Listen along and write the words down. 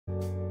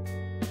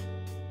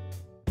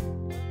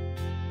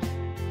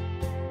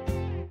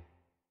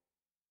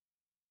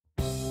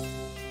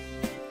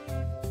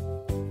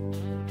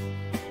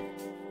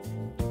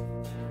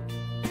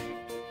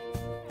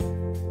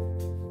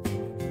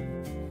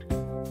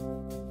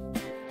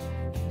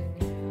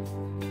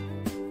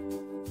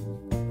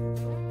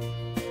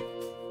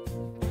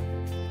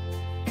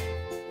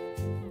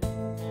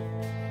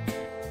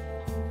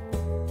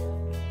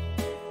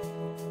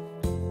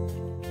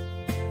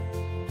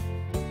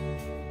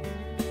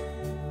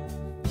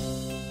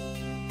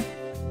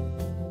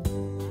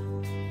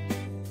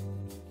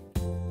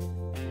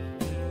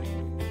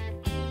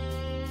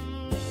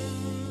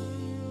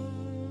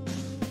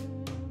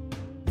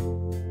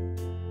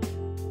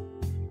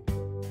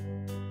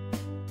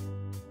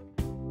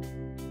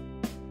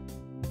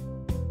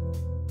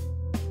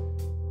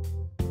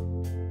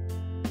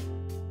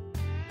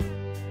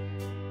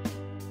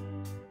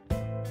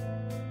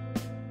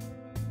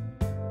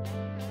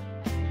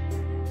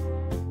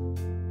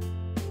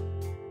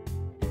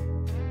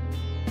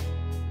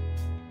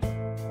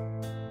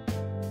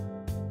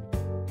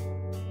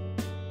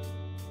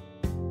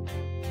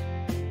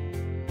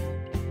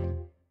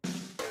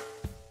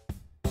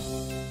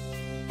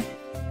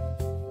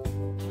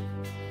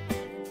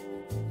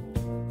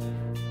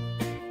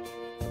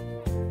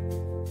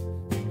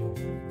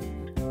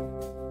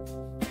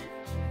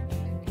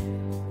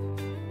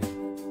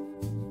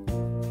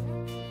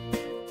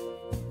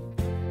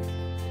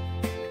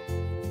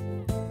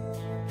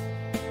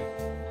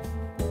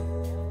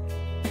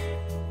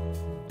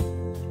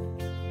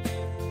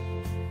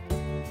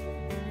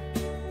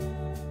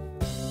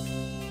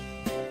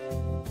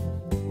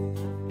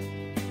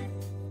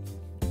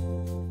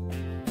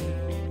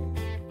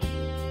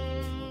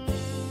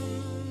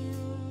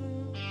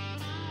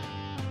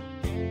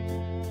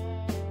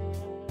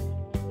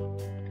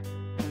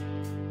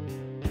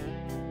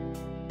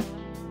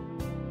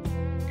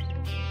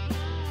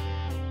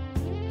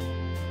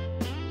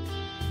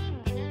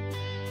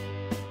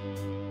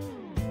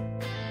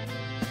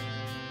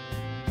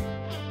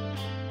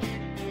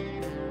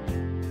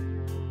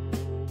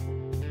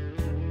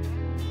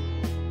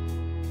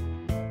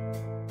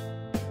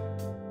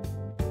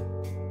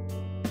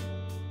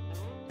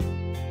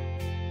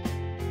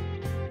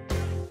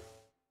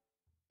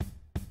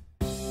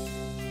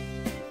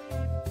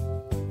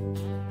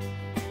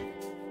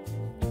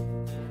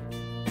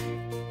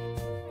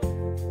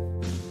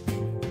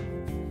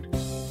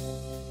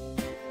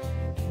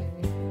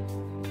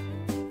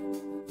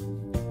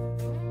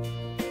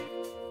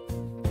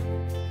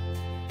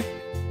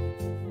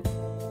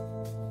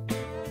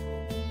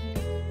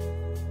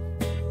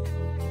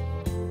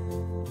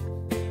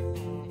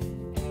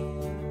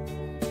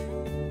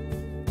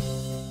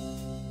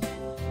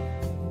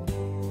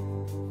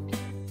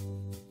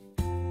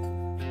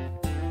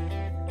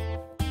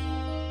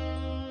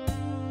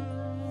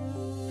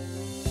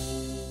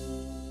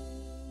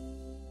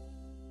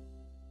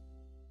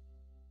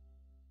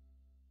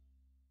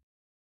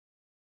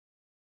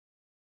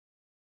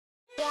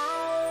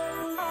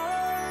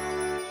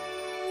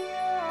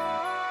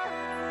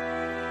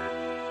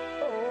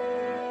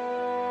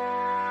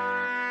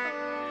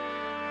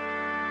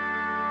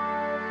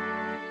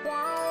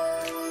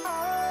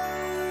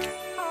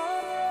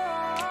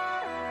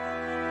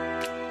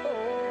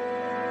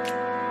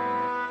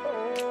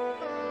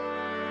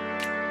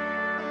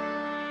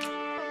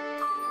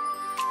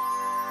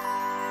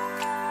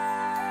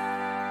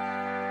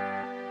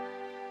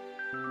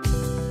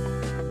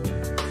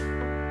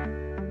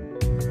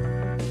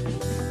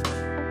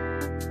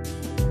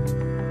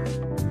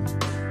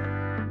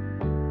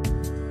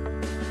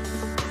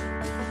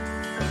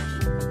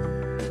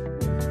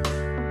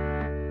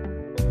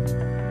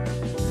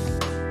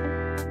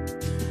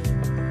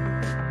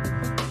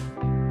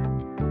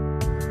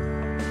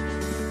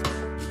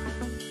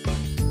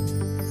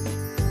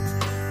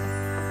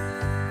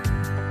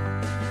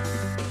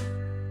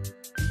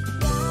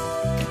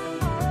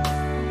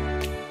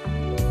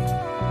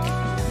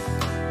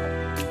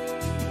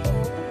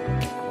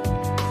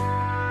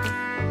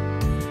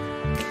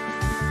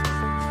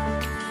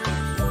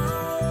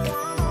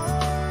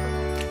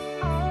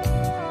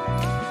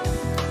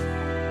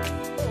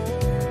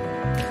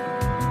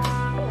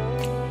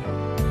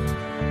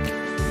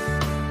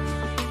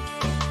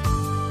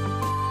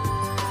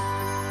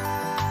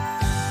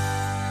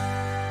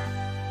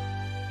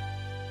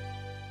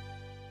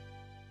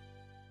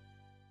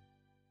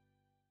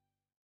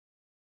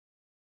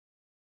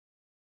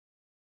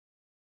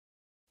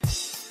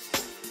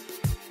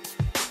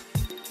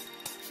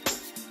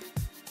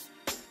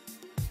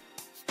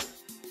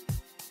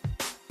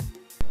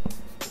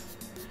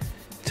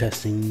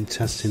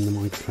Testing the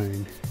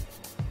microphone.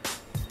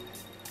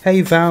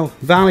 Hey Val,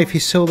 if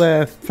you're still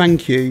there,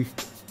 thank you.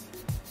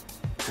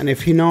 And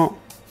if you're not,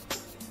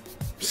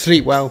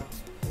 sleep well.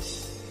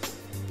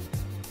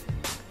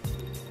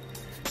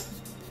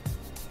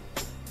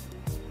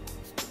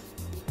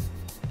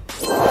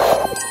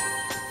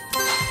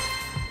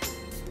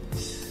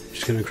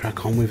 Just gonna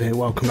crack on with it.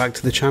 Welcome back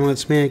to the channel,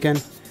 it's me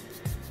again.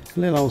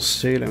 Little old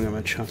Stu, let me have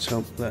a chat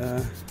up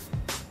there.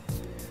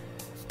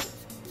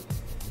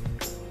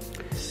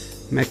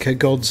 Mecha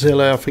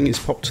Godzilla, I think it's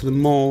popped to the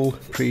mall.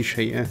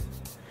 Appreciate you.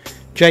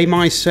 J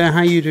Meister,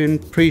 how you doing?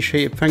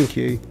 Appreciate it, thank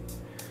you.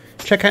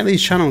 Check out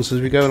these channels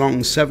as we go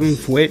along.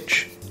 7th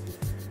Witch,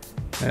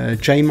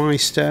 J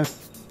Meister,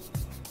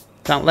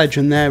 that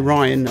legend there,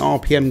 Ryan,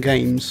 RPM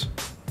Games.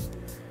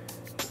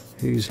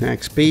 Who's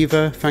next?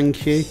 Beaver,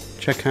 thank you.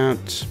 Check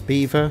out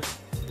Beaver.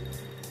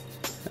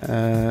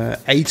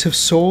 8 of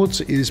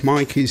Swords is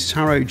Mikey's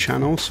tarot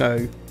channel,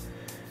 so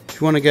if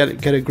you want to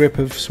get a grip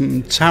of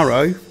some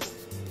tarot,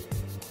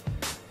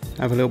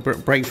 have a little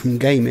break from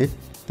gaming,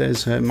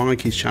 there's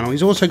Mikey's channel.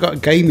 He's also got a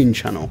gaming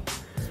channel,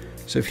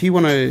 so if you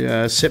want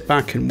to sit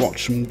back and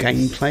watch some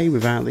gameplay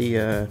without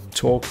the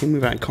talking,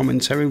 without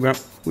commentary, without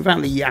the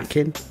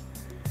yakking,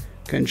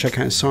 go and check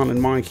out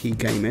Silent Mikey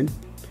Gaming.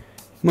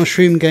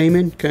 Mushroom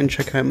Gaming, go and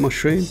check out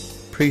Mushroom.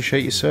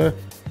 Appreciate you, sir.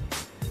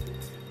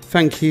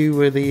 Thank you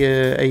with the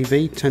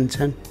AV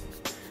 1010.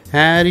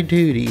 Howdy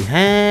doody,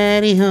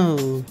 howdy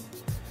ho.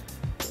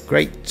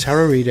 Great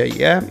tarot reader,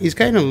 yeah. He's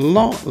getting a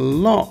lot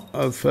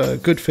of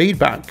good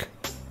feedback.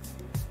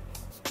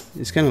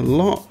 He's getting a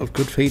lot of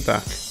good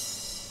feedback.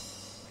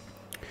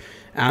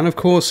 And of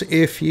course,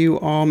 if you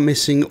are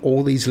missing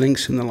all these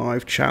links in the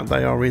live chat,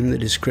 they are in the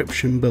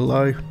description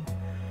below.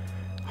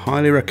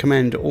 Highly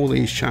recommend all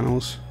these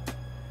channels.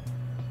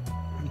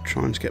 I'm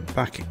trying to get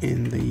back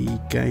in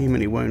the game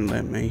and it won't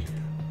let me.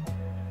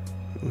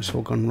 It's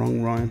all gone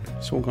wrong, Ryan.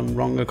 It's all gone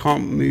wrong. I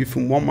can't move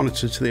from one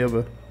monitor to the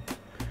other.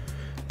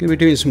 Going to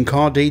be doing some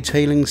car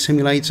detailing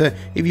simulator.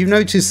 If you've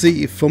noticed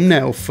the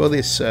thumbnail for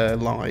this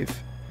live,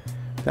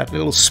 that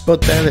little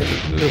spud there,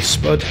 that little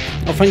spud.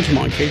 Oh, thank you,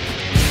 Mikey.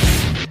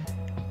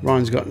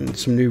 Ryan's got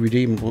some new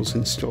redeemables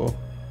in store.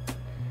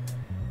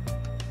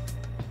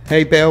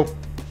 Hey, Bill.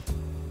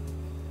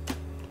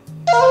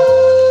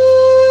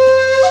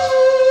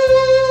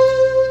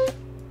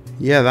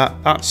 Yeah,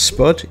 that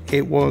Spud,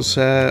 it was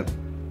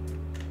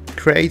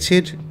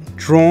created,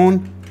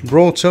 drawn,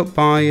 brought up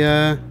by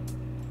the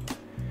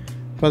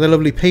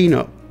lovely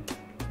Peanut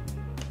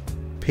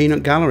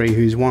Gallery,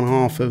 who's one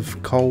half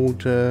of Cold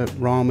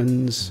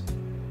Ramen's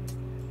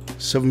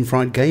Southern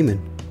Fried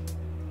Gaming.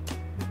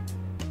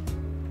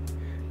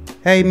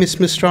 Hey, Miss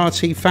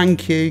Mastrati,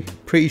 thank you,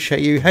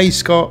 appreciate you. Hey,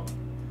 Scott,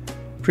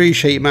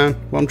 appreciate you, man.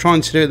 What I'm trying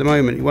to do at the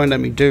moment, it won't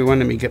let me do, it won't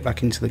let me get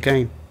back into the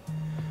game.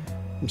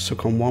 I'm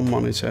stuck on one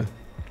monitor.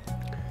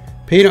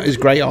 Peanut is a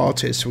great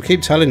artist. We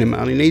keep telling him,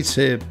 man, he needs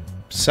to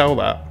sell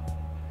that.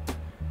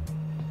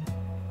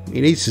 He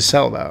needs to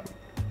sell that.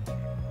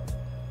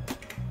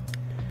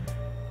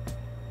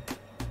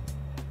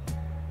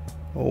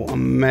 Oh, I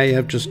may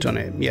have just done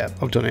it. Yeah,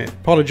 I've done it.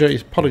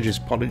 Apologies about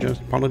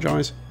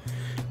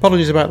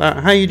that.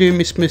 How you doing,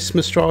 Miss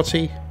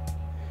Mastrati?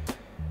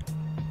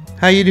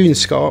 How you doing,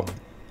 Scott?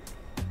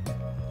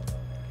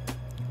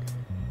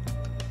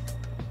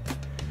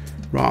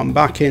 Right, I'm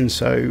back in,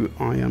 so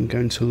I am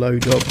going to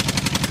load up.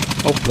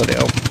 Oh, bloody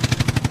hell.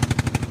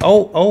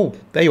 Oh,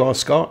 there you are,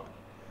 Scott.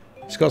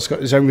 Scott's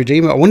got his own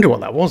redeemer. I wonder what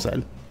that was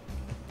then.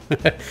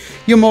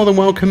 You're more than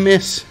welcome,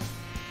 miss.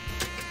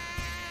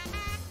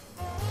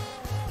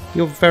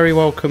 You're very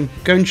welcome.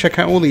 Go and check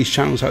out all these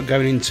channels that are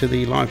going into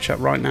the live chat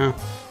right now.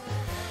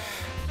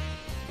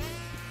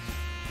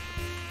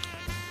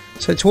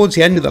 So towards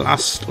the end of the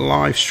last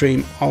live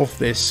stream of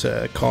this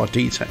car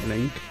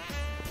detailing,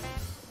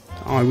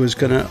 I was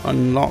going to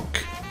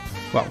unlock,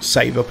 well,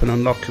 save up and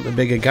unlock the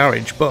bigger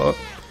garage, but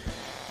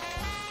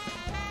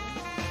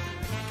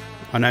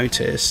I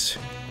noticed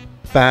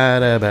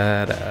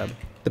the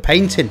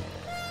painting,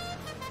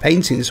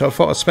 so I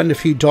thought I'd spend a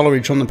few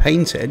dollarage on the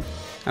painting,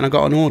 and I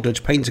got an order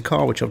to paint a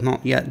car which I've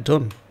not yet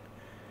done.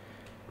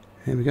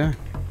 Here we go.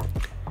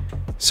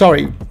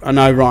 Sorry, I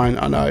know, Ryan,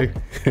 I know.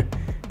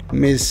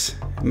 Ms.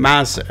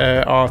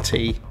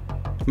 Maserati,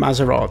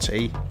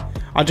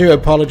 I do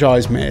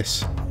apologise,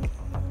 miss.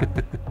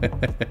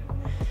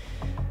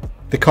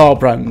 The car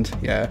brand,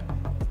 yeah.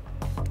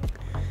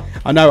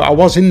 I know, I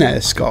was in there,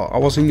 Scott. I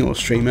was in your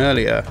stream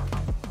earlier,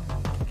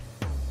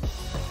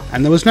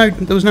 and there was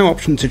no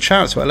option to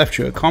chat, so I left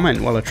you a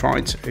comment while I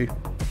tried to.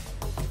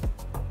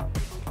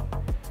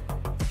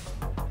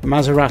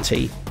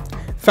 Maserati,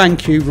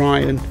 thank you,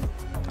 Ryan.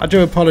 I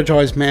do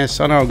apologise, miss.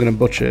 I know I'm going to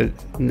butcher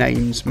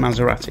names.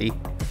 Maserati.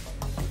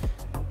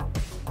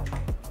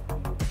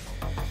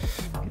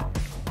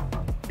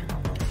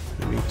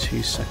 Give me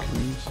 2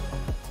 seconds.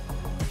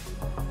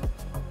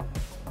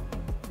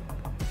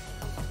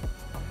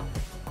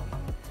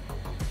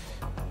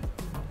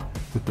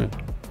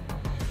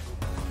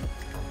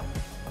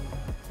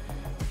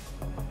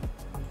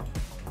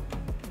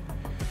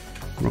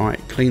 Right,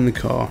 clean the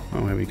car.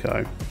 Oh, here we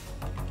go.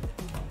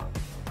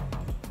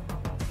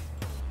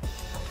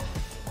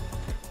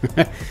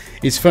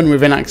 It's fun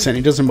with an accent.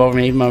 It doesn't bother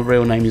me. Even my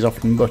real name is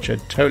often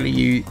butchered. Totally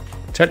used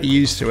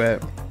to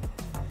it.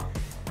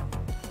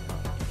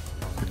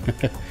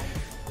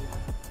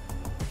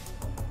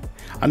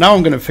 I know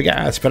I'm going to forget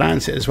how to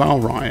pronounce it as well,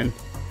 Ryan.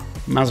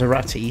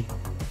 Maserati.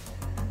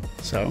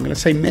 So I'm going to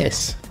say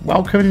miss.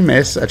 Welcome,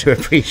 miss. I do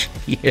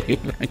appreciate you.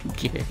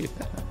 Thank you.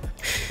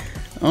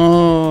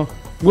 Oh,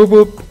 whoop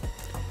whoop.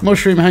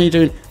 Mushroom, how you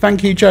doing?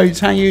 Thank you, Jodes.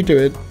 How you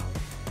doing?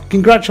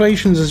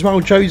 Congratulations as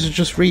well. Jodes has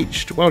just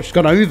reached, well, she's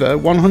gone over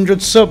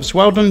 100 subs.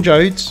 Well done,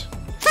 Jodes.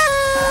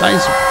 That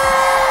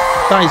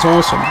is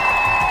awesome.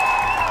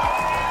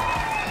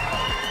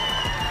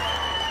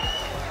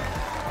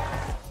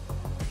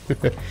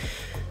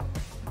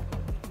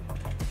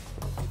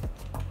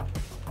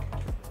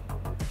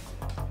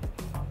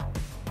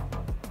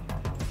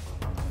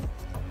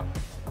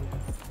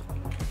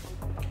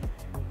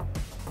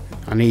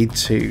 I need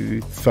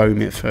to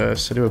foam it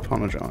first. I do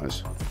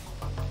apologise.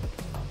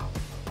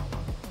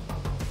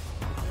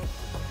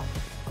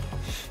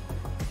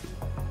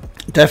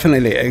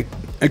 Definitely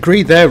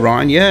agreed there,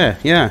 Ryan.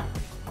 Yeah.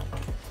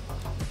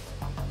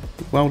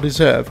 Well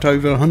deserved.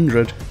 Over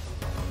 100.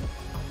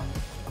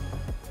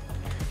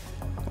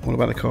 What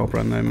about the car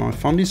brand though? My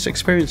fondest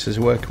experiences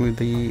working with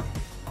the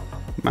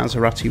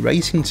Maserati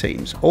racing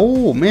teams.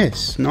 Oh,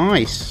 miss.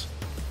 Nice.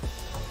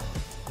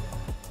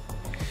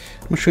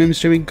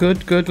 Mushroom's doing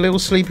good. Little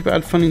sleepy but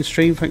had fun in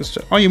stream. Thanks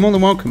to... Oh, you're more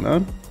than welcome,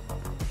 man.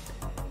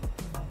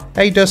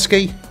 Hey,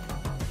 Dusky.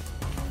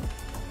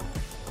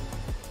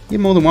 You're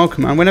more than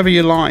welcome, man. Whenever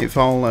you're live,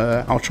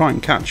 I'll try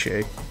and catch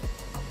you.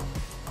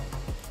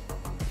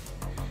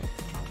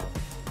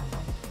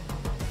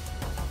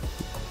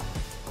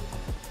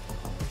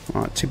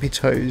 Right, tippy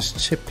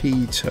toes.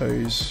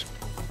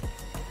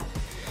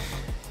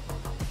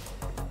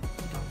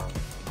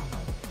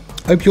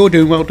 Hope you're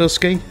doing well,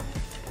 Dusky.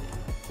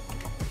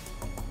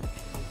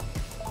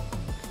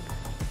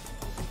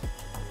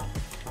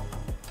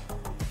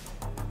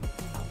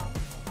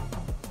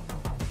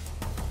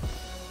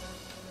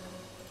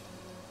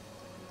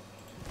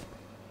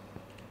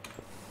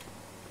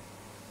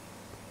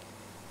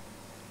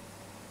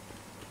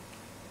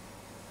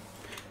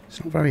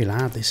 It's not very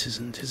loud, this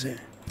isn't, is it?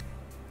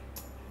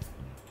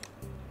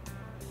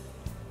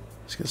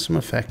 Let's get some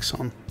effects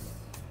on.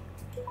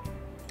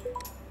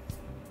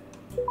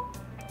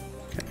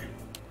 Okay,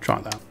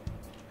 try that.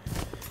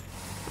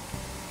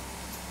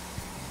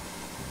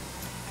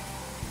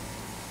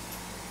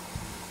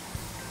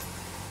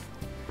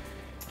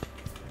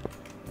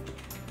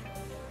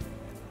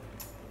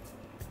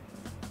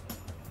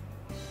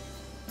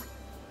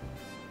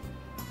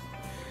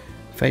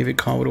 Favourite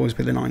car would always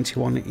be the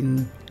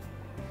 91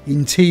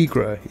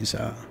 Integra, is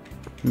that?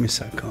 I miss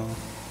that car.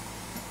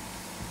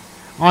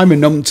 I'm a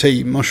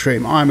numpty,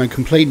 Mushroom. I'm a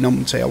complete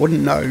numpty. I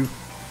wouldn't know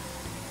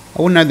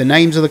the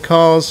names of the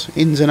cars,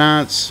 ins and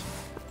outs.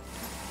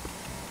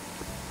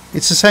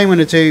 It's the same when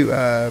I do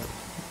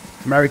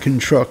American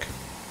truck,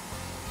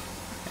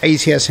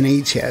 ATS and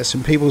ETS,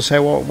 and people say,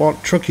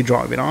 what truck you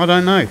driving? I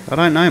don't know. I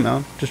don't know,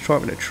 man. Just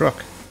driving a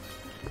truck.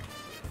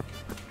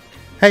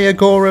 Hey,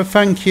 Agora.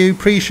 Thank you.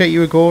 Appreciate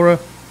you, Agora.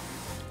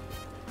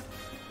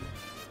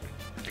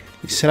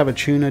 You still have a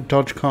tuner,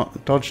 Dodge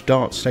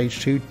Dart Stage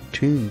 2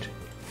 tuned.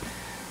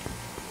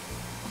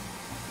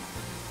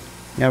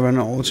 Yeah, we're an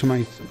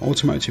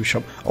automotive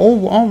shop.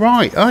 Oh,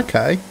 alright,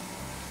 okay.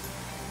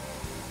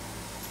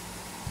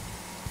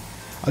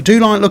 I do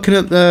like looking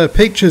at the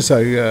pictures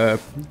though,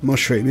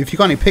 Mushroom. If you've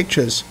got any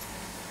pictures,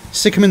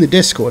 stick them in the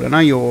Discord. I know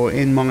you're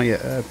in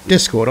my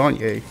Discord,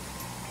 aren't you? If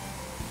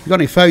you've got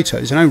any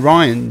photos, I know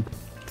Ryan,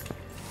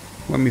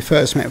 when we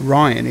first met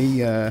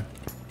Ryan,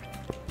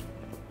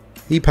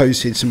 he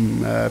posted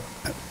some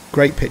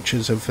great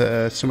pictures of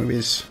some of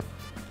his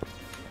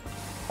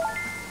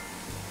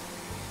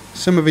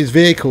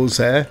vehicles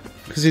there,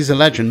 because he's a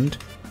legend.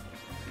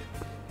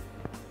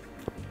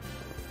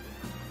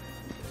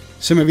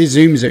 Some of his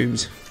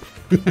zooms.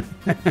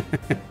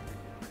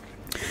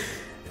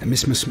 And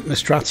Miss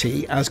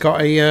Mastrati has got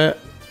a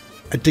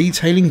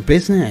detailing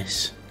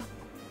business.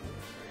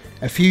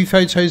 A few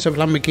photos of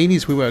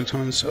Lamborghinis we worked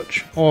on and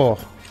such.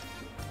 Oh,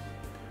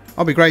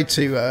 I'll be great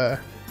to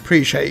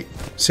appreciate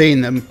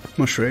seeing them,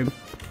 Mushroom.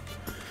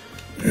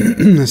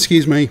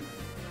 Excuse me.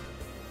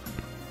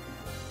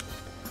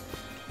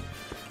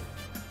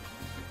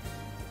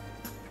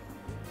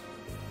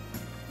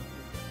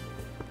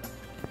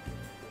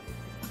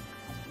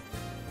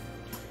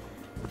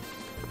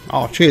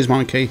 Oh, cheers,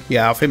 Mikey.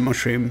 Yeah, I think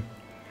Mushroom's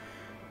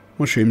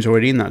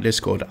already in that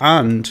Discord.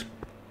 And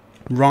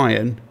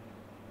Ryan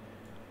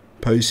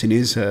posting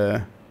his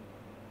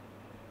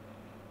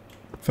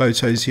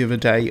photos the other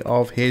day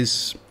of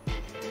his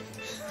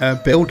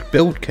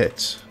build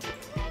kits.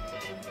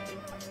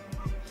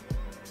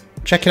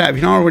 Check it out. If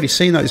you've not already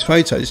seen those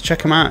photos,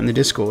 check them out in the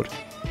Discord.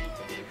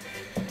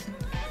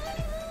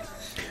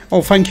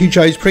 Oh, thank you,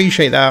 Joes.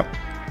 Appreciate that.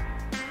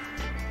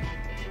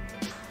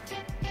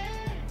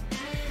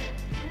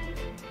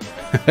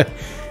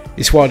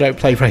 It's why I don't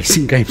play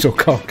racing games or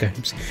car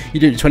games. You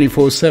do it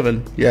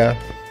 24/7.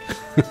 Yeah.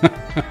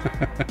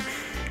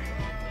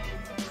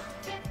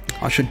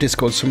 I should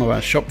Discord some of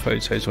our shop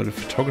photos or the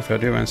photography I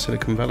do around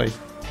Silicon Valley.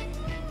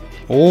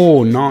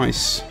 Oh,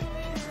 nice.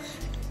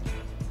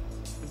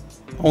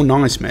 Oh,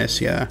 nice, miss.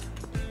 Yeah.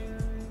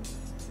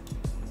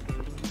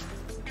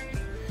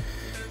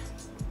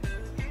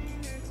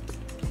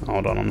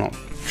 Hold on, I'm not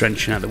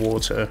drenching out the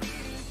water.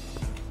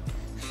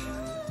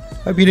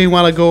 Hope you're doing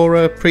well,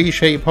 Agora.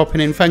 Appreciate you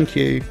popping in. Thank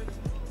you.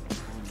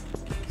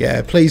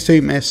 Yeah, please do,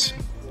 miss.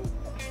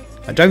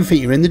 I don't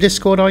think you're in the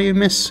Discord, are you,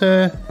 Miss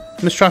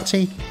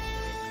Mastrati?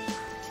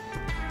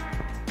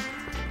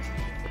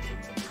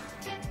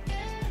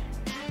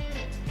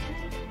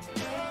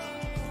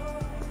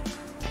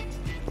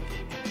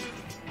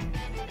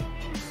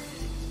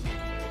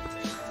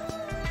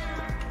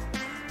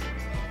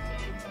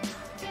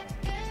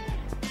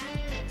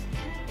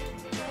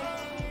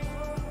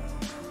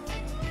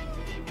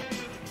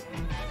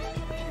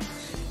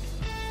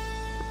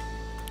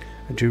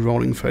 Do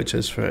rolling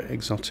photos for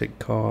exotic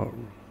car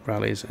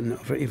rallies and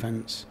other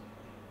events.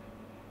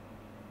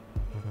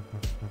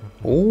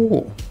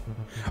 Oh,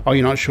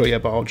 you're not sure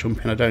yet, but I'll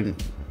jump in.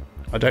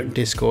 I don't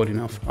Discord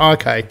enough. Oh,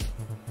 okay.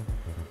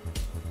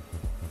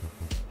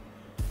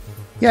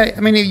 Yeah,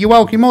 I mean,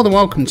 you're more than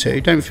welcome to.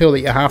 Don't feel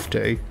that you have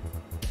to.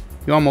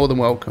 You are more than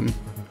welcome.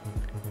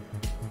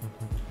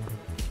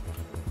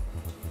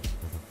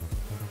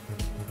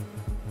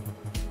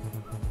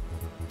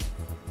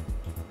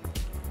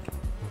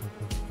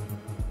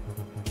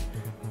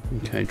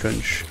 Okay,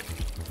 drench.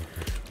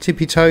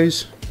 Tippy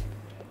toes.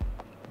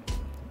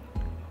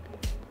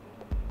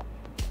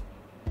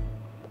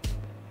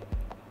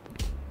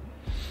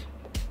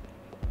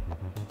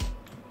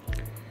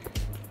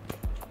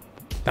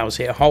 That was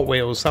it. Hot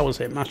Wheels. That was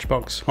it.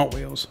 Matchbox. Hot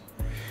Wheels.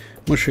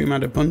 Mushroom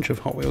had a bunch of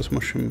Hot Wheels.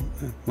 Mushroom.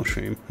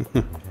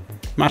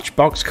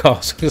 Matchbox cars. I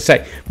was going to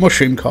say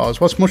mushroom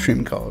cars. What's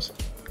mushroom cars?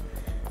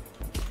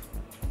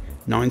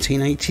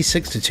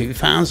 1986 to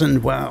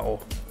 2000.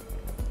 Wow.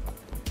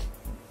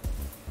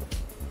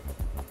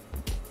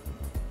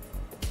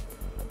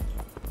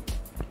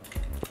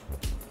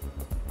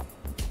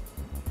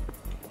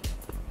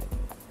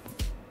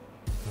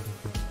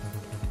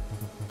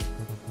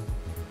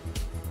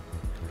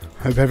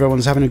 Hope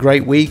everyone's having a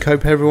great week.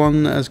 Hope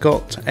everyone has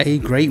got a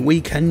great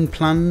weekend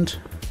planned.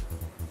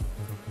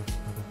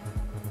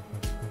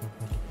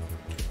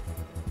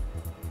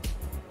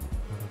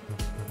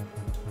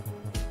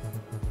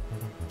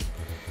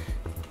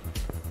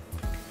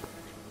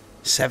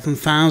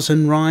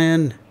 $7,000,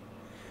 Ryan.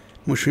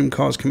 Mushroom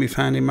cards can be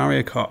found in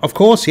Mario Kart. Of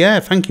course, yeah.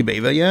 Thank you,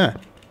 Beaver. Yeah.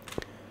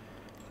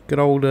 Good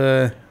old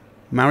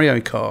Mario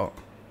Kart.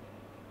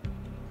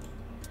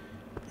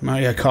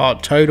 Mario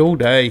Kart Toad all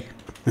day.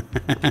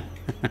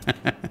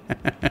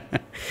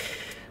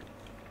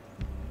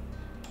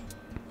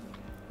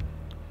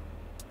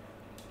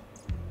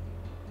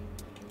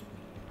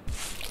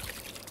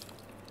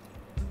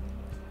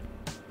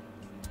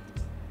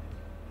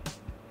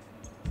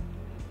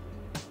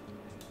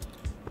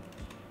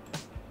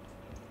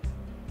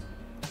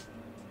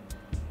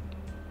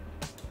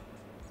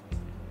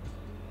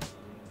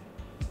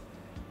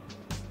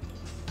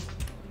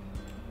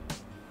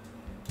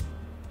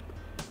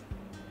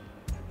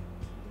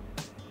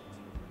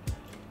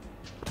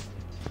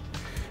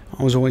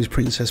 I was always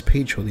Princess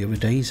Peach or the other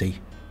Daisy.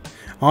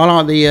 I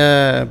like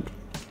the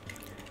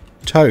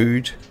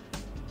Toad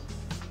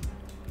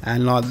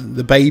and like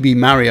the baby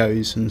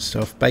Marios and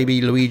stuff.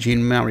 Baby Luigi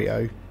and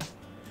Mario.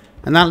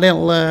 And that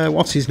little,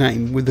 what's his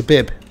name with the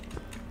bib?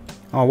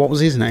 Oh, what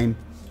was his name?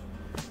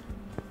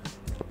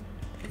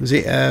 Was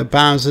it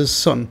Bowser's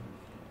son?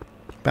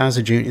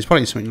 Bowser Jr. It's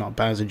probably something like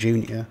Bowser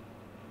Jr.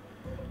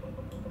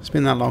 It's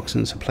been that long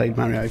since I played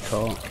Mario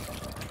Kart.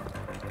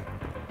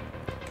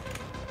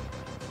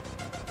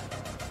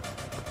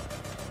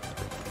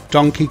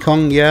 Donkey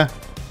Kong, yeah.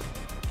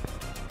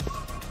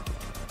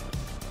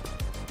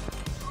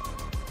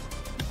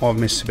 Oh, I've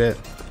missed a bit.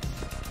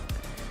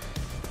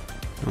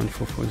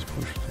 94 is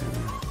pushed there.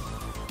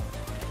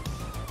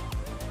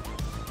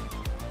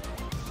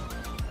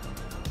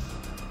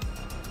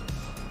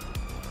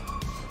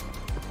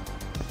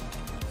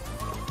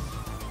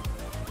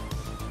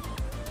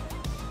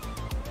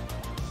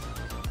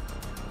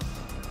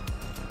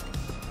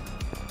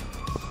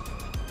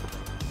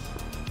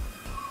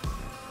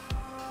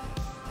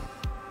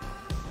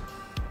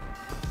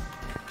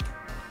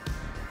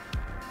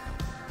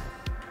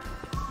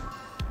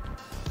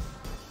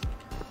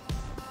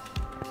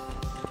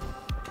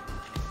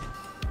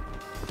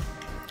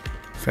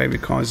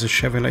 Favourite car is a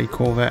Chevrolet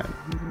Corvette,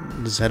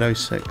 the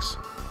Z06.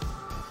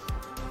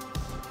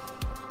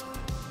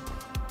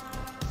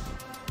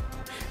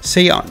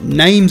 See,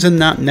 names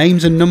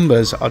and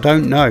numbers, I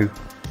don't know.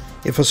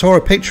 If I saw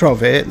a picture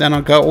of it, then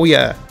I'd go, oh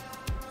yeah,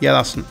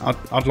 that's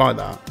I'd like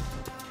that.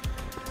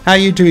 How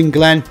you doing,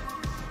 Glenn?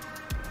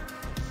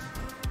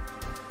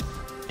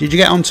 Did you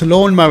get onto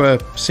Lawnmower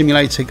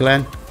Simulator,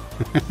 Glenn?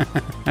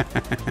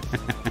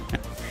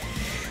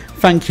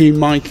 Thank you,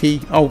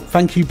 Mikey. Oh,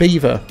 thank you,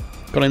 Beaver.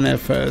 Got in there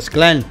first.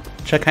 Glenn,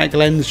 check out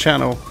Glenn's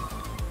channel.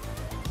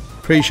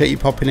 Appreciate you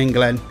popping in,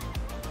 Glenn.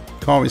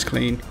 Car is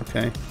clean.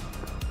 Okay.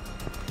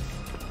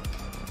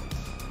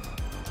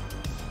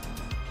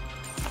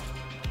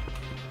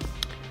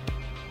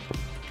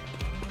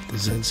 The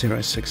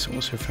Z06,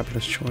 also a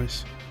fabulous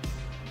choice.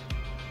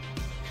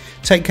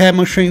 Take care,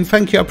 Mushroom.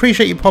 Thank you. I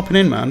appreciate you popping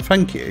in, man.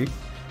 Thank you.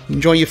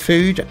 Enjoy your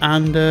food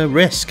and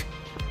Risk.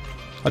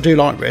 I do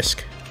like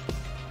Risk.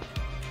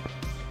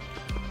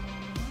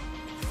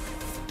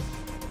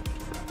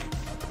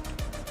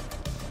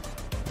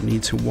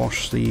 Need to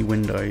wash the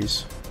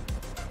windows.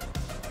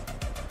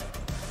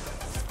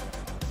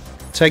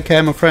 Take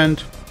care, my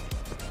friend.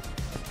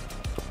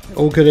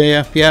 All good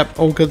here. Yep,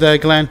 all good there,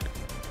 Glenn.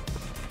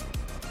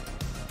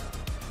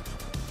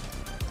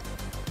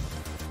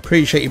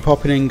 Appreciate you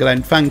popping in,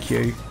 Glenn. Thank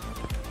you.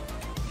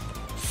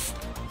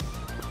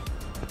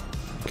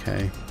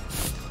 Okay.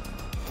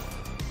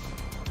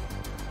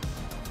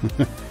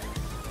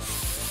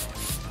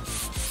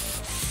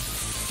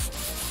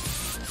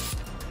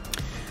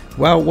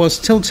 Well, was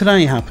till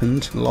today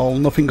happened. Lol,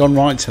 nothing gone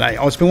right today.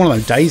 Oh, it's been one of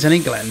those days,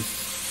 hasn't it, Glenn?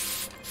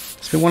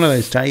 It's been one of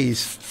those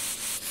days.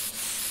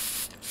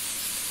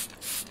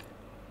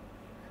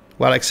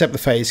 Well, except the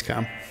face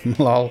cam.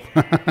 Lol.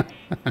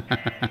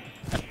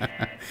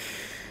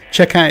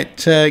 Check out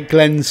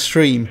Glenn's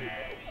stream.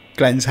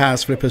 Glenn's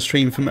House Flipper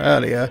stream from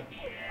earlier.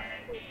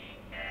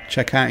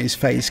 Check out his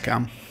face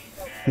cam.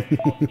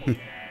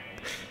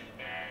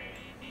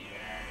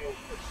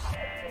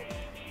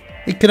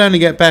 It can only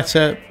get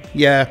better.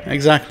 Yeah,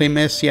 exactly,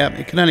 miss. Yeah,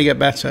 it can only get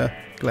better,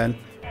 Glenn.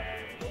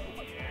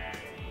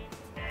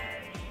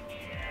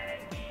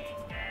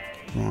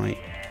 Right.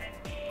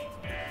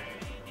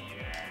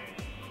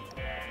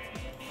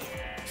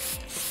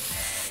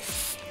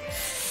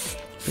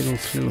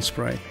 Little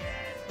spray.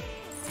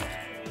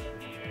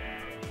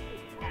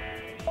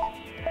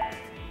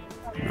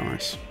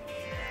 Nice.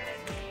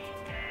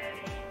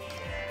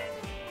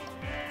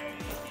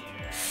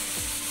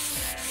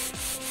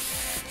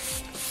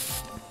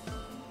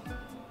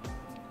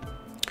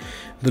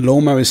 The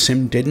lawnmower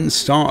sim didn't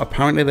start.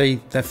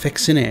 Apparently they're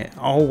fixing it.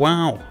 Oh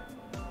wow.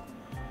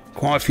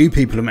 Quite a few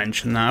people have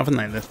mentioned that, haven't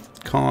they? They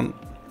can't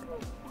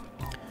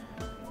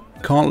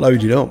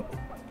load it up.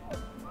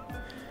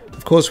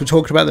 of course, we're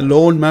talking about the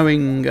lawn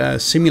mowing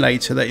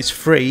simulator that is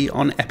free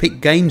on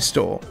Epic Game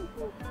Store.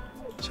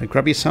 So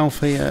grab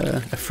yourself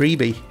a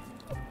freebie.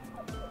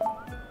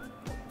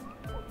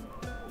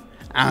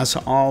 As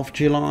of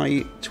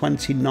July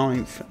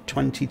 29th,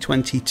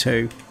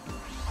 2022.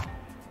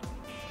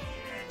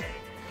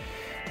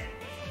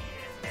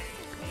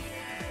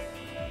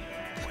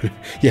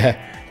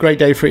 Yeah, great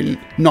day for it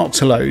not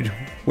to load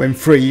when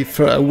free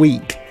for a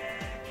week.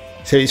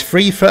 So it's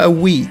free for a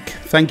week.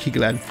 Thank you,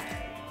 Glenn.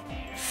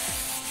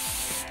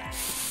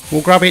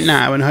 We'll grab it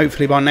now, and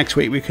hopefully by next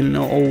week we can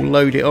all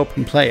load it up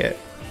and play it.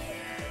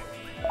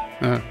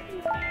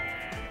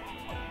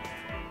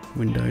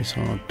 Windows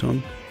are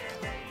done.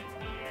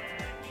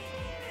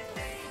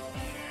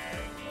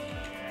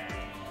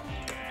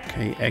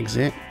 Okay,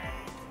 exit.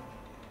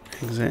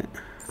 Exit.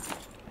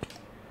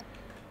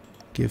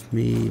 Give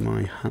me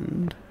my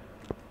hand.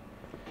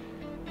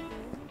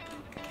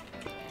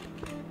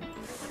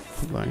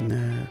 Put that in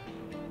there.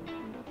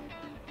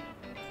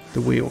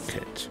 The wheel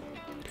kit.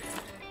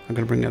 I'm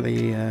going to bring out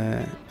the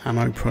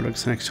ammo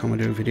products next time I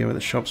do a video at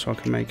the shop so I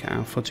can make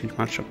our footage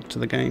match up to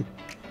the game.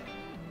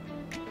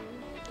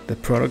 The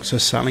products are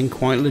selling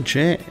quite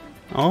legit.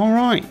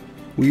 Alright.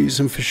 We use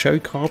them for show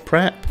car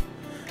prep.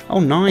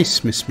 Oh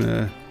nice, Miss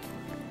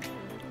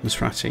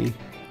Ratty.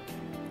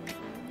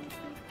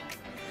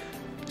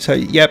 So,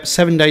 yep,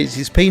 7 days.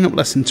 It's been up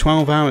less than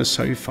 12 hours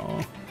so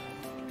far.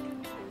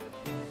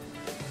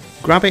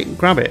 Grab it,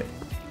 grab it.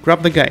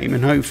 Grab the game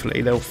and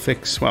hopefully they'll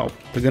fix... Well,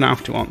 they're going to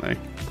have to, aren't they?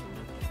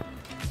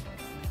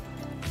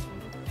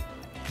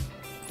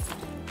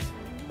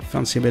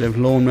 Fancy a bit of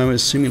Lawnmower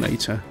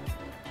Simulator.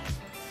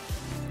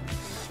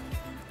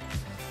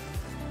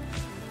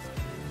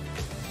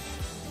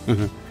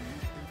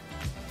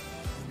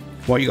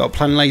 What you got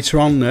planned later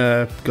on,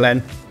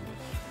 Glenn?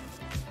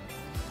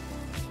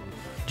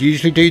 Do you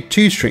usually do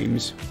 2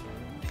 streams?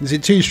 Is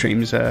it 2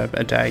 streams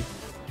a day?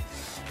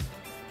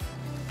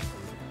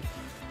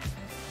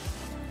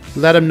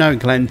 Let them know,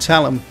 Glenn.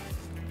 Tell them.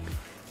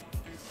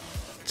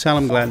 Tell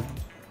them, Glenn.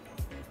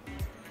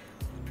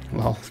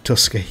 Well,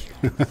 Dusky.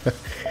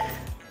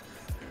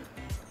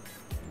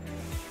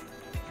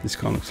 This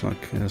guy looks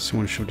like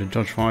someone shoved a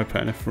Dodge Viper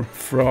in a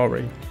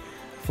Ferrari.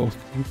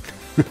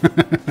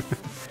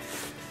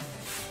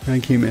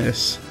 Thank you,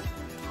 miss.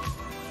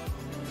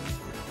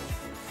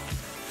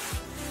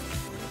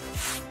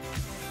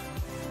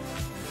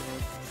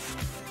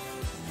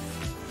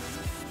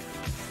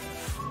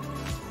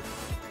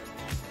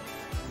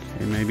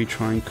 Okay, maybe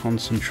try and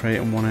concentrate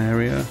on one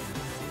area.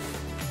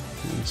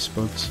 And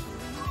spuds.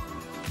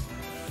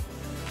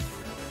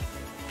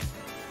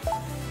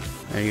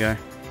 There you go.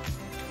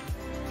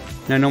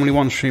 No, normally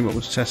one stream, but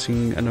was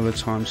testing another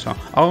time. So,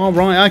 oh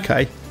right,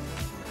 okay.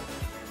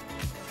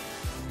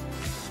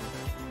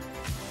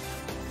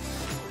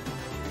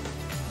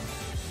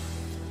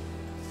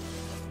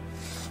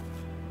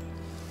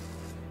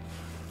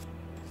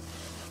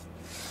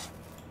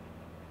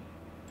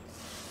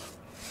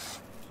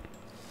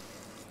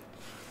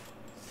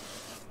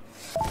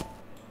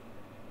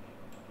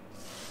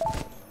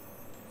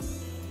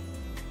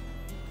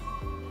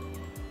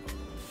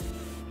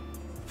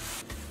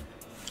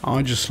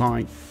 I just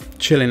like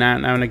chilling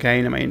out now and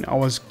again. I mean, I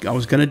was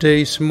gonna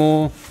do some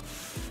more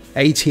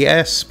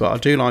ATS, but I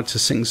do like to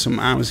sink some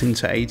hours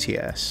into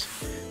ATS.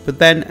 But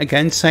then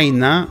again, saying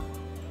that,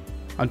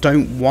 I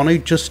don't want to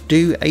just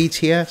do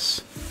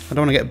ATS. I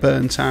don't want to get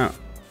burnt out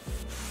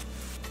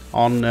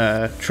on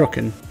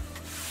trucking.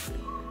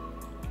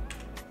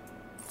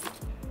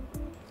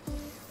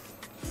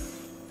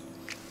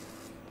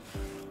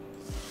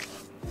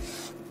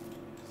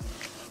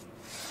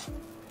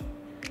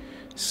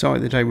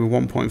 Started the day with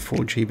 1.4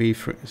 GB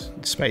for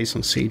space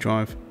on C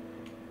drive.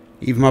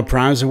 Even my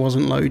browser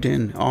wasn't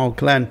loading. Oh,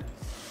 Glenn.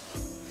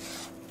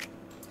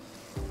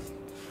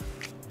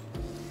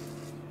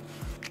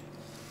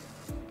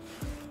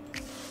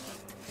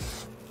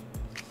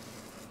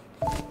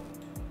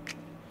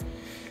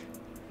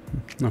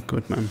 Not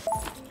good, man.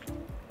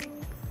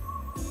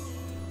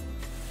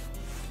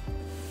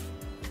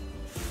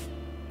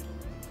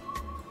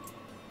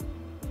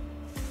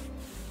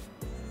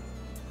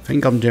 I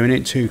think I'm doing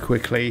it too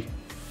quickly.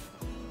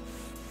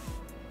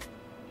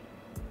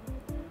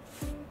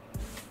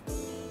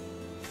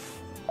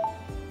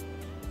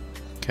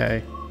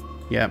 Okay.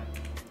 Yep.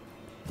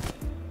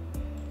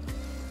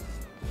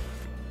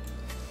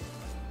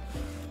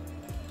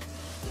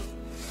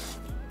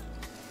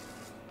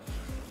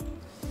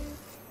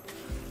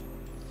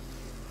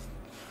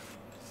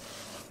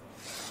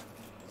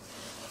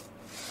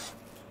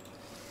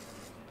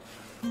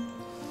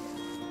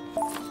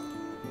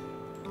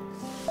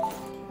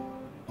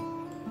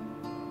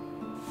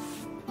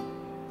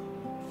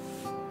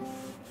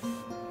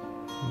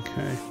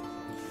 Okay.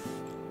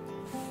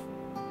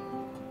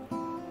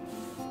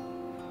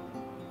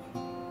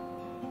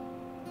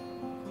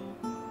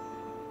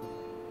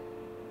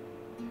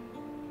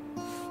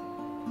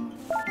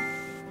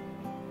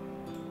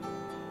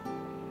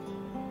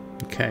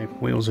 Okay,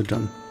 wheels are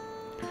done.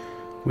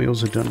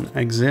 Wheels are done.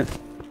 Exit.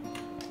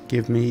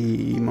 Give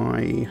me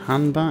my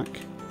hand back.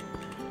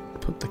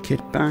 Put the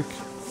kit back.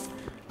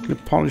 Gonna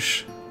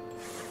polish.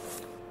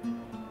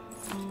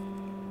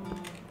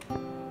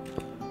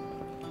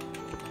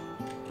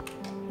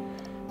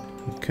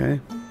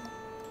 Okay.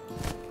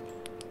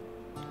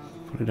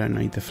 Probably don't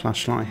need the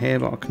flashlight here,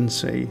 but I can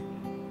see.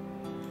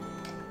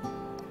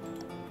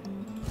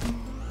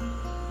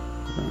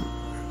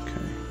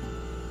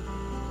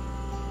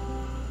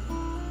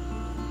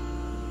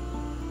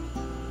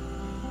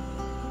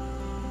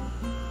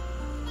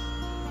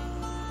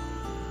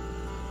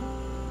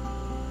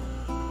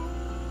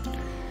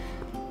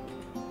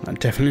 That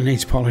definitely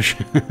needs polish.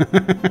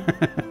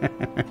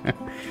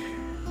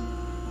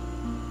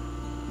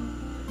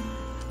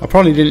 I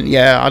probably didn't,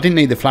 yeah, I didn't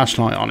need the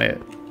flashlight on it.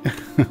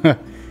 You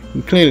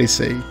can clearly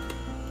see.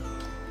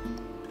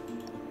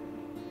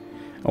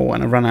 Oh,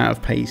 and I ran out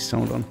of paste,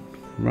 hold on.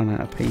 Run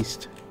out of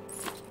paste.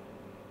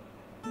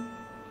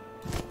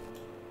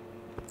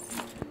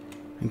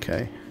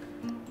 Okay.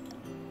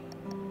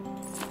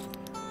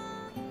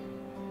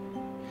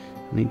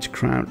 I need to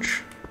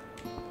crouch.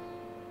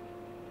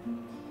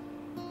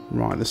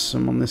 Right, there's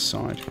some on this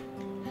side.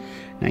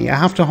 Now you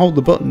have to hold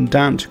the button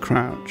down to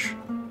crouch.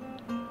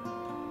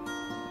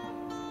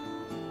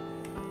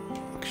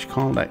 Because you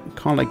can't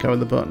let go of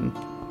the button.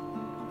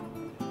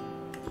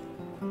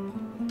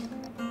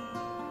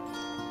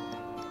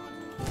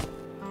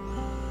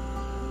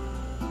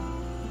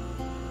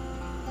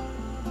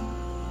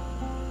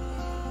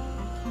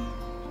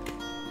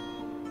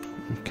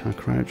 Can I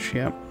crouch?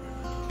 Yep.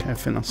 Okay, I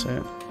think that's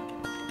it.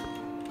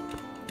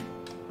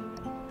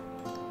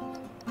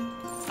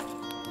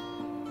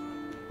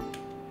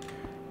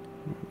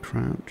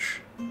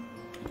 Crouch.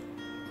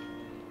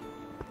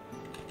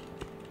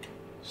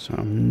 So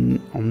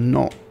I'm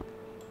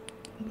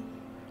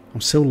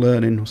still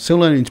learning. I'm still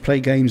learning to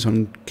play games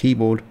on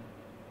keyboard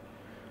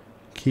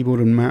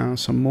and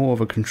mouse. I'm more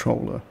of a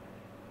controller.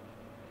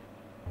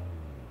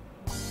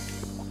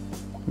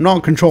 I'm not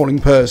a controlling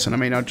person. I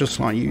mean, I just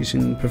like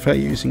prefer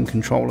using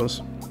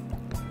controllers.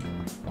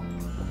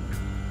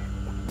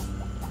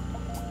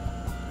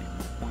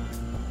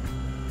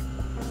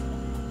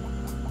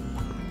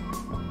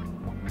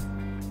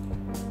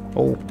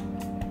 Oh,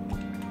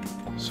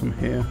 some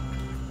here.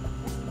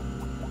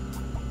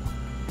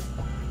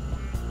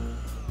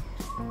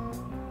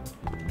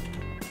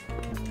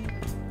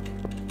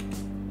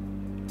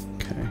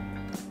 Okay.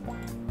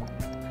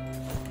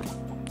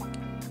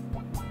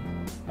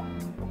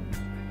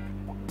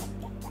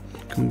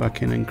 Come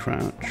back in and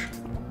crouch.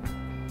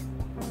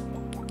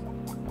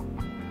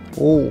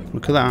 Oh,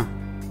 look at that.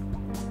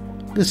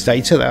 Good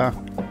data there.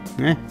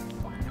 Yeah.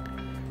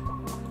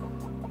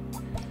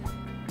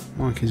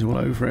 Mikey's all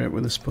over it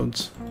with the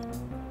spuds.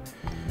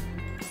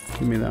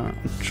 Give me that.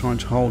 I'm trying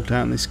to hold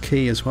down this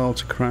key as well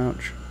to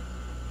crouch.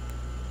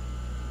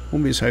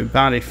 Wouldn't be so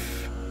bad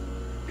if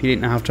you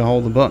didn't have to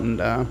hold the button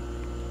down.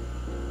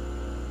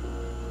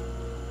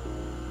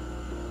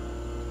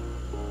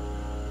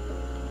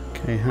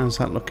 Okay, how's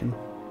that looking?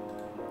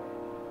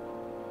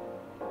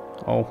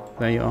 Oh,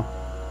 there you are.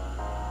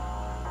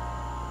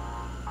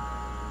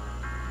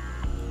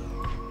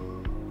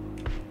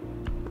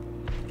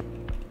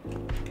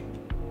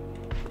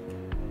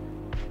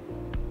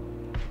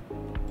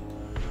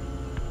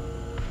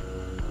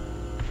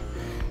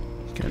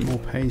 Get more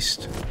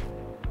paste.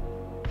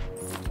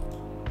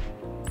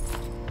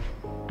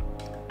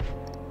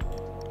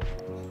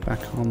 Back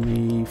on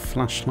the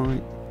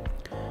flashlight.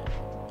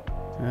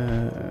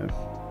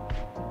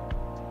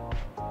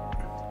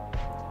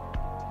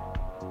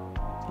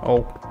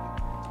 Oh.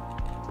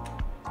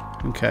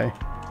 Okay.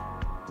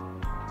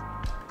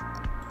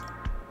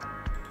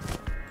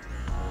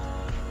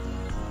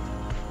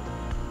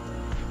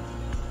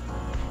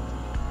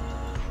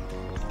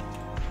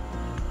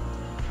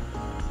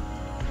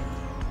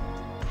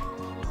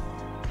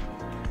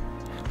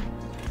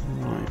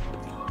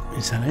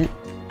 Is that it?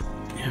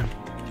 Yeah.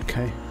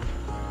 Okay.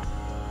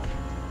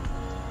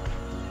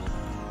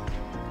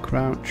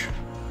 Crouch.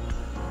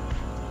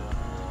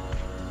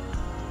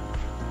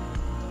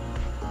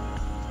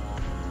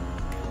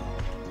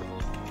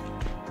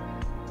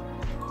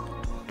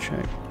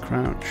 Check.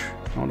 Crouch.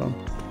 Hold on.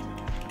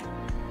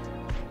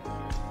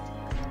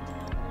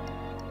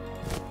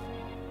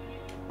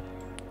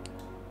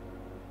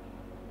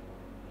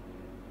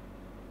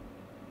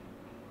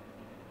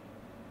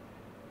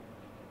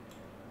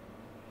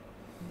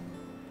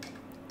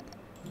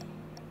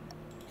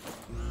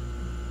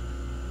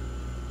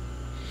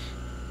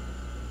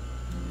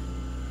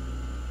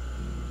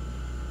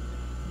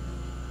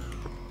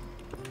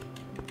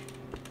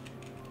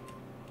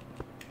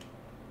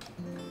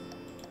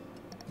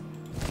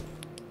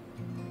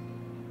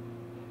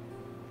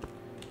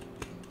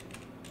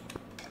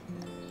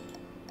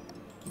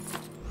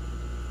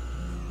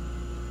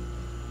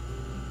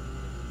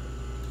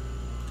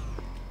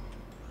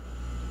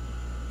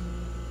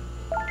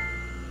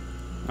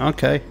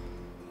 Okay,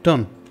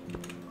 done.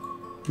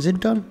 Is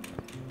it done?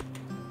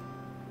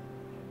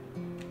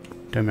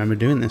 Don't remember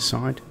doing this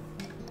side.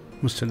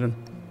 Must have done.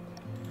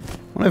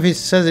 Well, if it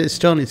says it's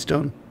done, it's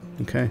done.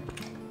 Okay.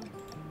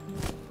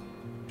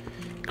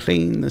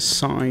 Clean the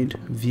side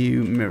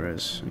view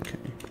mirrors. Okay.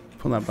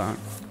 Pull that back.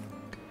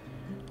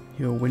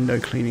 Your window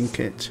cleaning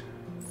kit.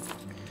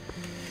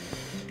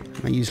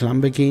 I use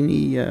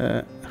Lamborghini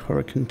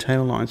Huracan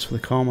tail lights for the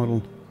car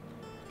model.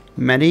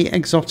 Many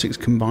exotics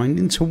combined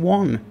into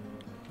one.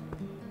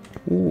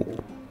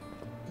 Ooh.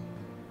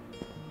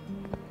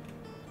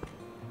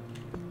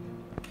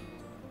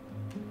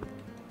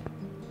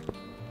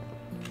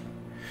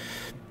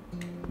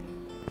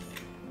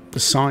 The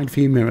side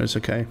view mirrors,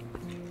 okay.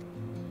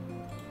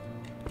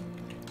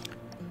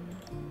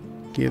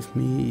 Give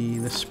me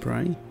the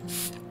spray.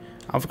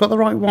 I've got the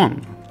right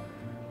one.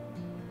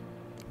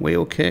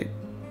 Wheel kit.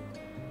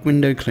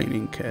 Window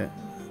cleaning kit.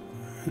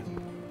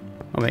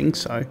 I think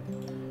so.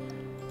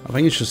 I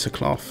think it's just a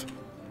cloth.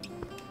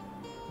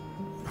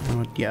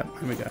 Yeah,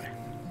 there we go.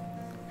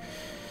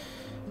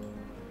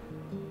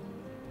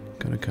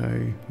 Gotta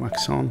go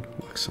wax on,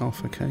 wax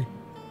off, okay.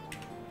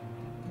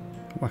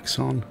 Wax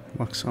on,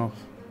 wax off.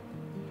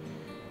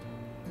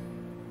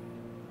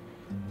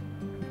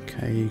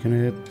 Okay, you're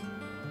gonna...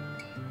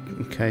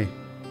 Okay.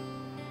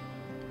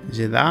 Is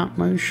it that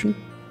motion?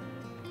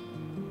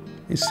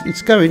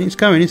 It's going, it's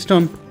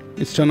done.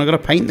 It's done. I've got to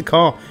paint the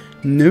car.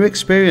 New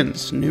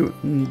experience.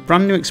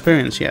 Brand new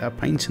experience, yeah,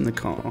 painting the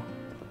car.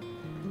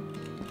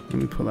 Let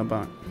me pull that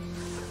back.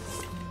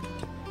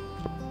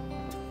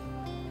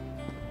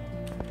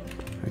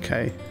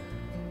 Okay.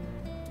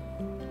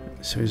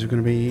 So is it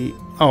going to be...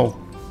 Oh,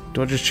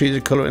 do I just choose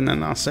a colour and then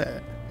that's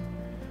it?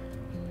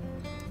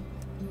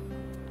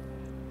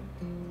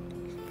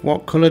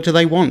 What colour do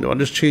they want? Do I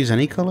just choose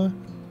any colour?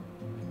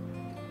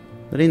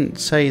 They didn't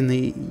say in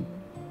the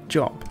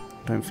job,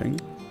 I don't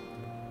think.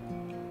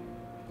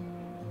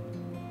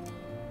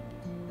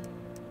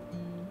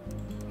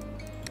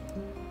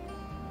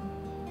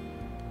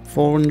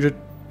 $400.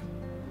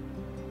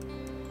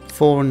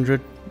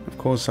 Of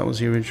course, that was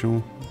the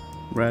original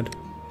red.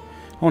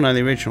 Oh no,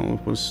 the original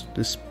was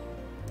this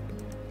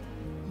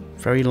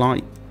very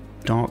light,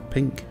 dark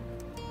pink.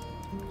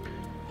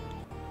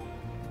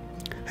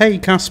 Hey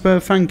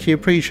Casper, thank you,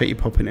 appreciate you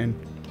popping in.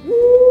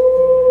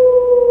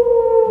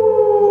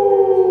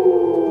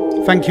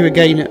 Thank you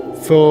again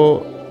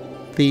for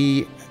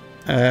the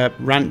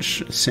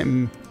ranch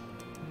sim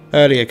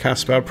earlier,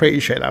 Casper, I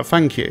appreciate that,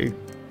 thank you.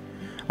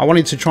 I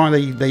wanted to try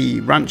the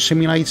ranch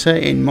simulator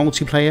in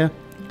multiplayer,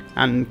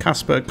 and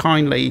Casper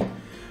kindly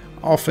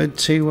offered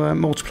to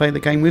multiplayer the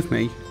game with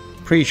me.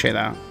 Appreciate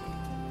that.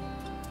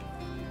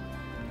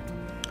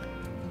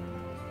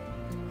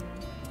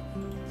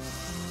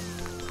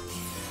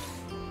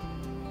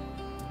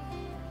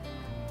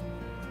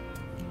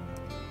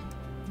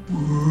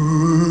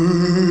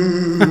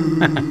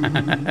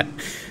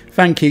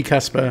 Thank you,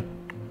 Casper.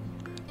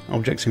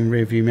 Objects in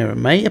rear view mirror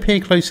may appear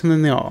closer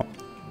than they are.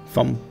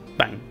 Thumb,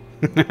 bang.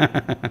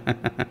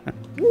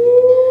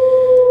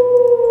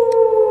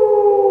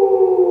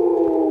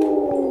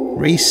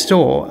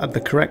 Restore at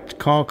the correct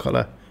car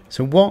colour.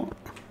 So what?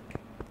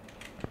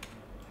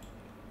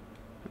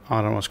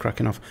 I don't know what's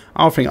cracking off.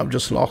 I think I've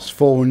just lost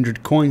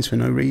 400 coins for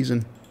no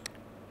reason.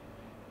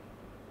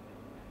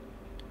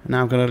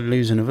 Now I've got to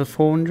lose another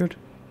 400.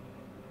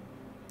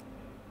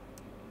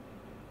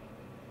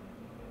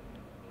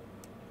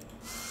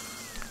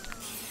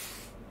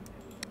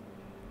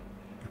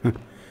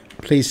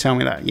 Please tell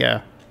me that,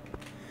 yeah.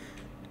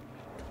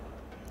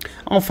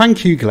 Oh,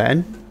 thank you,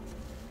 Glenn.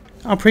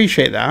 I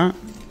appreciate that.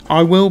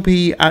 I will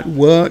be at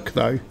work,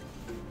 though.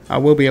 I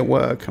will be at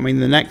work. I mean,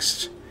 the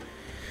next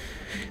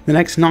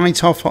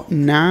night off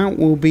now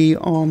will be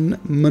on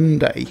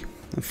Monday.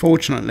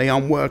 Unfortunately,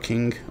 I'm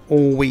working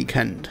all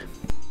weekend.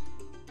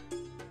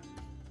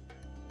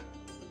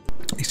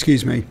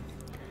 Excuse me.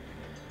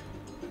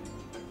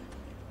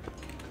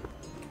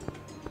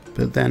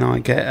 But then I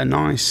get a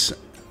nice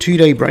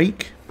 2-day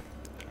break.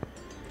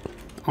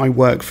 I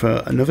work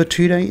for another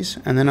 2 days,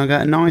 and then I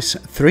get a nice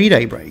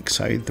 3-day break.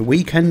 So the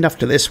weekend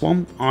after this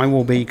one, I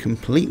will be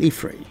completely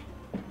free.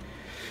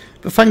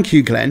 But thank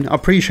you, Glenn. I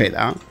appreciate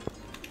that.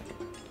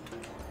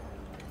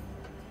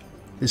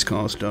 This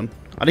car's done.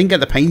 I didn't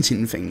get the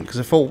painting thing, because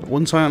I thought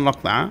once I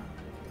unlock that,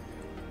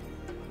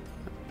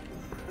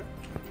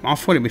 I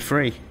thought it'd be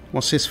free.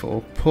 What's this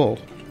for? Pull.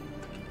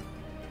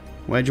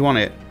 Where do you want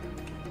it?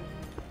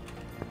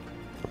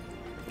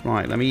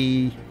 Right, let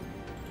me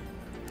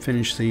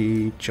finish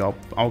the job.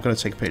 I've got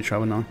to take a picture,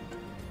 haven't I?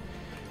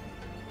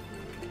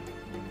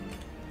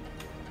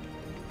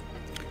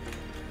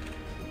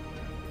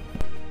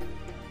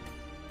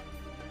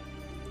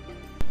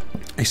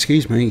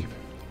 Excuse me.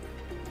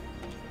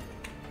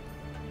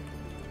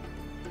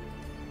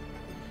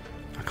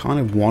 I kind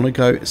of want to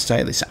go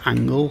stay at this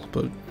angle,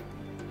 but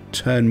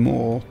turn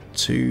more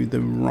to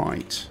the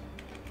right.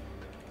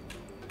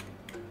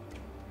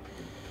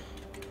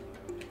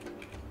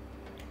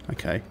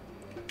 Okay.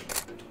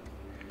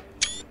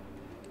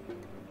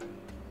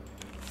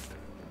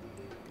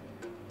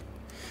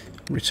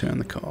 Return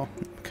the car.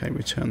 Okay,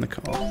 return the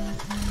car.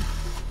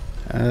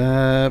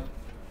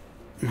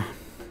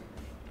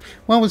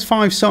 Well, it's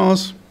 5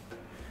 stars.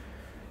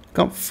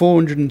 Got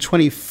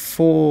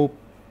 424.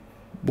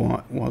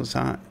 What was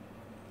that?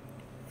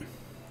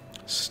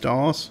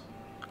 Stars?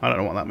 I don't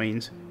know what that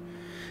means.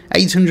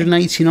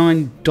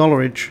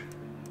 $889.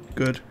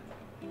 Good.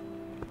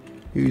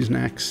 Who's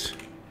next?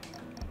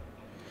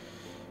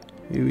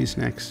 Who is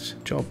next?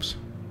 Jobs.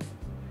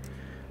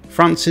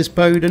 Francis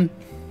Bowden.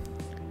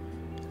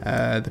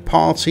 The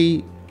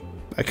Party.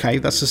 Okay,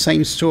 that's the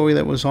same story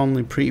that was on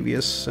the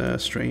previous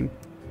stream.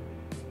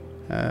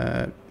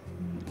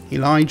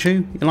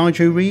 Elijah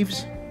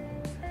Reeves.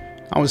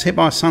 I was hit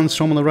by a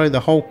sandstorm on the road.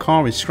 The whole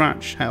car is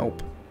scratched.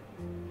 Help.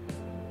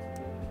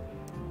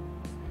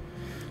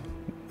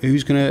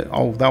 Who's gonna...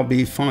 Oh, that'll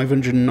be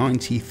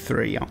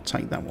 593. I'll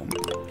take that one.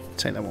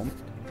 Take that one.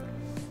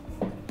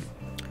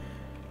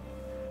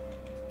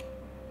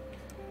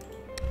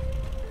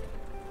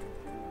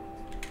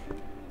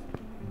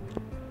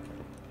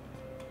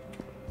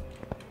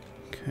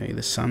 Okay,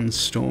 the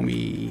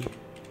sandstormy...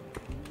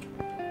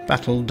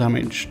 Battle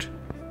damaged.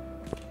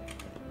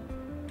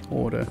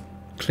 Order.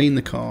 Clean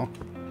the car.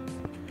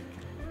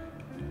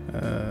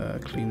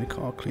 Clean the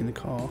car, clean the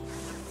car.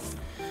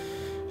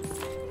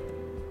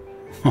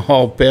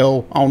 Oh,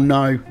 Bill. Oh,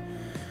 no.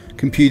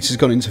 Computer's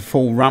gone into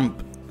full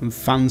ramp and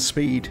fan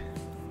speed.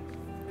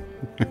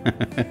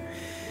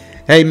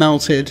 Hey,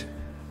 Melted.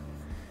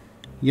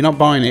 You're not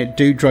buying it.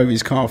 Dude drove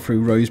his car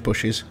through rose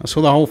bushes. I saw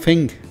the whole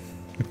thing.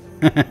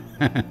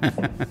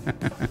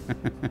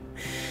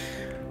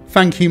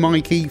 Thank you,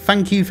 Mikey.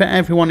 Thank you for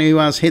everyone who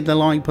has hit the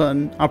like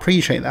button. I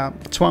appreciate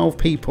that. 12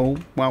 people,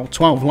 well,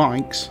 12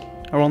 likes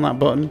are on that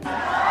button.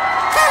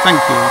 Thank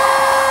you.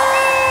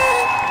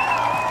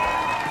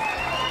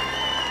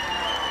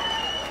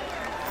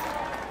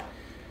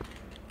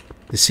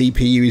 The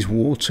CPU is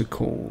water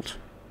cooled.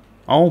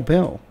 Oh,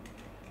 Bill.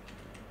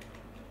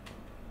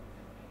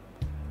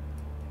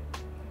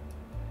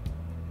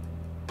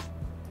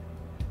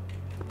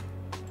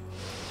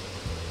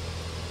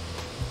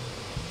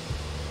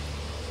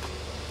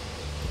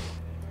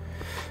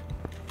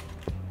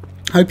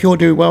 Hope you're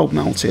doing well,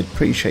 Melted.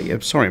 Appreciate you.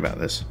 Sorry about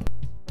this.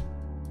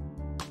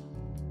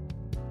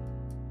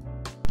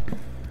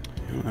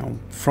 Oh,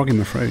 frog in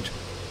my throat.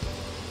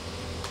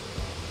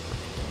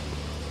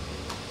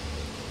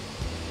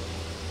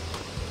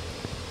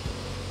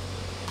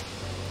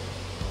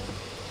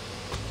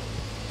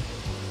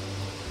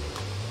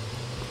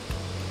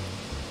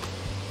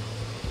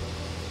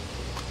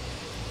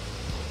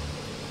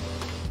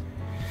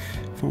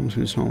 Forms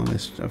it's not on the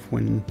list of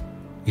when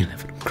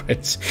 11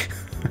 upgrades.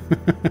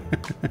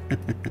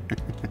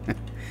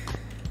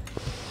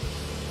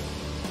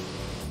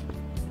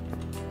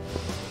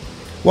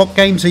 What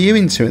games are you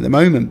into at the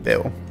moment,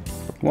 Bill?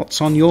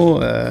 What's on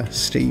your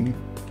Steam?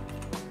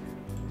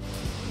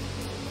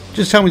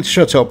 Just tell me to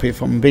shut up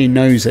if I'm being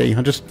nosy.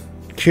 I'm just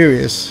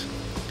curious.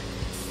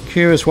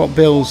 Curious what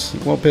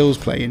Bill's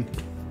playing.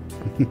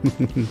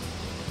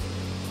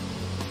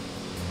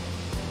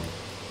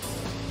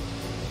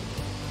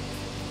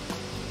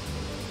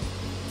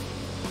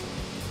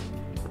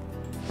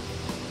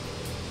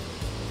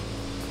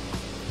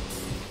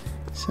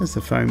 Says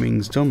the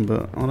foaming's done,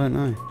 but I don't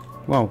know.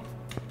 Well,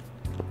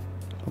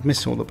 I've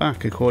missed all the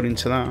back according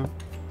to that.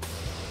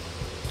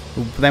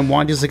 But then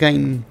why does the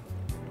game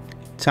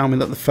tell me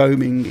that the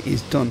foaming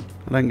is done?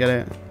 I don't get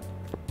it.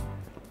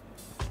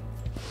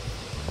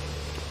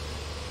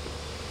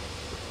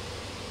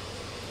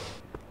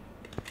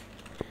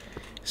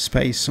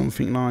 Space,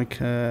 something like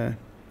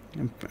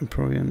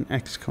probably an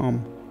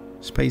XCOM,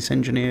 Space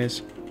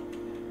Engineers.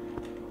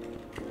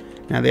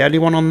 Now the only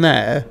one on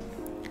there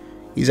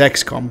is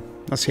XCOM.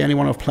 That's the only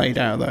one I've played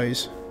out of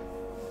those.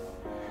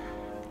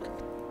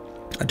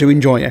 I do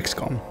enjoy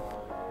XCOM.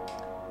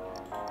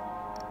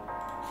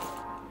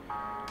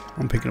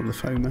 I'm picking up the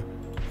foamer.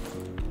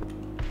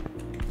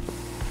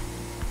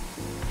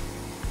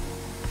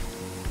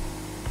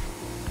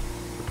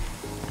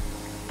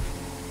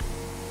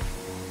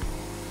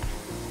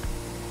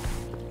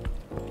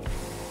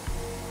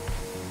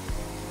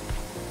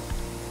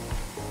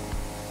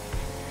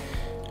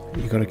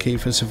 You got a key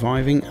for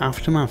surviving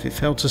Aftermath. It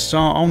failed to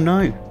start. Oh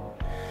no.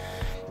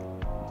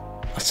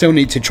 I still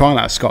need to try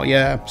that, Scott.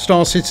 Yeah,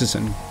 Star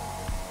Citizen.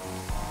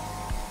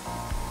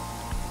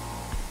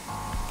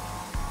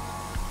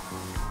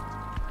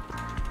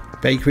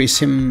 Bakery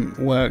Sim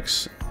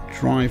works,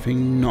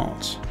 driving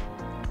not.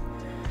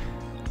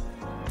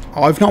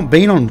 I've not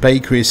been on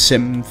Bakery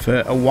Sim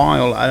for a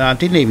while, and I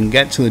didn't even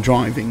get to the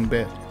driving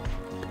bit.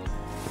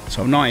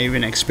 So I've not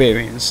even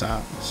experienced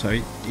that. So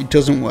it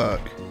doesn't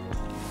work.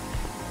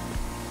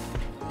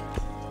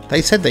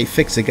 They said they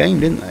fixed the game,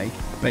 didn't they?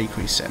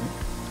 Bakery Sim.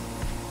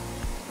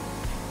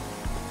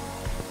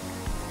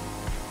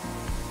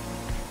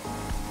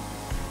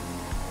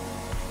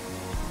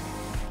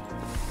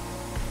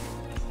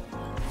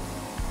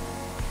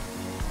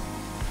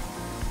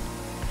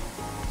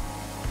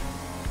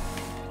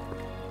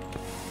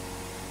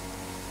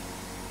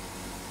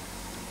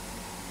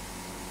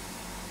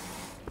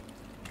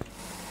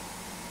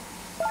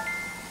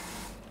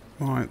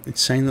 Right, it's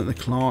saying that the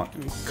claw,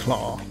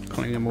 can't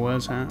even get my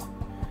words out.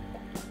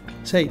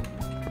 See,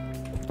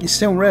 it's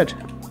still red.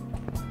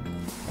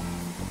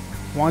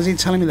 Why is it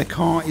telling me the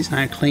car is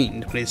now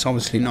cleaned, but it's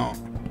obviously not?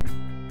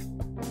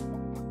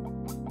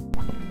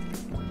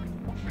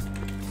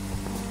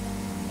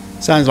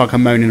 Sounds like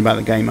I'm moaning about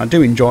the game. I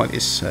do enjoy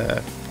this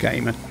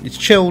game. It's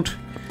chilled.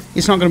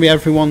 It's not going to be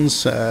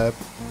everyone's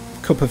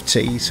cup of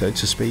tea, so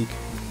to speak.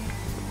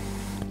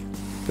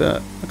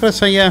 But I've got to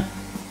say, yeah,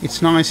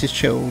 it's nice, it's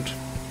chilled.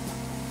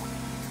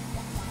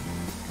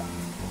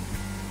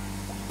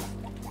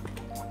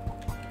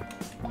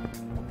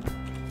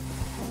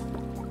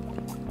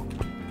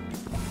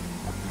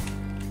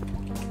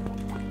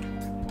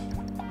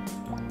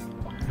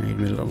 I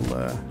need a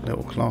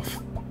little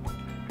cloth.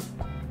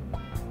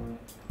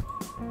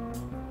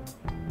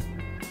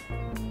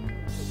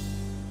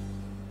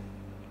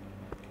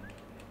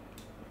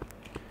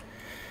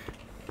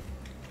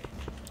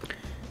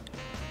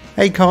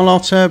 Hey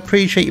Carlotta,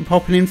 appreciate you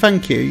popping in,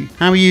 thank you.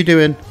 How are you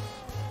doing?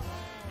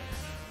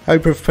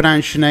 Hope I've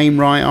pronounced your name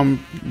right.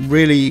 I'm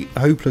really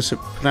hopeless at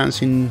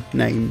pronouncing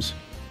names.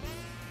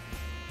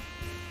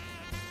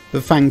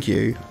 But thank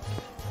you.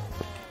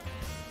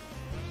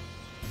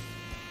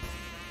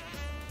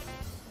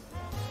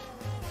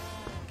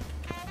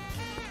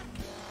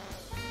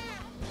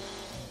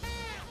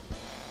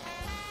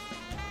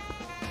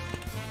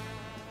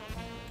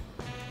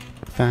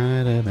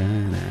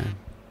 Ba-da-ba-da.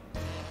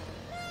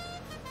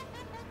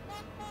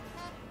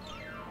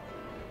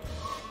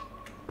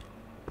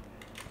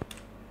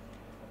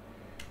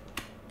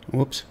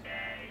 Whoops.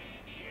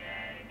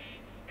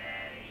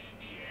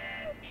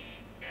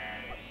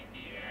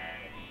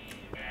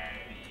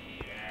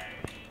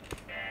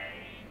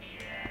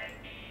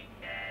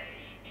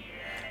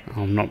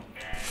 I'm not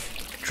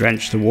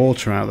drenched the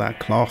water out of that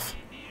cloth.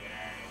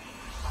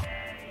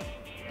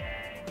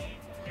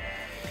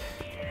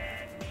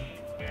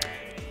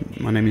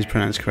 My name is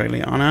pronounced correctly,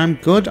 and I'm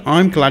good.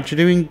 I'm glad you're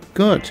doing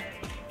good,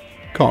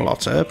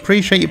 Carlotta.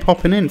 Appreciate you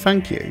popping in.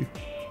 Thank you.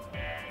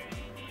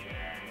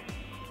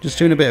 Just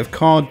doing a bit of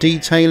car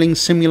detailing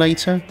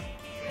simulator.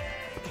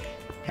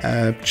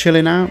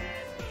 Chilling out.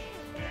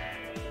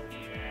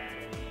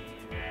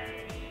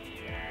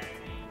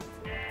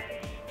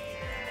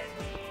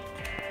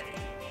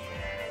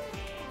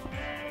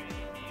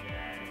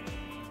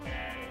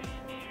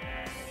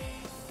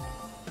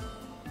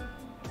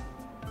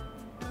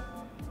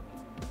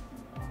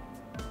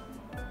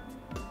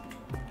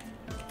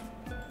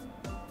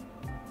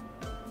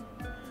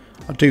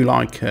 I do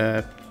like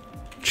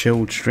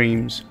chilled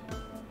streams.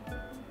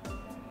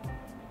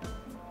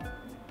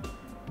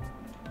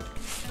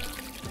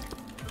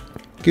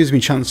 Gives me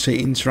a chance to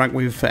interact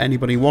with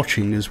anybody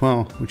watching as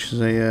well, which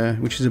is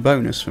a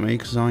bonus for me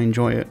because I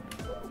enjoy it.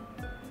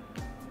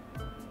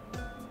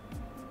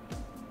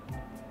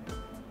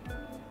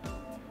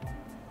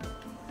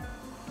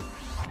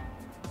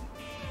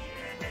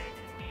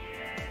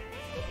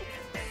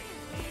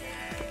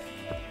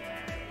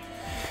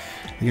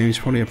 The game's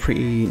probably a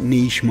pretty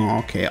niche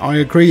market. I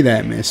agree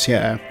there, miss,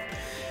 yeah.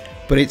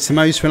 But it's the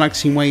most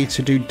relaxing way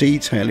to do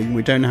detailing.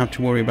 We don't have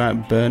to worry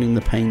about burning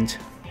the paint.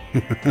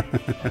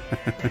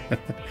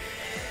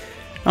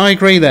 I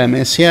agree there,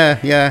 miss. Yeah.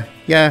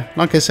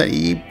 Like I said,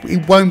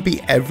 it won't be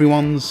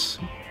everyone's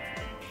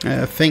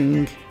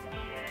thing.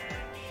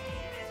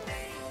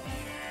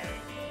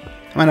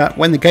 I mean,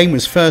 when the game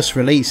was first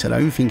released, I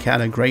don't think it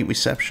had a great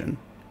reception.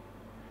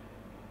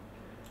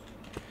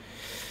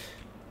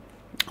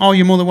 Oh,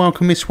 you're more than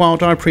welcome, Miss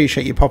Wild. I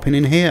appreciate you popping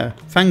in here.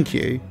 Thank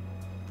you.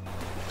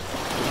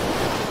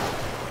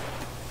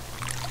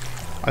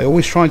 I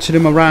always try to do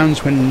my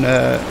rounds when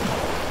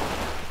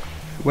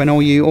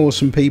all you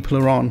awesome people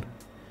are on.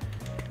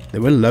 There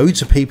were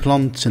loads of people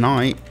on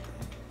tonight,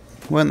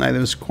 weren't there?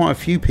 There was quite a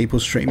few people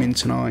streaming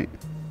tonight.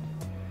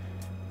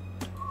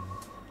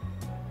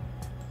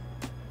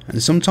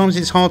 And sometimes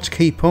it's hard to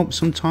keep up.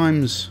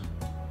 Sometimes,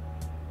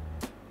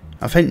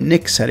 I think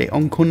Nick said it,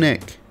 Uncle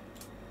Nick.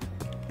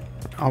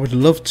 I would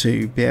love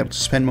to be able to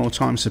spend more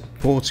time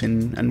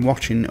supporting and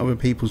watching other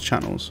people's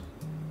channels.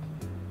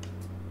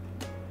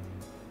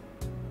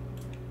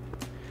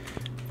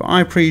 But I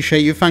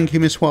appreciate you. Thank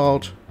you, Miss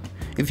Wild.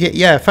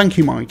 Yeah, thank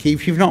you, Mikey.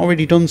 If you've not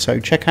already done so,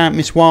 check out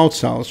Miss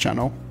Wildstyle's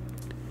channel.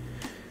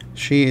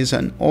 She is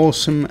an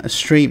awesome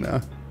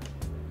streamer.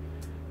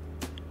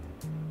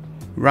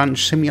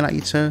 Ranch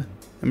Simulator,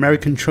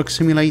 American Truck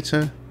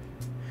Simulator.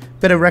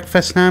 Bit of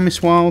Wreckfest now,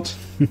 Miss Wild.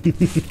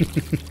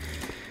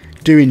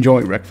 Do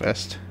enjoy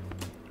Wreckfest.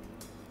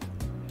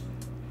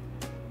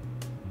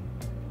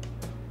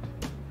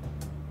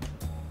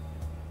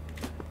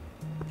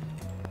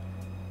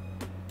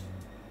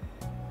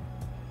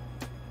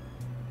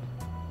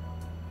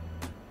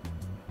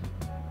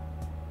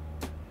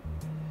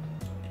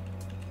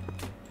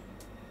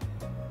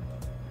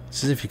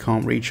 It's as if you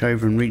can't reach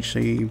over and reach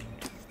the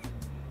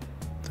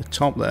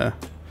top there.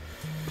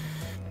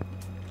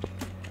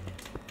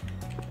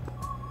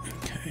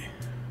 Okay.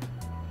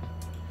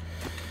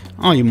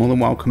 Oh, you're more than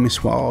welcome,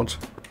 Miss Wild.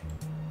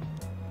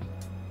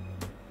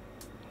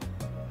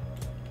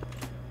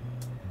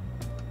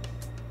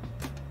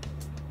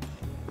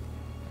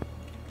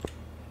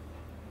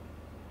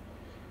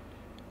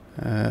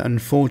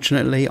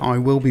 Unfortunately, I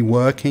will be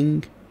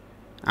working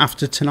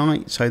after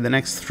tonight, so the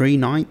next 3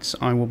 nights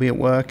I will be at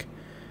work.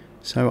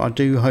 So I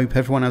do hope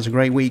everyone has a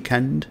great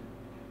weekend.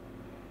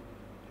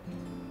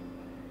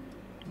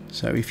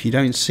 So if you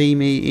don't see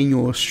me in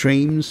your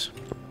streams,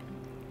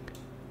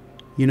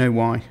 you know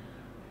why.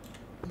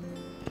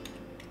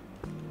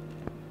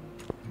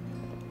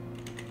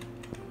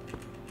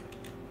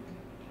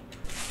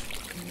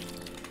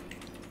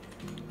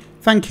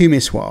 Thank you,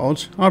 Miss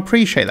Wild. I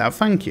appreciate that.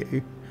 Thank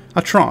you.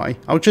 I try.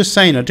 I was just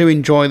saying I do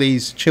enjoy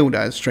these chilled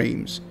out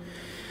streams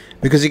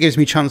because it gives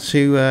me a chance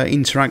to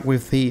interact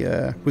with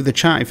the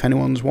chat if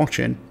anyone's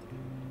watching.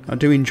 I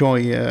do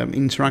enjoy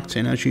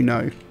interacting, as you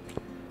know,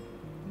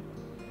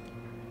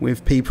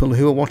 with people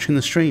who are watching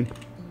the stream.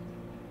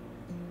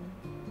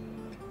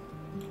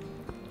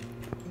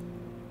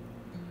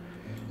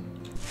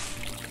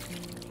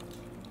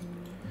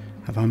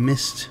 Have I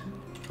missed?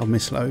 I've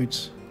missed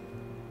loads.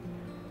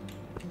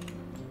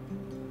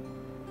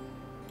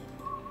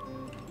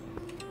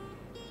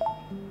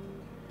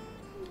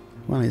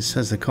 Well, it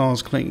says the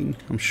car's clean.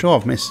 I'm sure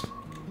I've missed...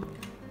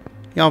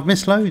 Yeah, I've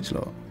missed loads,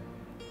 look.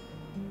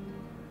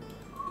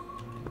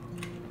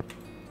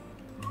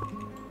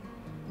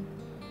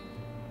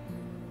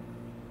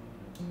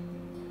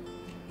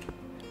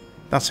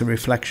 That's a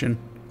reflection.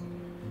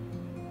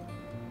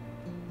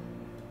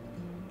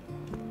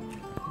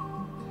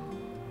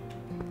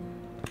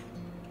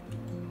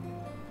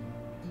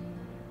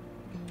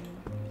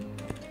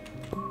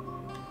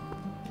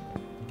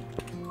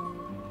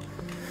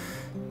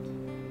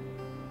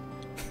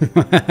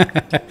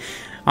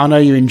 I know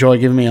you enjoy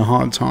giving me a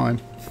hard time.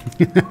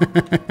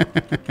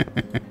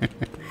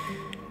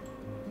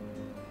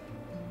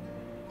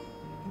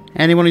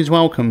 Anyone is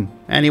welcome.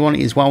 Anyone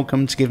is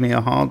welcome to give me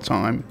a hard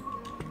time.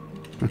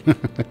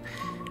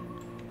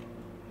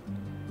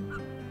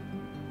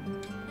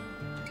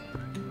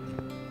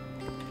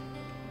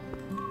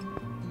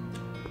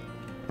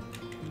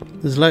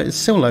 There's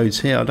still loads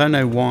here. I don't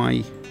know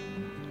why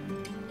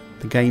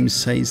the game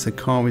says the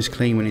car is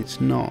clean when it's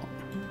not.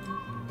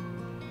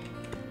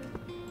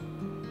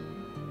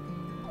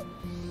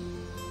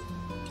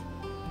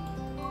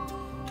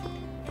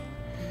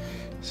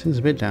 There's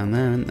a bit down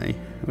there, isn't there?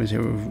 Or is it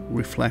a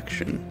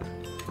reflection?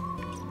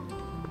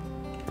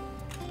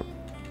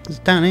 It's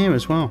down here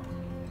as well.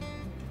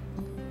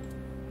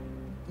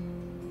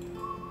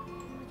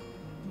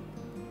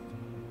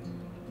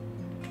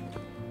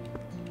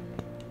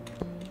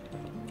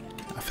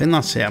 I think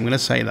that's it. I'm going to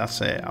say that's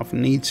it. I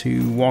need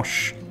to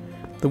wash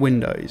the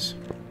windows.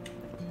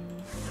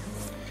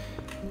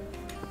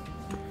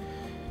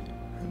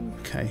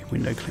 Okay,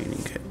 window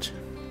cleaning kit.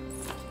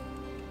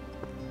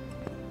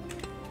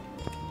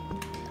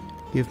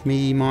 Give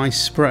me my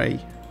spray.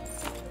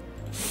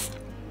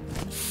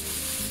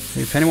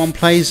 If anyone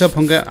plays up,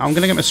 I'm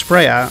gonna get my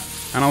spray out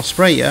and I'll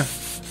spray you.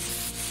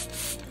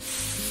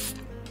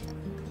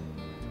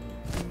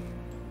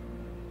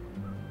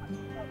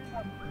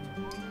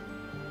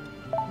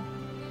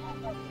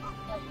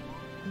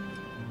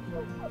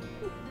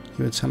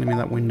 You were telling me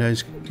that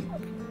window's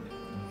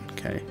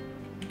okay.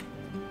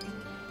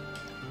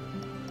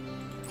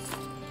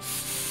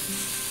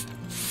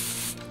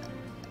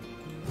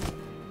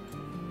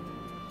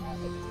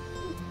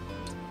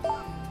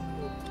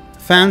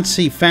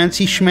 Fancy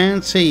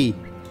schmancy.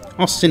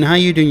 Austin, how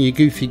you doing, you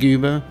goofy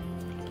goober?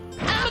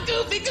 I'm a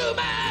goofy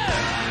goober!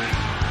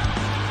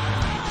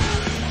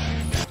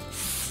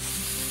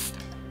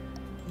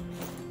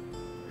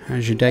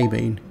 How's your day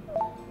been?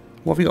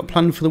 What have you got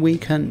planned for the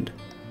weekend?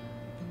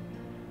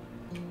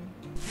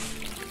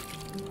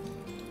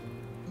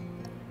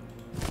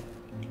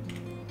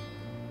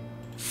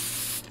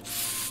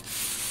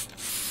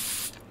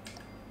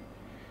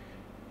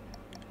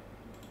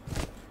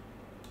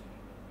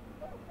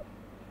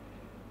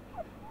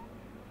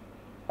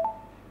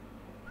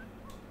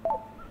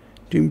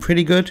 Doing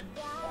pretty good.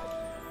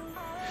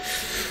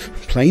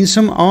 Playing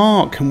some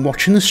Ark and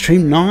watching the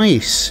stream.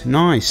 Nice,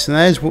 nice.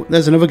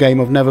 There's another game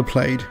I've never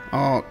played.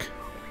 Ark.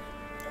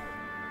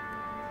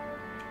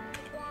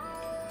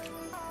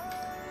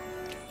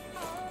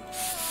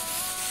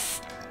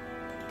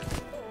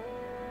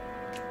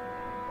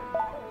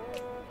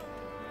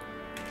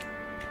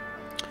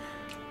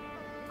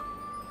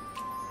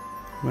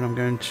 When I'm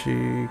going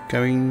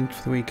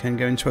for the weekend,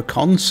 going to a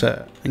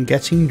concert and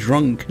getting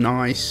drunk.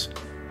 Nice.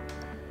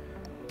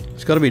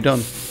 It's got to be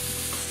done.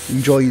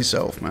 Enjoy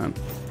yourself, man.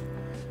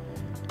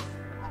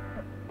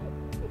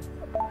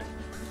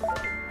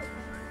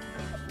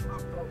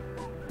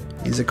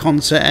 Is a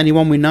concert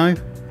anyone we know?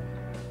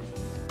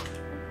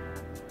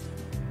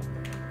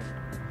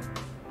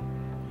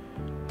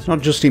 It's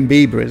not Justin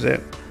Bieber, is it?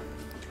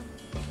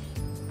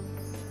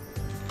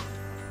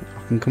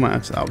 I can come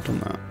out to that. I've done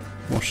that.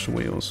 Wash the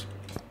wheels.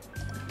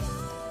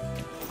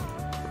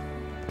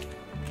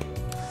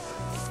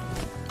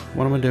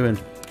 What am I doing?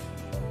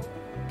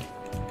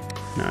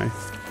 No.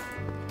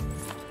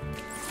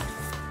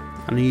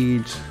 I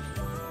need...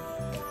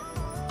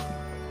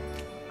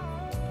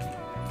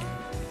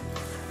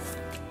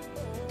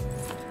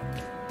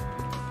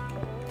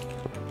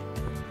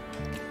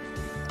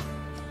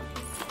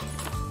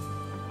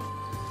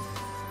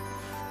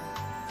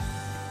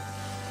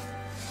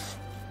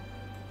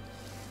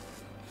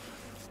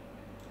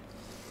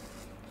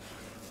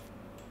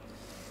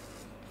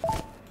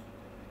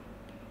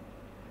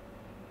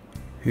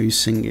 Who's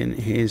singing?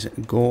 Here's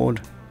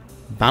Gord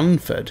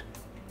Banford.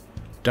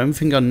 Don't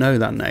think I know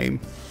that name.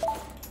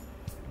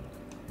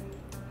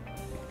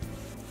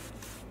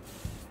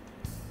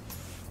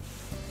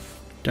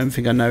 Don't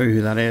think I know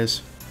who that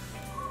is.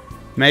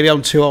 Maybe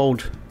I'm too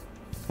old.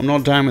 I'm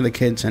not down with the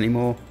kids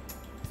anymore.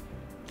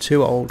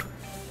 Too old.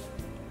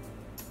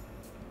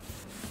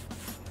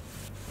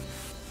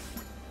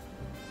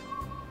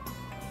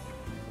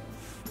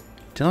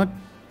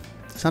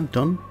 Is that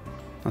done?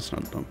 That's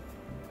not done.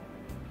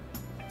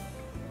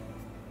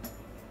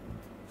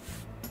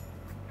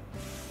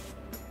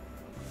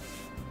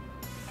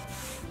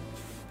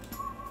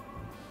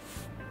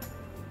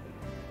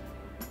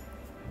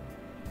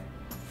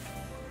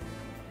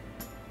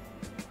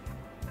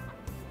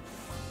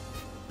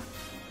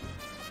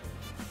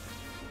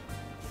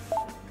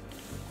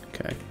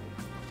 Okay.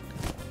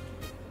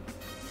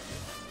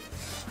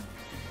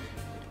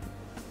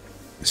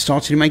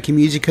 Started making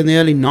music in the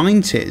early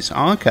 90s.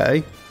 Oh,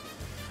 okay.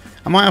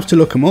 I might have to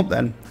look them up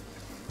then.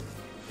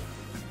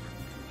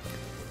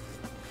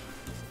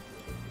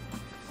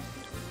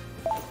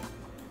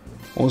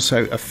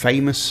 Also a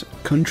famous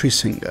country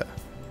singer.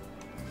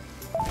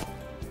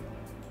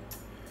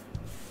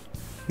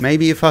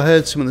 Maybe if I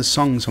heard some of the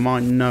songs I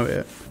might know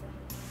it.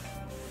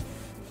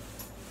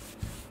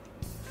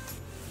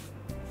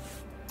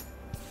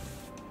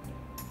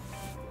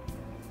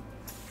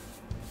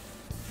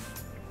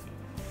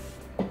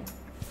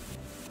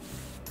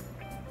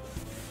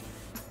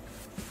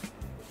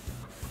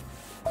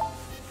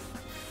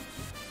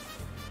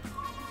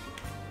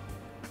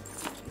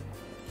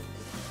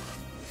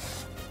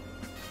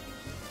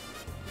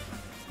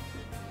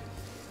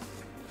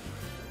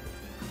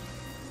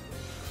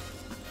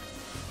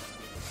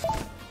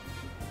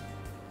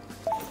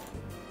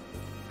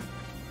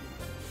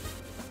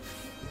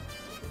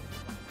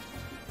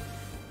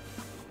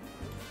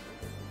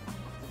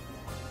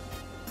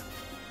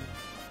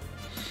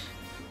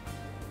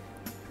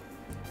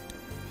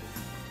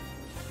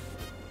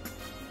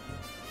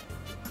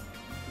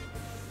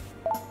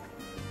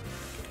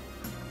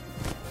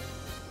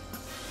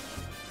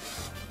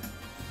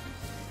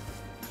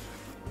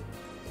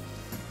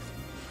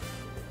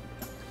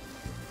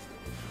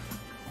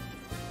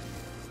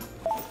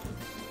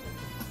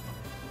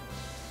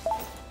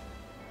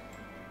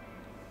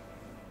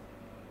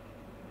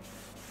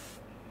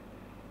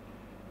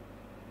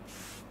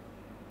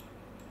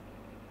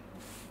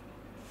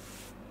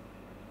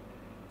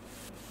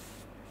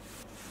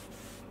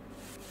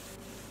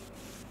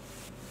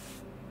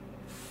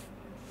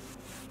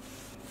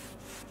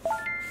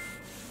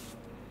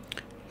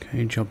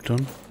 Okay, job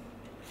done.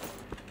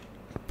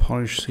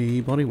 Polish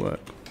the bodywork.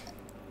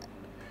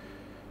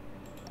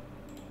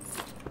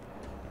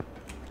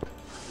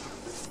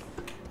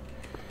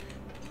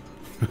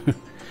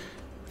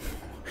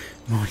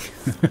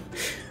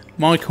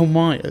 Michael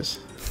Myers.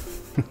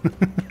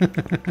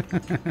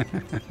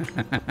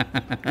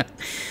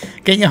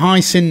 Get your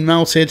hycin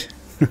melted.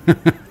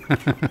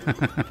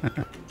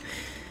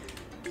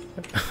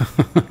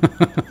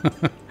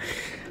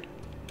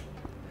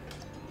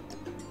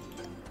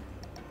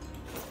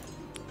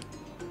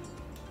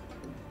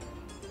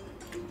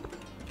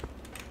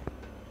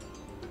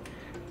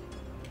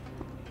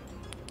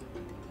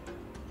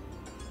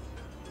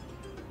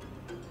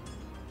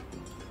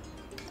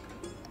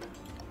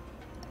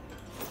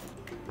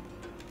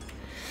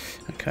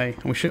 Okay,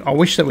 I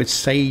wish that would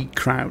say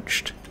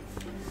crouched.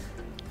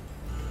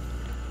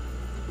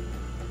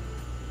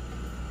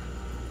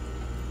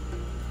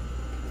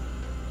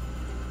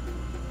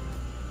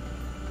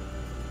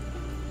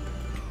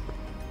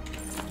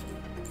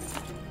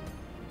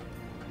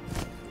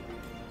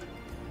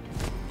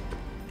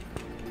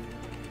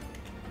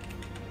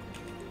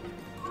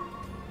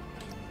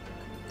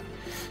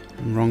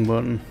 Wrong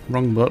button,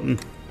 wrong button.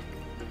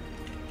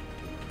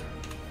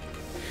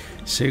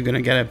 So you're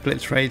gonna get a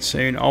blitz raid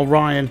soon. Oh,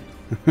 Ryan.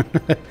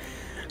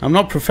 I'm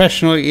not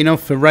professional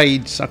enough for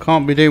raids. I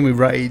can't be doing with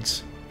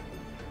raids.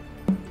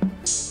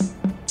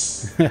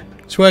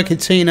 It's working,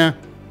 Tina.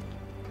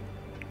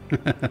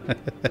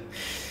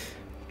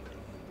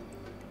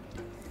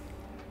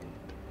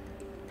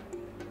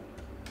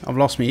 I've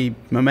lost my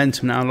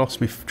momentum now. I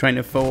lost my train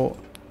of thought.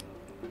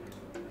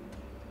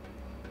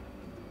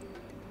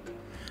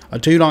 I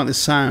do like the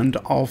sound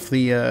of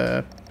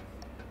the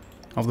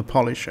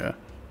polisher.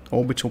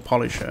 Orbital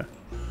polisher.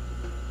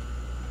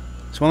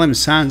 It's one of them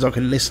sounds I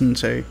can listen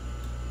to.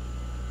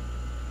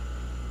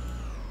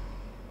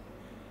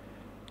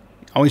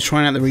 I was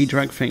trying out the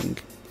redirect thing.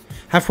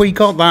 Have we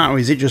got that, or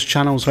is it just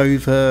channels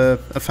over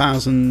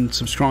 1,000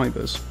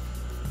 subscribers?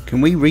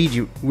 Can we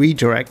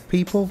redirect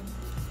people?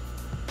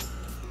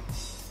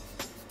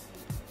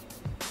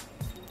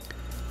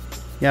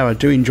 Yeah, I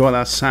do enjoy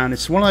that sound.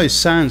 It's one of those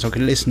sounds I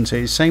can listen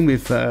to. Same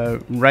with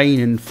rain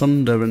and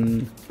thunder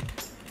and...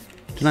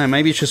 I don't know,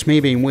 maybe it's just me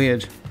being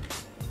weird.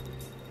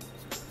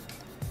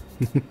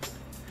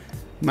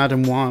 Mad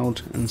and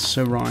Wild and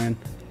Sir Ryan.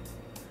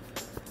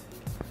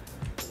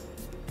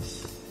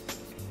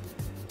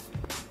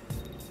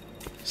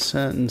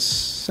 certain,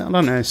 I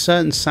don't know,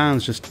 certain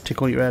sounds just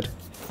tickle your head.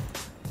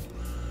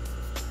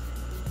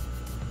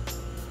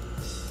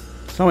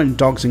 It's like when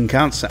dogs and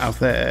cats have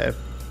their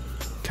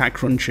cat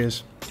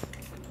crunches.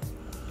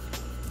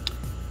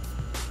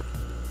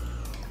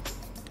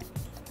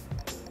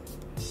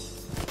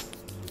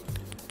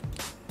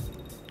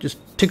 Just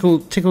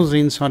tickles the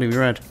inside of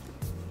your head.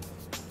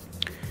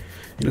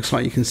 It looks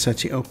like you can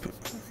set it up.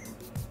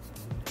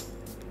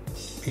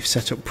 You've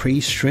set up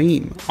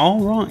pre-stream.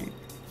 Alright.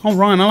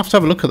 Alright, I'll have to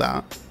have a look at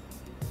that.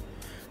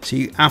 So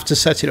you have to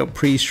set it up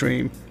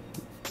pre-stream.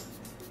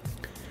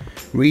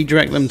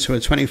 Redirect them to a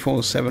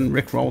 24/7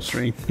 Rickroll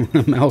stream.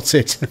 Melt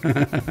it.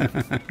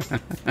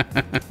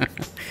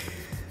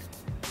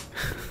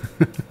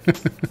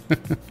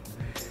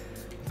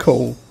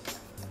 Cool.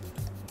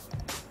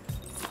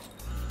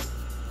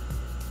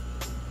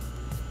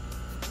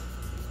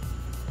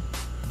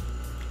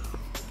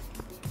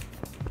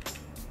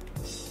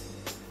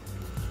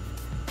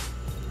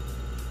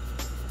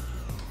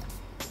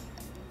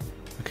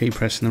 Keep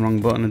pressing the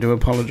wrong button. I do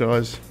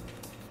apologise.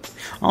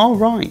 All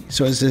right.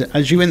 So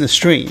as you in the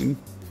stream,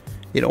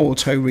 it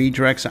auto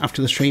redirects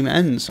after the stream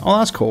ends. Oh,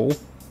 that's cool.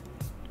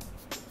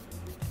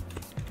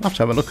 I'll have to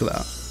have a look at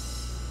that.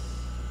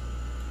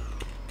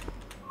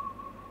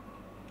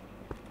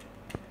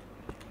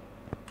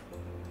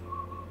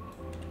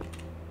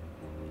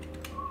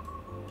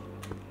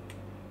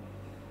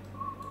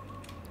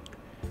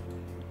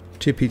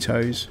 Tippy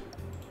toes.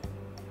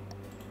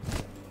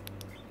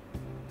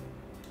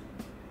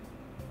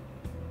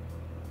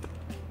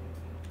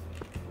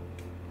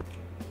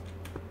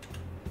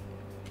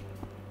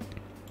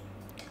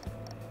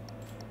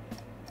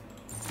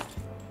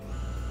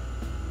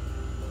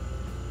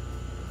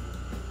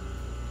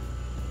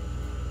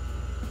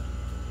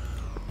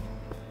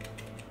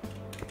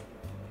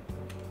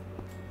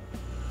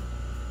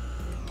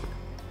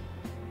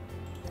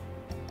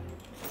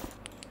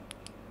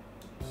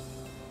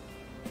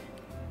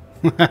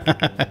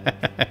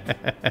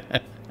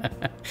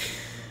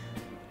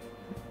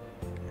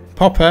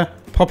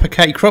 Popper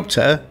K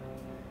Corruptor,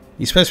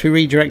 you're supposed to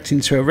be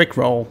redirecting to a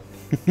Rickroll.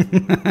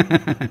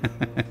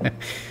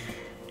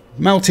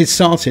 Melted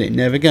started it,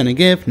 never gonna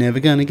give, never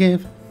gonna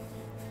give.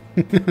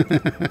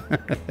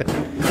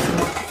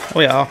 Oh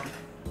yeah.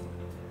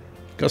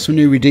 Got some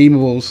new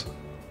redeemables.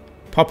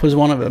 Popper's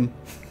one of them.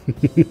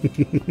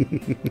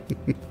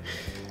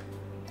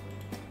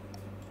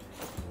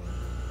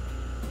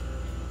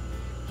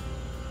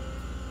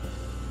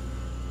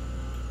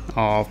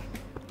 Oh, I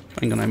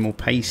ain't got no more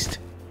paste.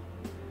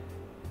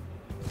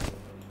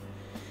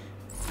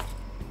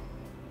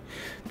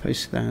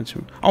 Post that.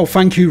 Oh,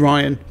 thank you,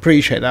 Ryan.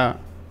 Appreciate that.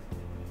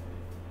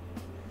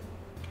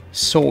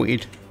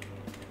 Sorted.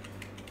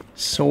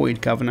 Sorted,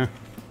 Governor.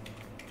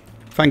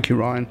 Thank you,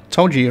 Ryan.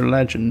 Told you you're a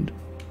legend.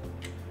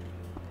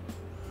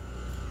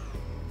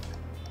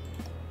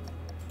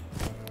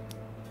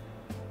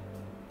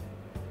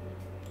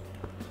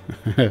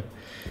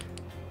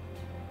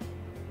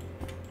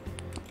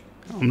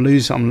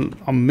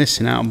 I'm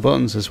missing out on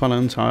buttons as well,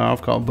 aren't I?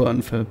 I've got a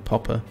button for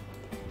Popper.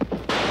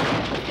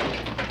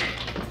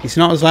 It's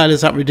not as loud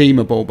as that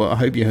redeemable, but I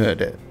hope you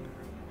heard it.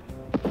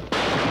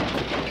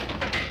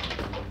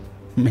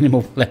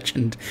 Minimal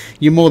legend.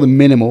 You're more than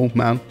minimal,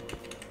 man.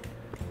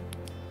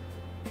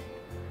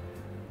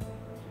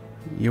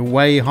 You're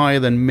way higher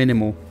than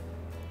minimal.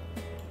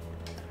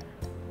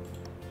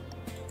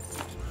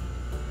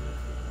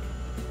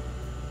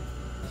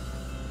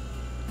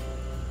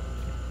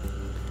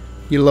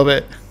 You love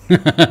it.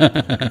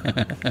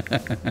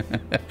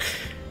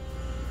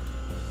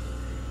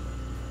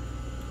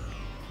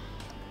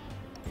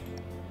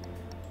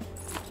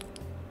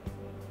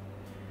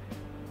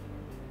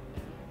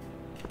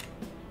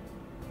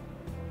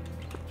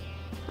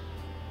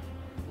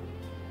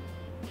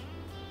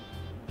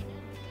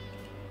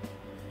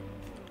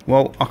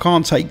 Well, I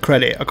can't take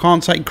credit. I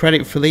can't take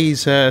credit for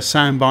these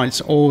sound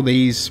bites or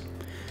these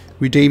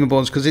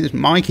redeemables because it's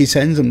Mikey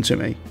sends them to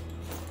me.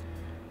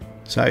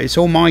 So it's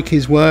all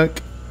Mikey's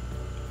work.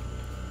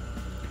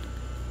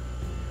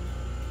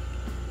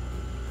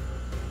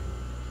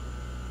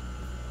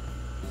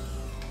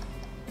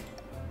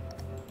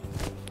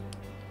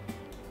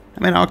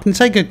 I mean, I can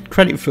take a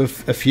credit for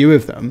a few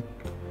of them.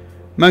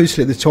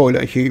 Mostly the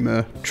toilet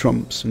humour,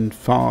 trumps and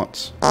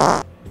farts.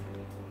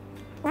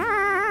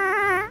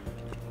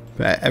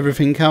 But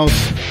everything else...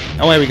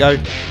 Oh, there we go.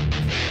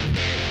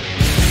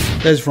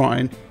 There's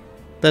Ryan.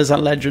 There's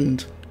that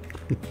legend.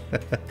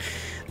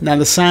 Now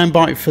the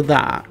soundbite for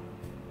that...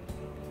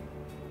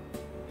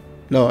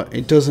 Look,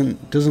 it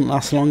doesn't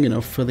last long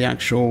enough for the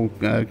actual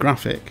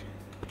graphic.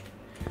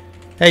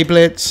 Hey,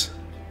 Blitz.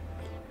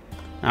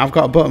 I've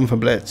got a button for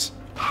Blitz.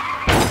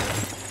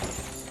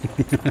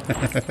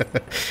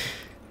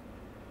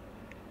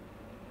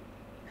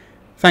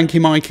 Thank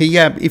you, Mikey.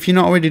 Yeah, if you're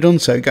not already done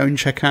so, go and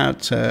check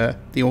out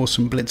the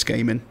awesome Blitz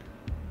Gaming.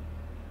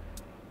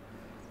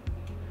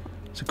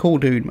 It's a cool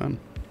dude, man.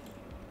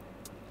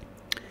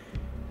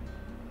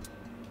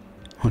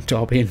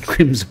 Derby and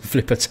Crimson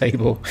flipper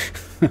table.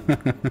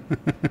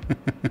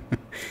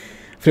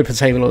 Flipper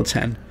table or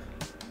 10.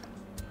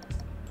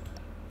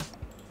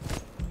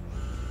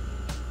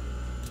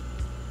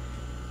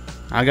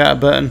 I got a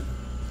button.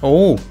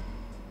 Oh,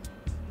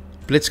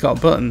 Blitz got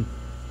a button.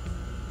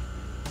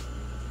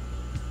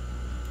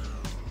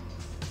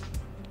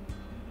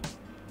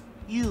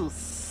 You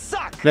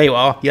suck. There you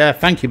are. Yeah,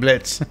 thank you,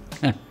 Blitz.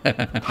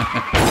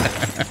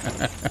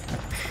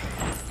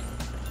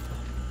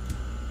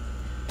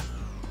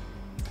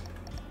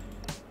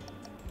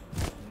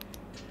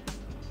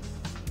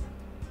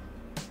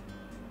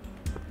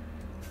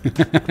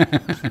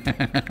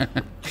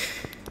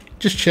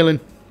 Just chilling.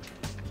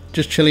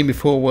 Just chilling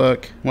before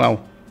work.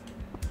 Well,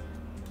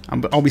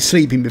 I'll be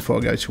sleeping before I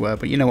go to work,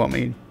 but you know what I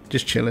mean.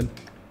 Just chilling.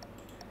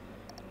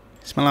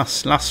 It's my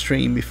last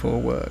stream before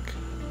work.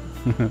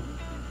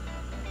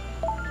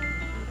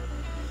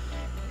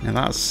 Now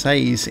that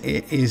says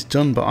it is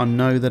done, but I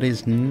know that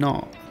is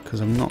not,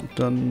 because I've not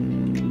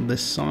done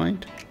this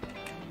side.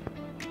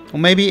 Or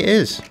maybe it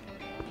is.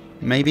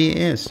 Maybe it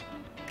is.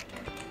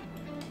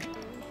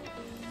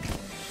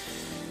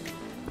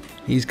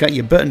 He's got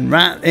your button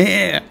right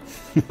there.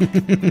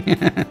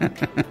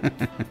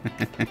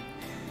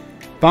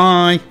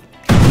 Bye.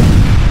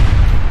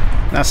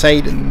 That's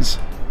Aiden's.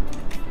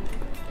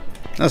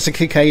 That's a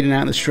kick Aiden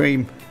out of the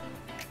stream.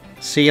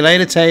 See you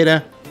later,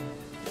 Tater.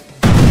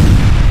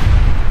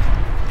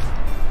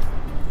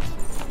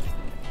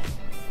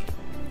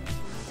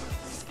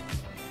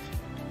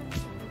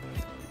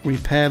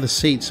 Repair the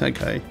seats,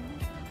 okay.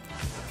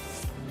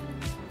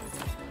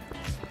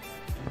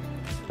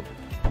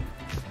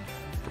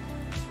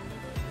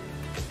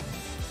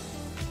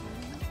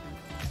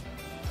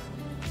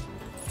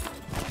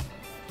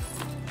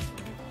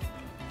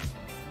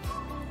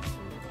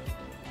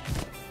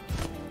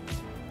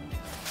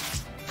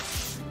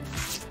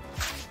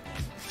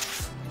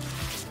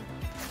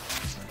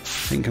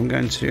 I think I'm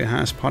going to a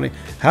house party.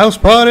 House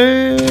party!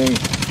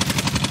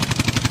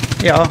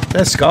 Yeah,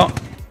 there's Scott.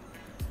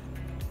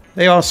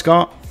 There you are,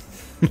 Scott.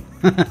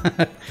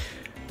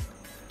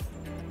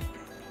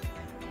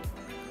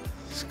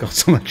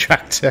 Scott's on the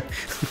tractor.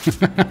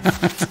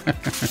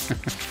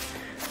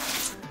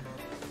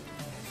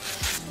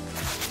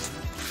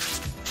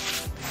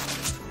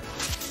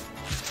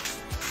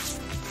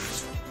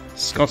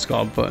 Scott's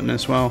got a button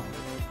as well.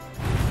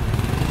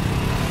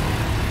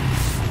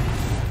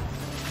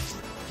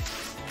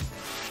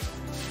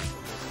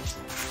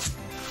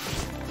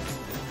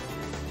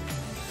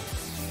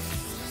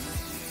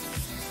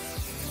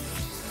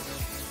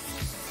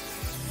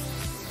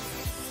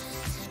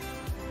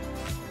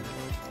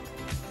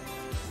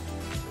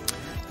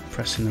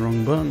 Pressing the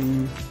wrong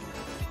button.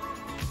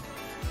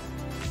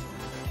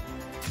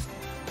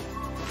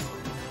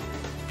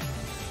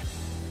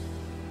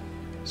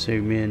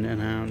 Zoom in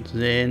and out,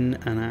 in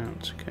and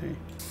out, okay.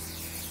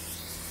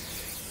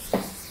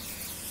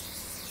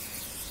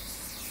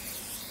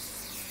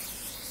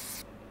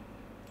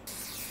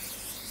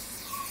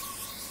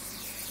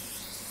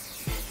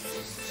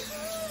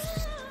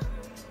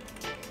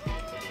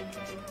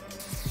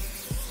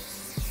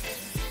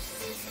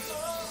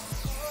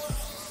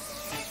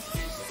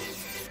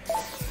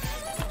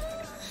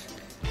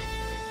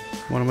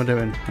 What am I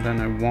doing? I don't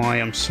know why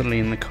I'm suddenly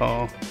in the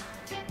car.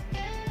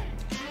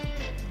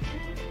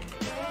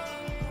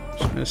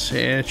 Just gonna sit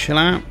here, chill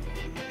out.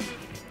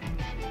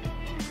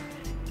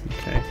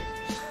 Okay.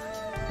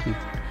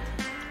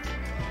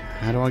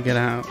 How do I get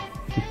out?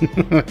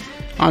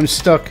 I'm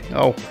stuck.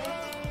 Oh.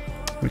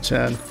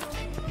 Return.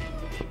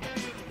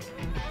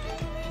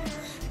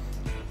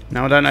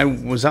 Now I don't know,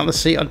 was that the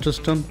seat I'd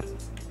just done?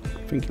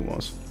 I think it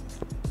was.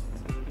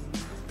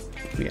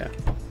 Yeah.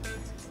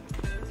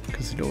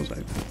 Because the door's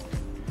open.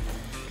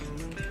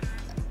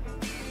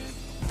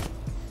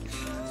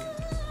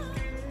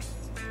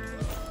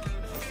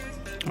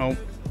 Oh.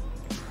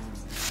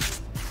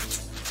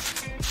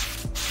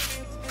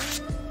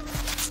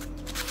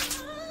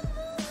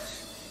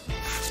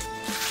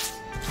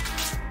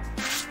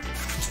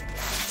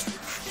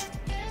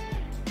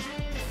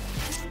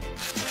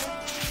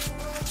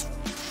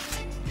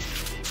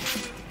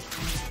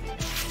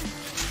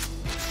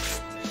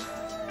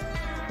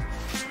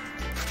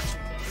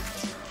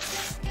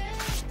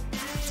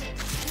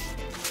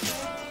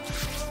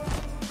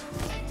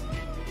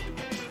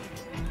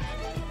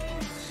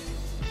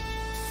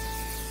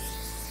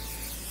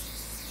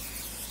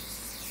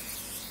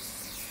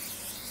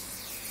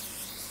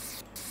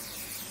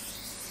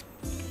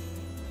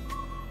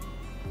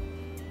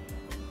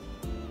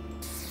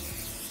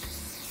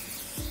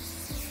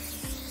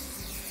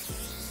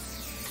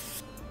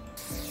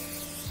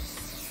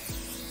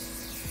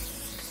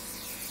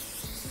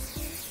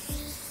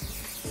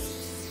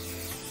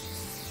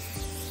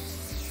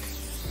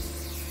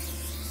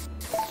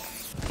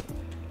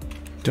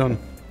 Done.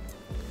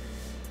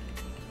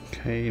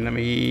 Okay, let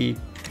me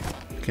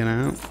get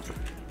out.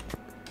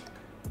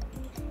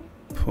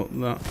 Put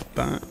that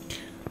back.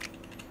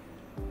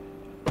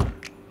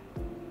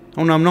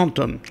 Oh no, I'm not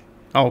done.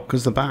 Oh,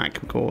 because the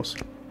back, of course.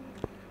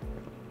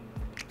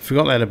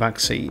 forgot they had a back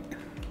seat.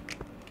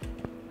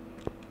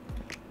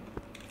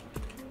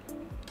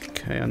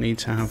 Okay, I need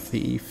to have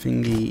the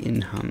thingy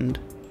in hand.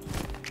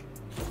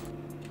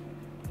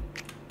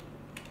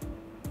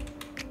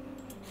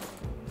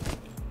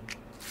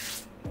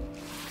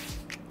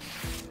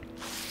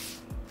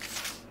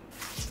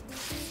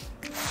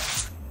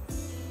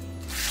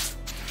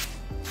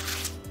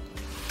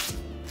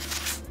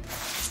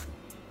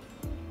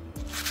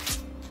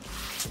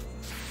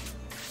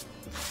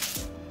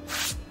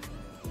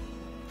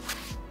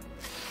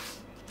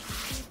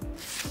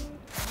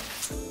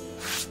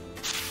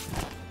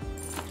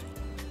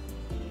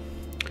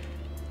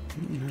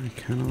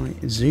 Can I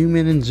zoom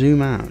in and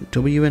zoom out?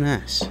 W and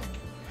S.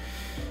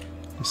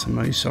 That's the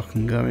most I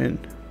can go in.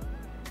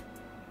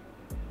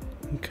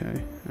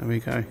 Okay, there we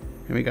go.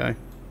 Here we go.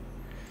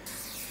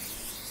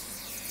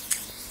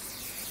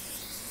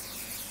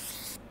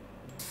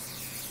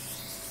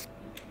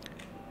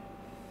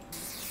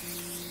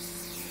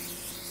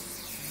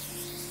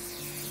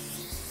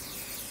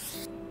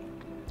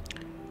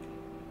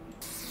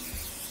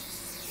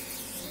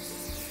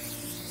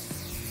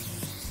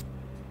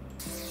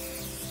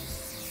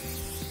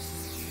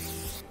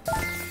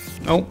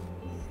 Oh,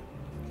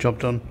 job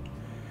done.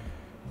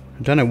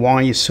 I don't know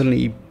why you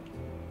suddenly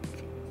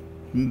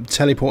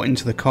teleport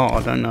into the car.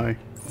 I don't know.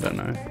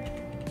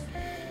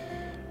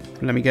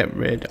 Let me get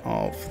rid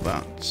of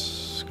that.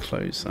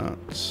 Close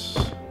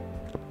that.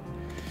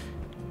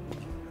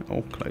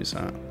 Oh, close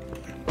that.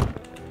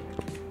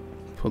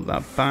 Put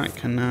that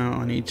back, and now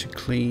I need to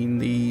clean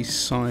the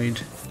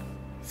side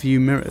view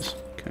mirrors.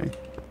 Okay.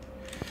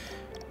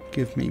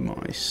 Give me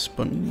my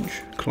sponge.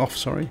 Cloth,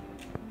 sorry.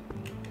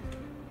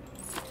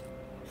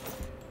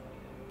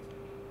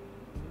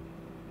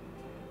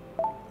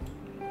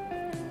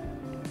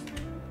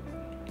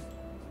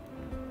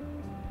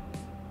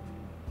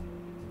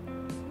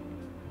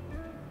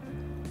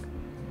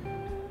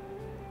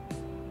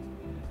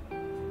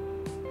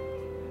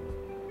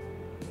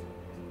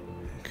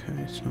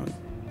 Okay, it's not.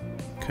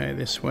 Okay,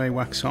 this way,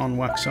 wax on,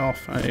 wax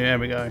off. Oh, there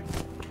we go.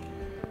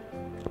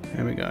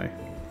 There we go.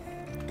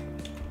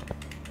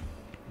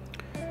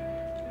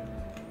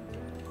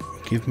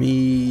 Give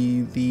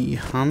me the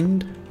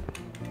hand.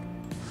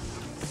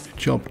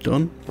 Job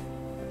done.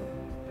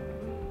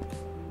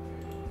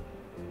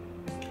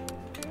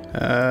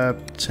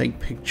 Take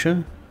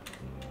picture.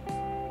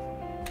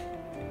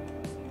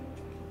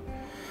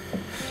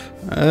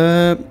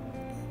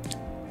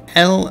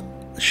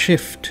 L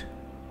shift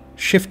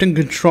and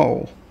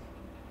control.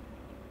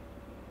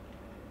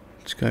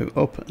 Let's go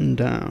up and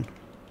down.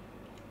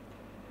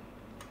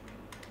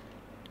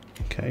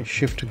 Okay,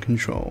 shift and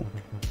control.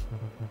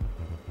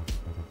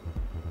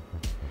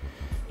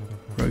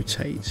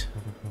 Rotate.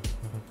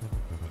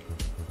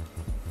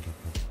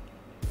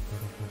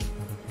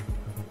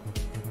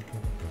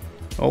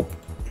 Oh,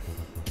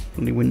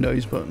 only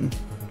Windows button.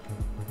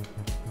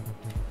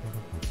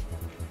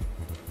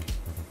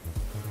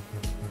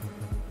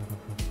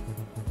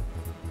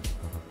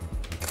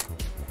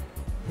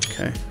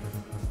 Okay.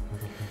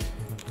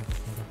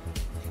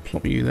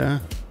 Plop you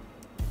there.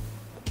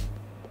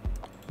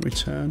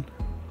 Return.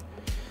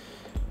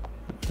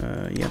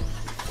 Yep.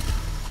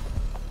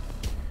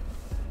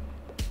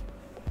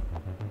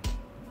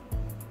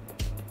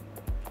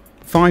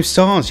 Five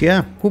stars,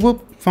 yeah. Whoop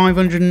whoop.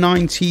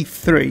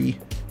 $593.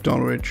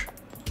 Don't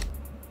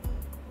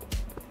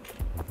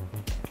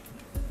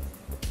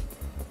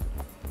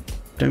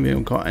think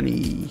I've got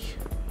any.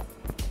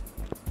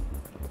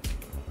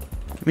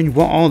 I mean,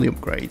 what are the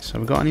upgrades?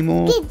 Have we got any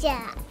more? Good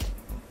job.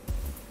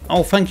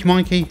 Oh, thank you,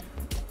 Mikey.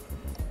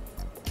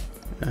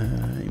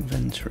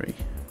 Inventory.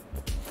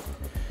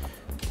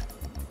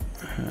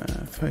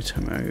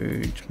 Photo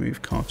mode.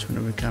 Move car to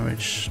another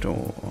garage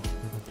store.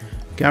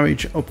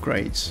 Garage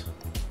upgrades.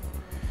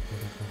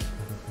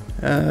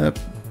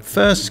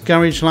 First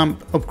garage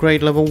lamp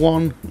upgrade level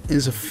 1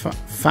 is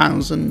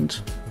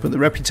 1,000, but the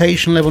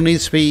reputation level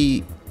needs to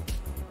be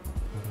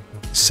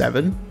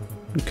 7.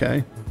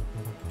 Okay.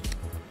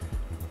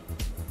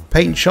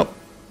 Paint shop,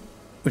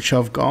 which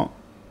I've got.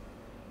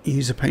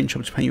 Use a paint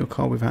shop to paint your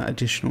car without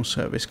additional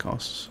service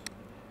costs.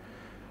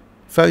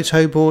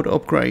 Photo board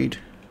upgrade.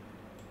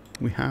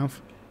 We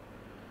have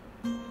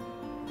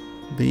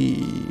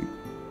the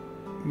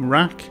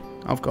rack.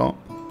 I've got.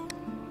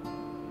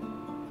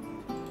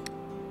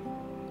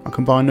 I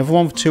can buy another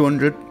one for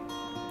 200.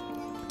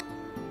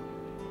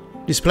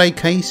 Display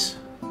case.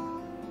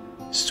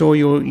 Store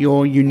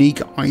your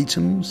unique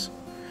items.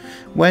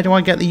 Where do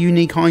I get the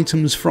unique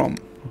items from?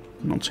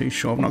 I'm not too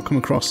sure. I've not come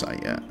across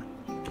that yet.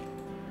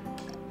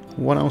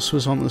 What else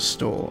was on the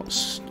store?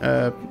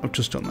 I've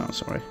just done that,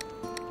 sorry.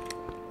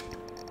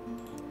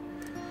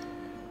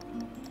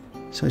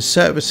 So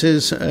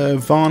services,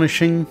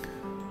 varnishing.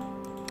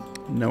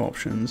 No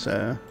options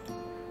there.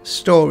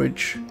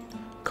 Storage.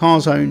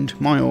 Cars owned,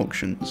 my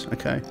auctions.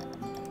 Okay.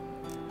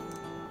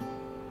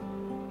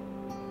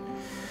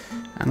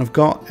 And I've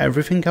got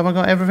everything. Have I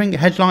got everything?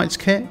 Headlights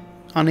kit.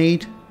 I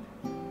need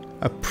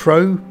a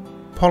pro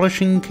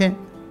polishing kit.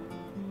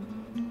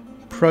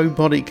 Pro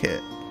body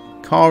kit.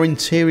 Car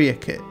interior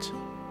kit.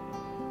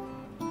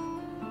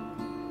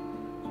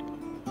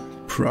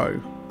 Pro.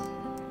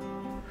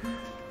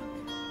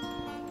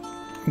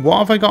 What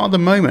have I got at the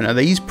moment? Are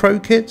these pro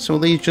kits or are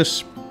these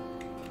just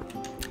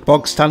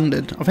bog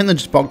standard? I think they're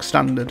just bog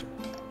standard.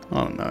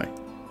 I don't know.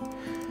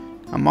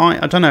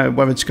 I don't know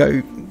whether to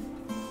go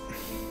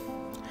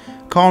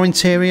car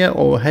interior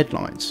or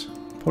headlights.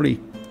 Probably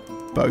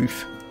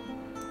both.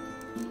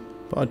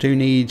 But I do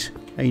need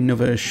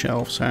another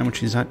shelf, so how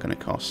much is that going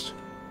to cost?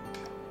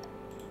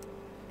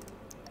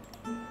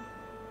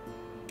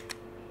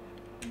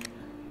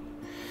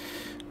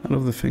 I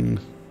love the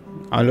things.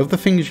 I love the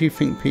things you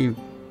think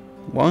people...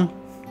 What?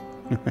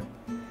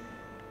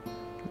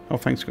 Oh,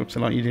 thanks, Gupta,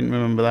 like you didn't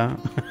remember that.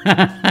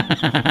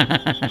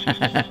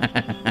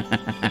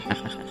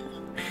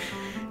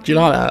 Do you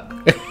like that?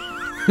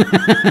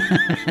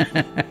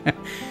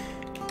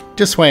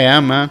 Just where I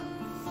am, man.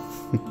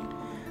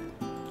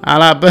 I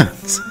like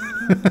buttons.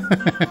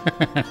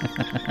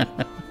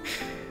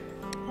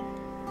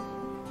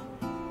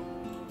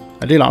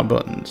 I do like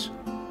buttons.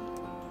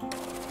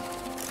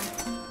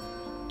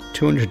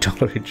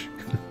 $200 each.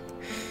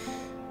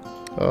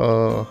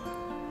 Oh.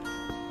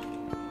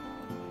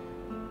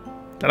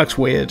 That looks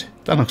weird.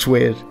 That looks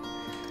weird.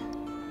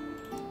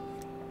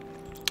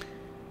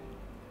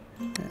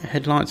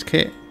 Headlights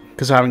kit,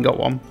 because I haven't got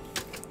one.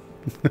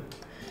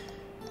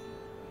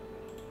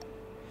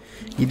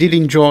 You did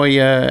enjoy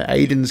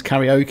Aiden's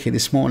karaoke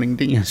this morning,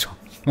 didn't you?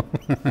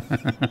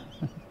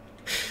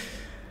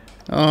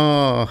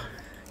 Oh,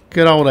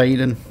 good old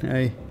Aiden.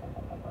 Hey.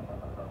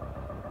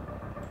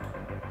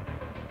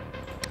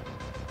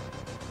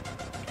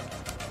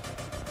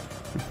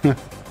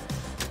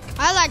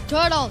 I like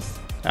turtles.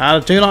 I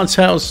do like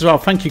turtles as well.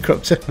 Thank you,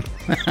 Crupter.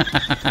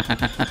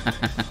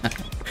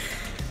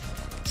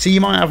 See, you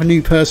might have a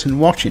new person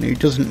watching who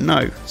doesn't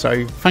know,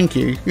 so thank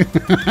you.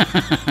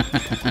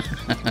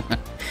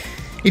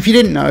 If you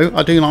didn't know,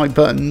 I do like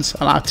buttons.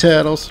 I like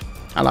turtles.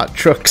 I like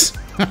trucks.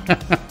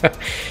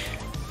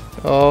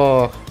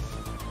 Oh,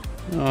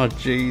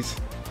 jeez.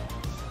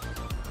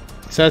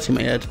 It's hurting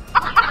my head.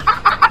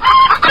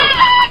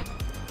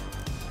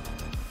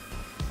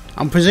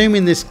 I'm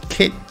presuming this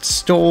kit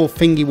store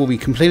thingy will be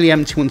completely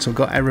empty once I've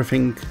got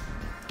everything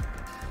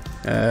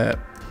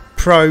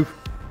pro. I'm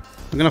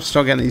going to have to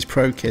start getting these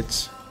pro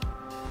kits.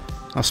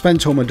 I've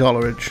spent all my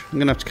dollarage. I'm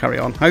going to have to carry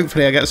on.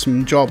 Hopefully I get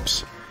some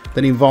jobs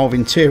that involve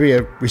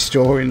interior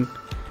restoring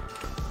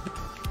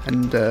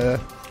and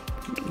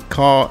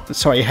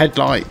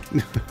headlight.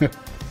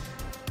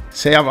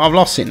 See, I've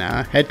lost it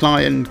now.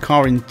 Headlight and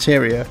car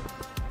interior.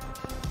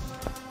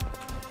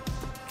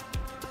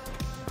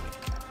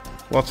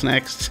 What's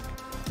next?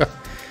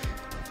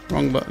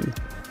 Wrong button.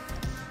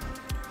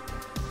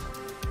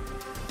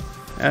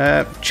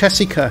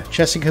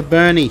 Jessica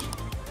Burney.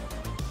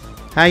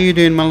 How you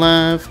doing, my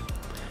love?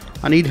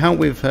 I need help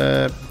with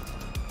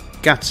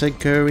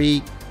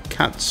Gatsaguri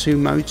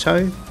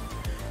Katsumoto.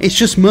 It's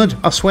just mud,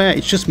 I swear,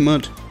 it's just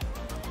mud.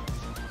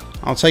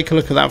 I'll take a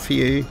look at that for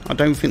you. I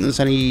don't think there's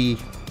any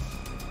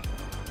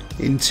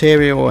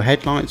interior or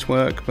headlights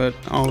work, but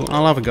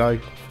I'll have a go.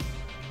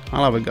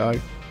 I'll have a go.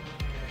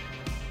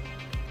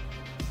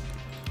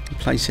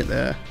 Place it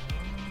there.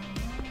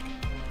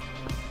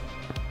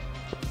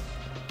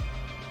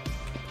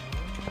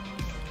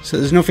 So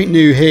there's nothing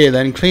new here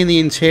then. Clean the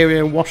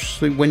interior, wash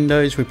the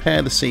windows,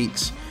 repair the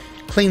seats,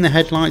 clean the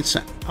headlights.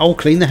 Oh,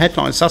 clean the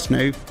headlights, that's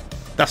new.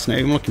 That's new,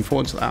 I'm looking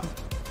forward to that.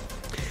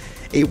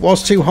 It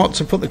was too hot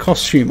to put the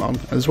costume on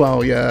as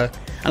well, yeah.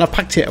 And I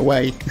packed it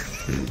away.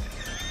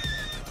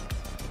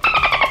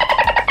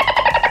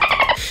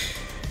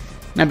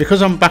 Now,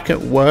 because I'm back at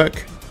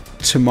work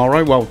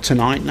tomorrow, well,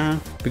 tonight now,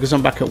 because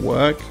I'm back at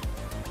work,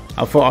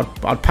 I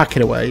thought I'd pack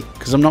it away,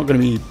 because I'm not going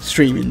to be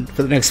streaming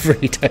for the next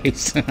 3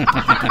 days.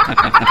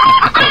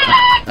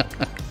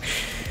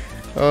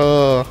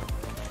 Oh,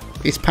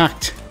 it's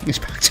packed. It's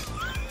packed.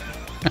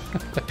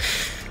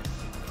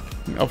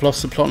 I've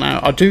lost the plot now.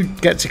 I do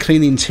get to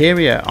clean the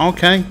interior.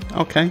 Okay,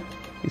 okay.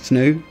 It's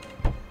new.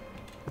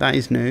 That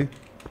is new.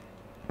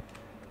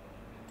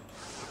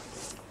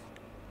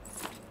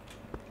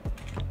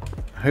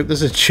 I hope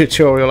there's a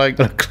tutorial. I ain't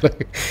got a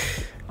clue.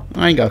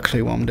 I ain't got a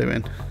clue what I'm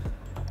doing.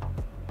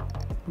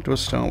 What do I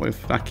start with?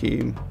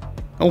 Vacuum.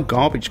 Oh,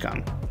 garbage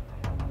can.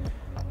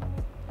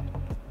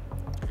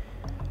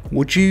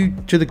 Would you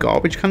do the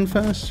garbage can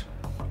first?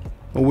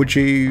 Or would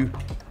you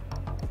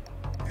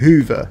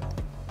hoover?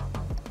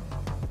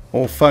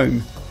 Or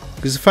foam?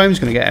 Because the foam's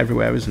going to get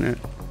everywhere, isn't it?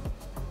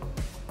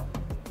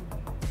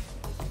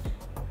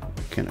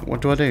 Okay, what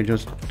do I do?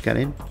 Just get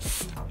in?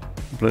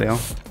 Bloody hell.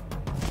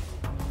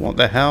 What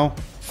the hell?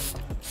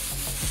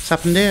 What's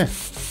happened here?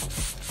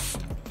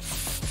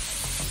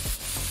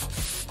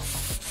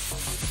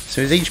 So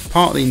is each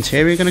part of the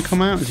interior going to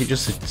come out? Is it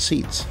just the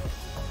seats?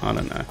 I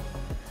don't know.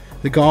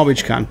 The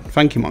garbage can.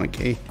 Thank you,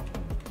 Mikey.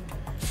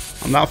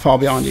 I'm that far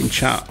behind in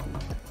chat.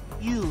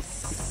 You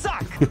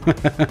suck!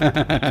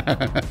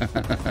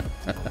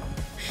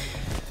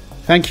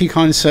 Thank you,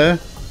 kind sir.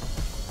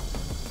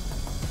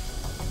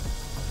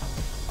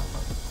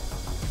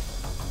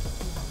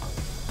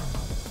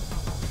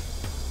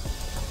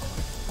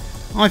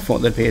 I thought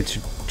there'd be a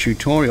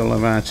tutorial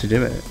of how to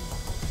do it.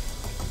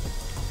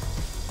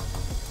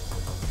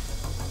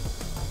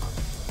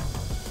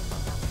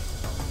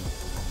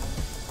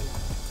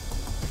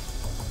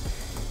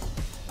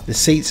 The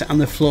seats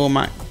and the floor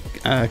mat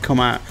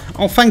come out.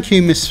 Oh, thank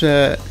you, Miss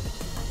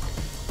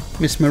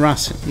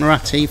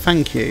Marathi.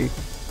 Thank you.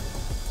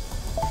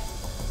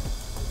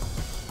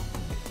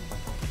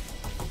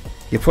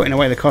 You're putting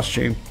away the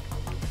costume.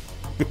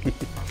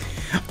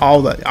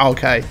 Oh,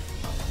 okay.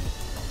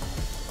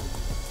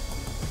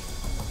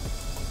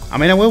 I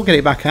mean, I will get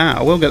it back out.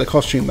 I will get the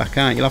costume back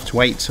out. You'll have to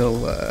wait till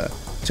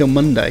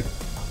Monday.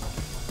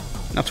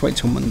 You'll have to wait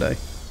till Monday.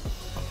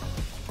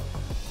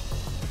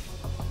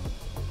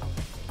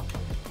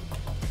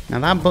 Now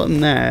that button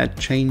there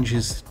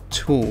changes the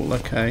tool.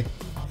 Okay.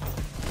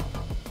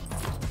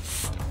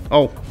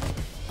 Oh.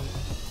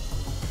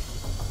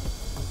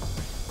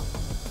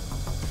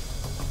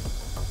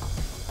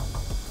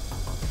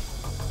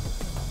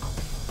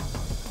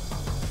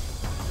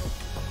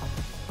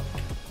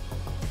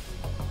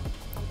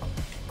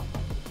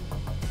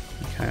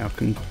 Okay, I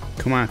can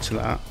come out of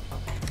that.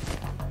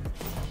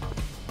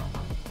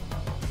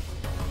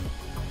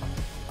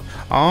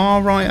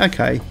 Oh, right,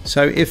 okay.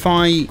 So if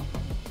I...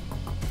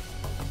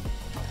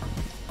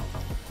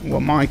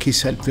 What Mikey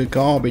said, the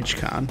garbage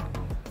can.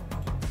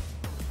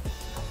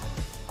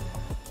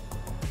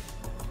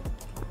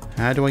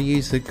 How do I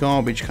use the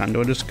garbage can?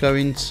 Do I just go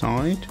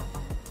inside?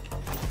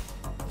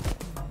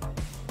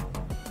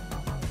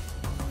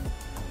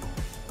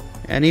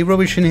 Any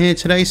rubbish in here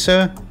today,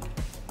 sir?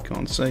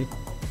 Can't see.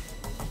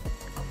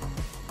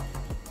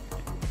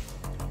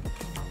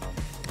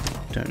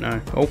 Don't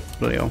know. Oh,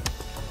 bloody hell.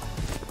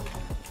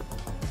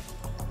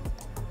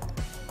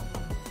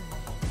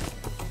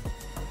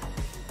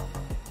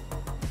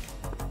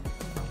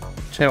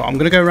 So I'm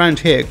going to go around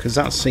here because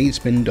that seat's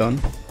been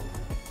done.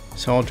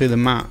 So I'll do the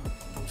mat.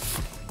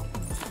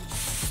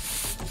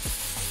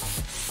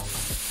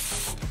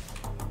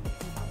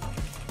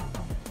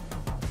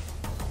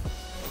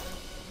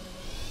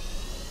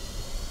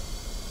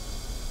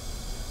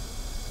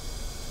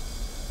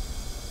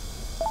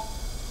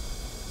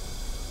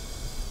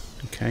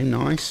 Okay,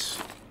 nice.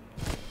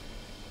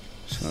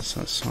 So that's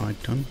that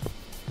side done.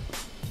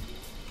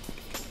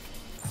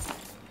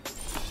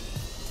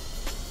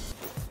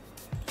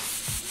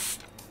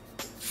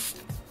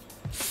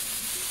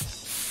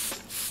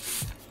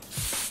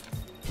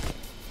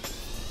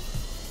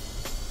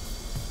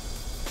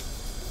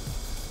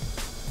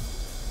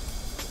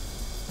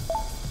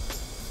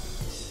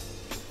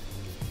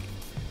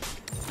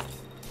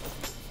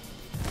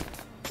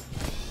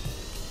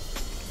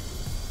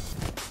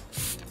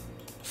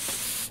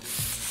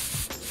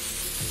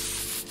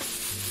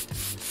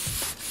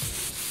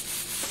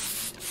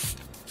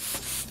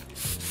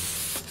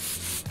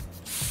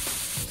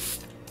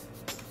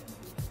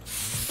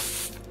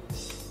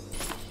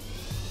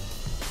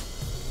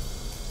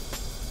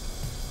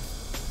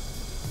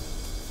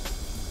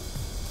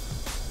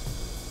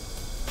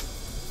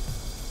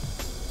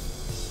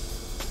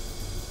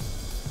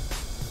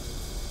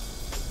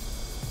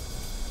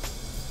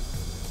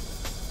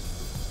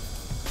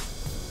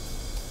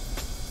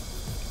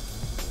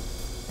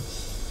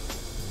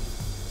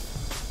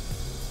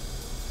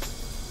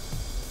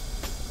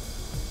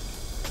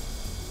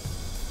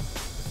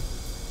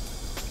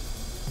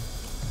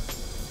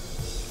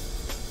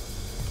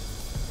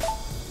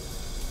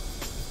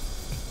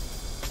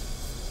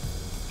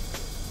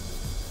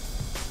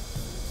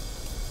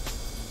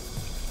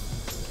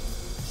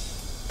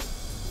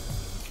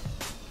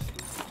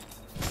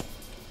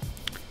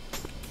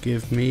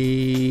 Give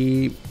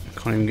me...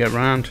 Can't even get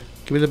around.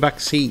 Give me the back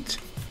seat.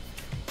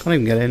 Can't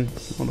even get in.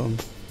 Hold on.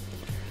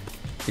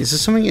 Is there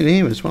something in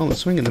here as well?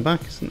 There's something in the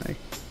back, isn't there?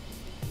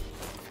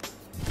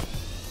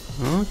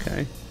 Oh,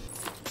 okay.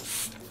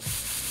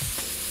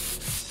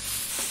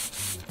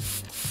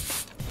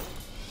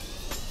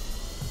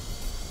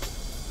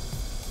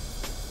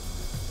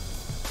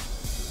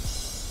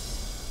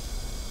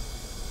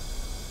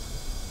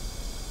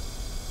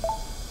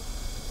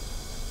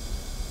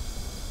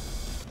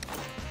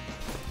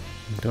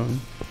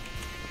 Done.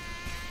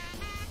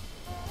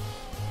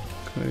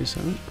 Close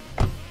that.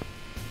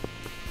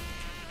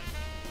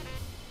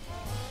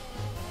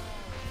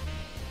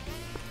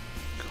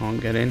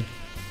 Can't get in.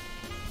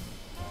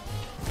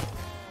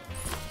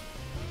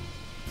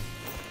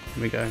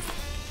 Here we go.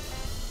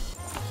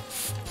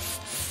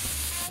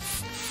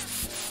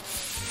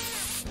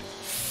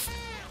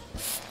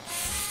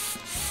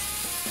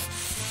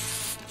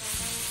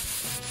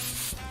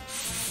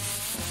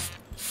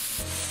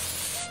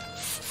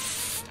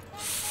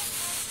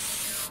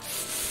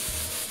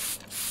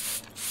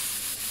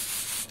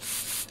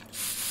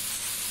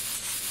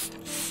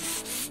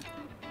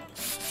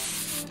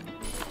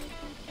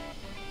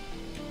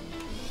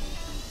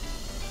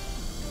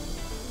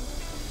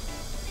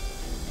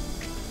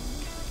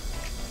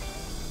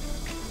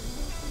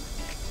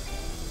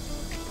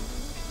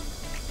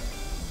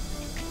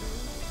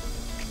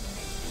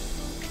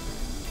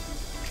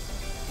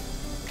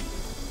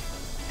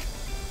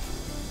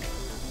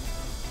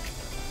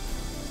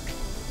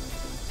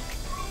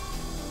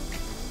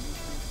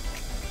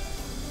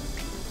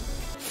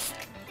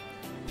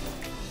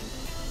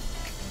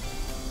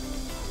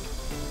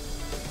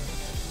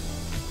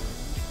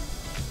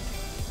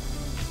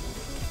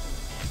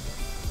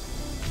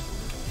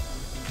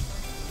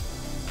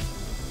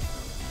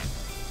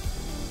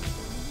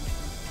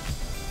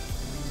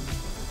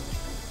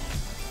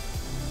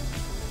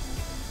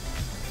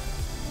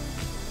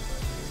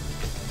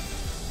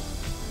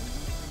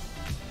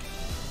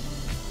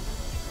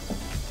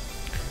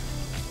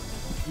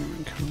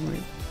 Can't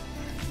wait.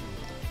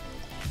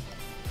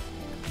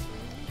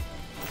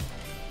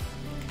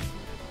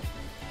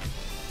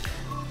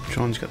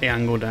 Trying to get the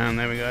angle down.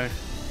 There we go.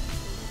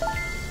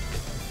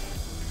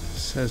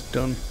 Says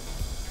done.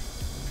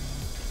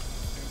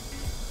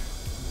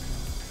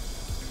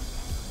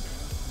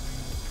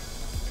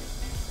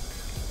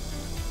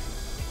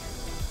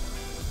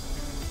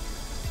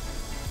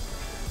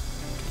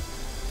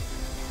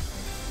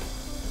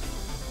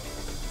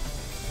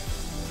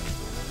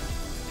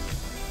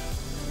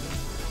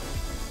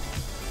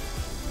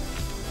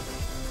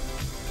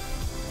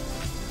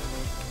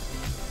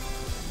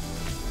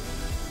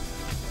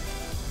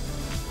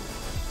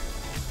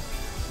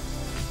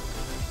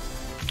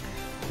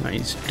 That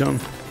is done.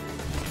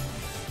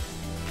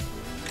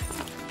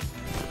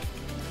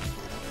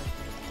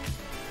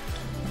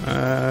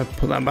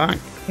 Put that back.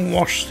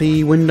 Wash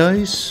the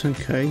windows.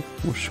 Okay,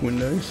 wash the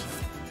windows.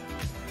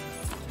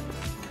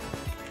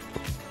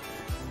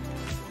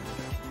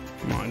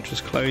 Might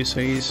just close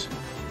these.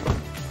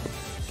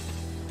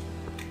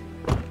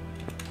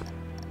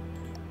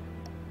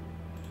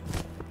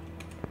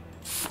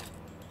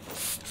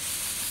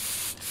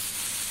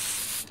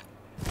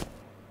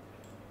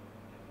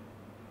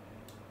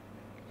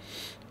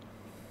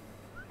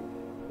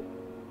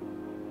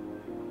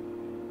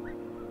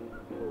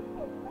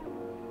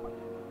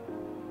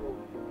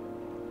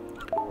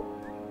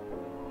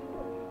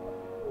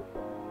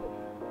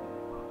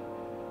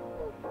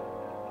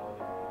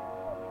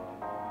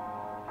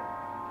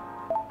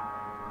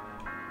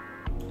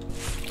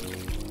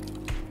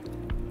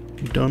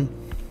 Done.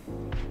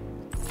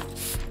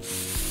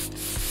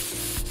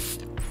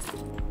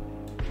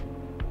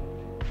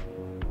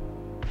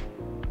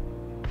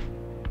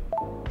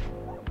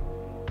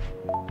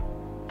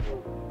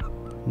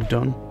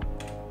 Done.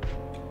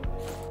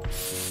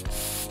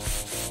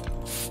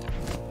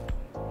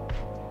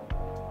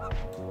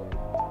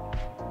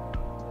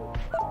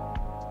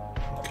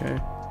 Okay.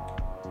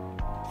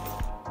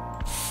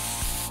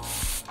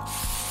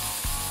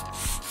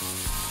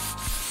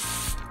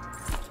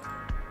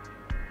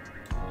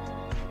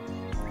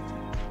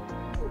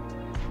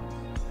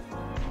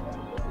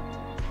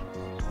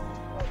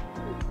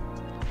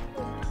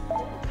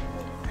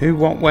 Who,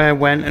 what, where,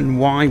 when, and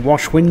why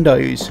wash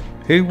windows?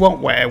 Who, what,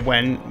 where,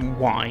 when,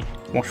 why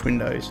wash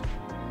windows?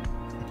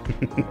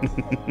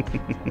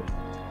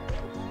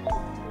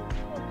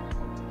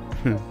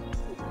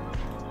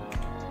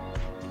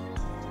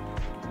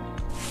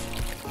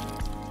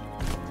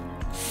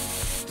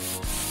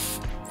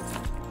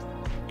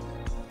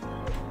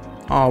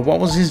 Oh,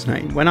 what was his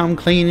name? When I'm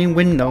cleaning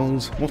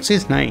windows. What's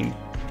his name?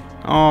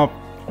 Oh,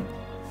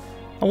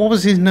 what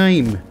was his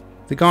name?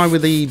 The guy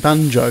with the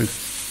banjo.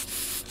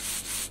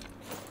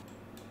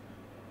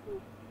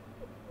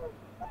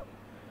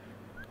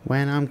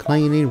 When I'm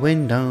cleaning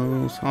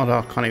windows. Oh,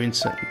 I can't even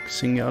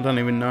sing it. I don't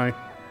even know.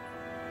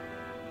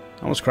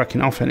 I was cracking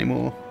off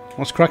anymore.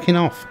 What's cracking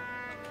off?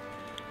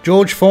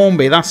 George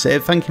Formby, that's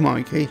it. Thank you,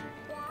 Mikey.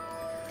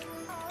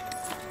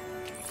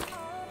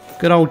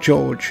 Good old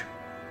George.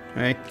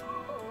 Hey.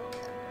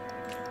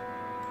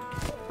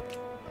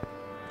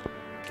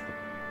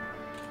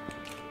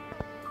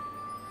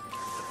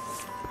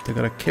 They've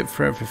got a kit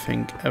for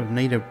everything. I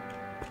need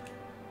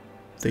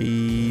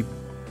the...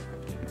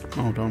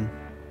 Hold on.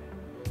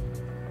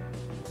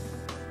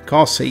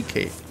 Car seat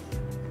kit.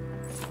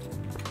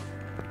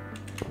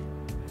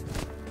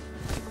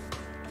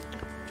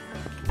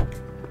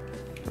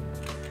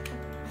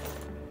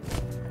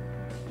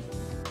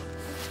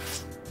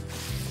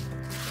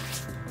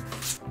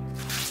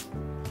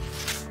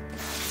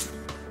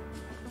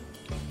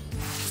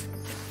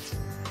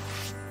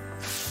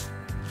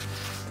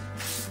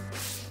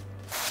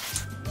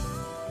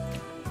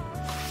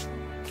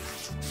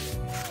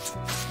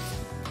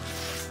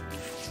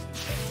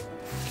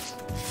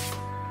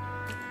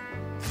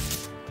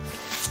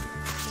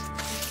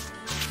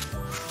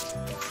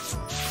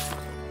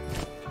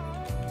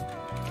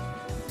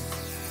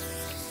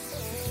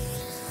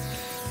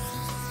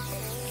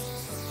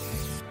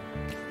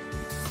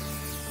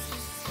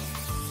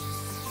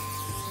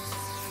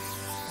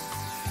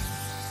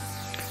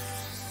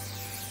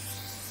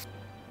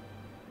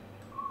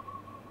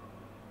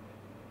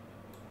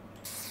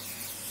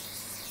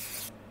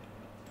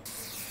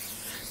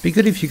 Be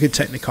good if you could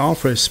take the car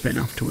for a spin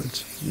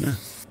afterwards. Yeah.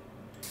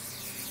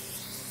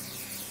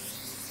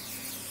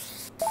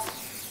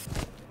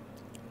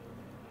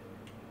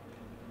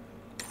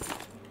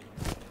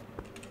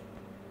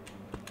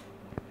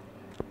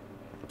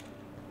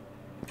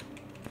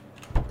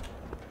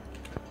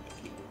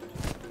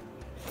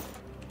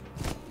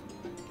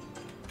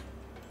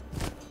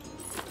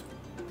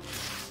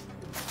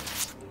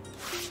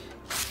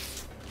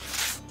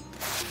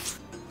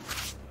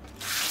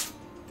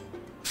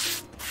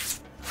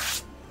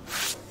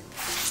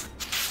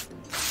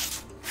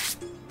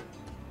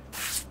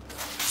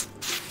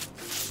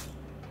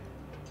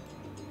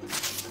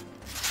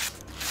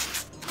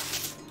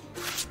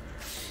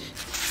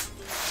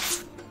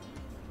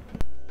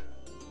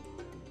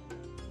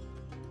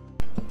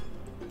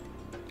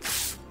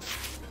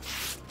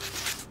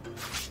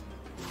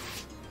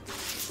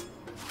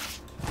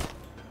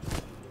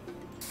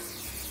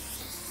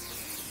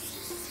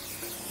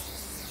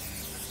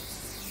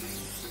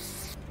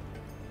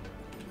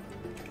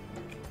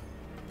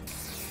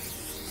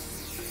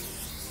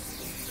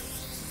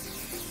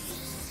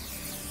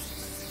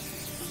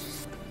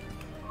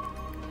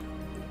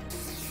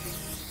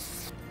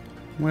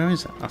 Where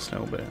is that last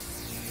little bit?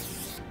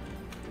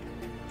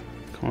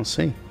 Can't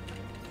see.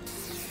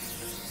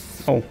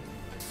 Oh.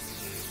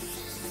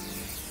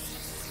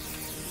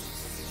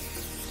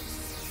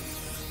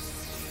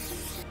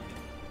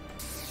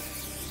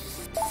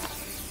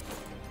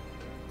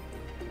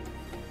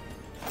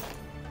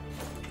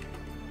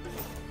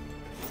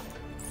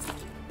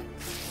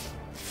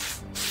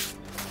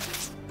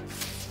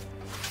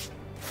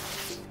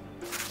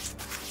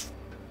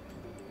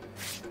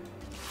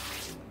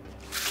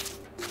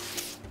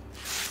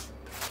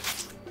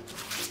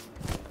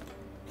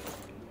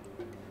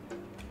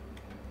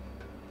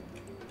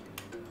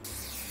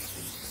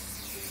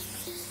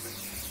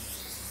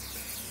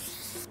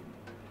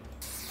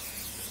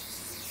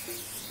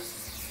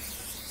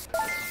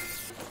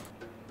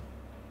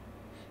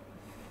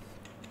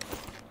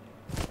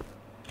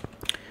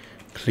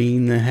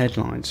 Clean the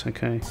headlights.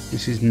 Okay,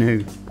 this is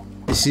new.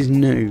 This is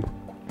new.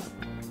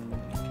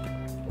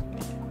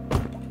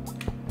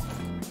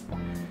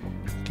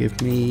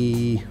 Give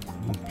me.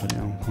 Oh, bloody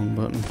hell, wrong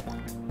button.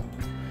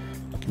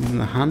 Give me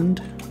the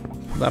hand.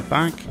 Put that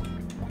back.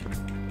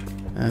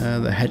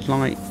 The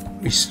headlight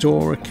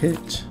restorer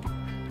kit.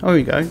 Oh, here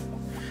we go.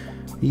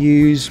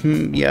 Use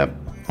yeah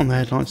on the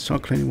headlight.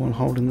 Start cleaning while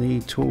holding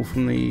the tool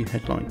from the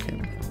headlight kit.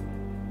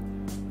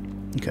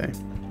 Okay.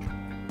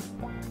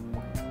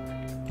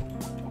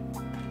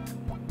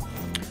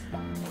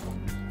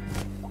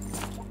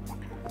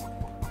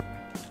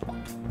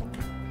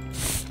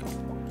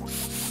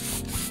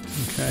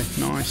 Okay,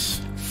 nice.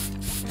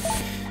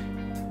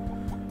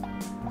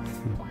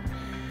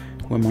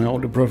 When my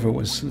older brother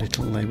was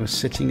little, they were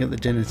sitting at the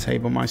dinner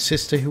table. My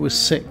sister, who was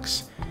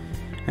 6,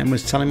 and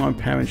was telling my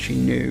parents she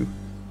knew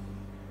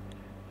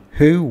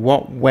who,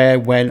 what, where,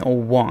 when,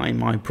 or why.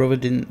 My brother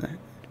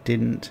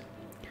didn't.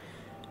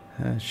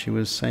 She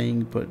was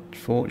saying, but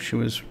thought she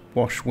was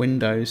wash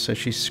windows, so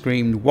she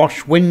screamed,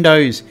 "Wash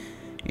windows!"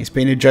 It's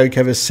been a joke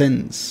ever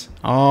since.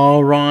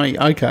 All right,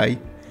 okay.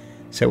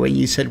 So when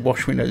you said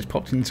wash windows, it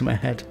popped into my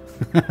head.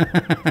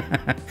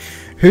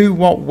 Who,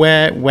 what,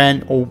 where,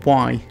 when, or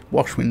why?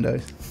 Wash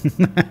windows.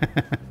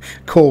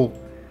 Cool.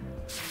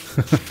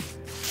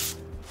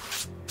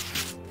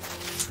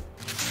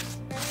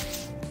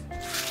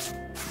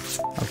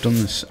 I've done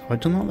this. Have I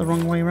done that the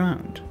wrong way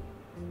around?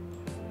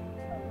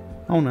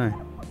 Oh no.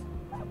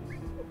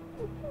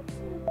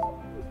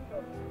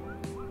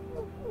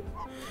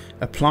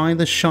 Apply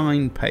the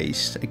shine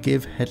paste to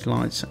give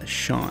headlights a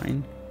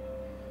shine.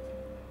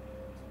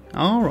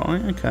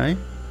 Alright, okay.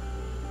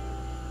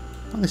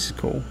 Oh, this is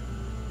cool.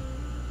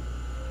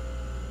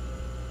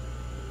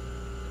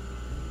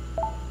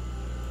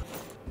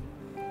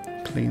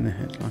 Clean the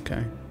head,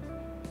 okay.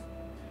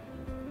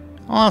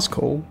 Oh, that's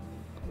cool.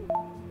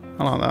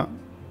 I like that.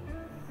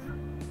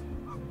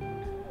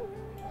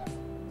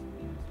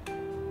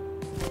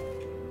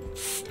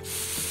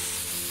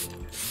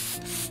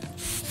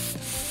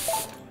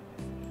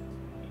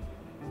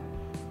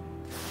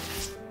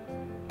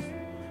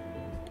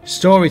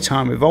 Story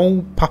time with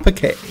old Papa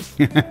K.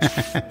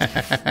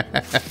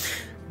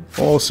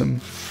 Awesome.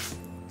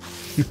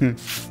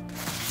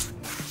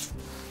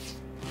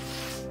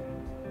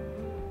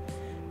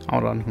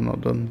 Hold on, I'm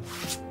not done.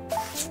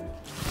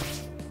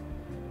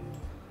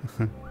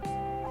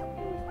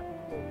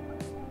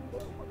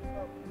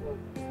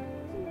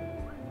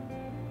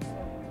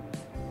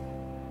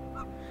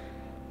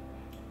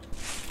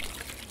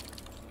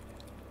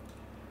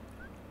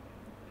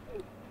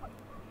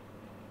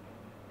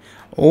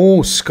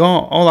 Oh,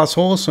 Scott. Oh, that's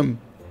awesome.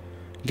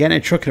 Getting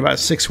a truck in about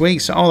 6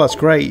 weeks. Oh, that's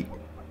great.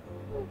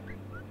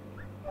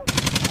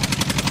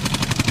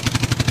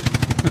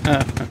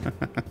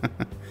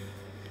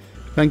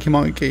 Thank you,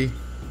 Mikey.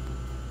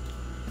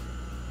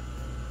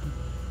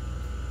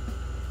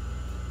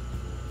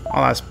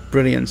 Oh, that's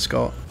brilliant,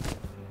 Scott.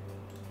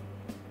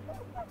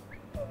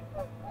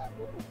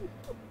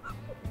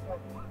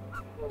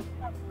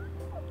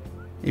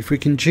 If we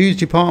can choose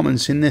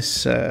departments in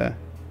this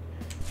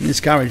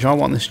garage, I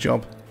want this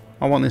job.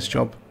 I want this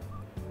job.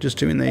 Just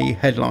doing the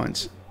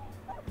headlights.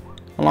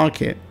 I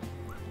like it.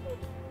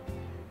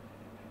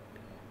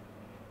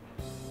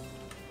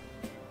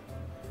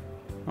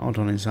 Hold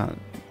on, is that...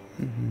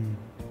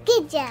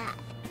 Good job.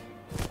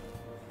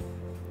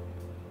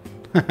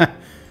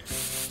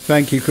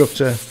 Thank you,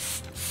 Crufter.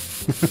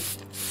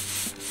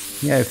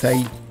 Yeah, if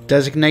they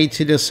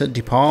designated us a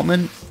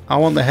department, I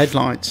want the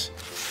headlights.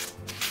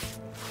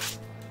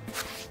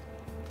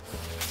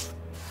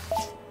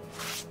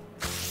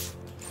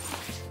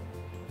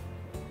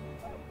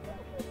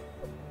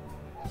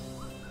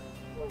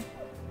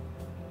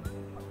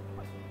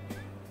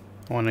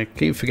 I want to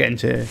keep forgetting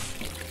to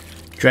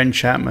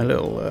drench out my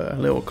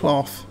little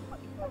cloth.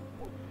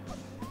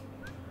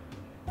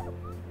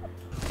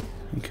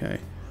 Okay.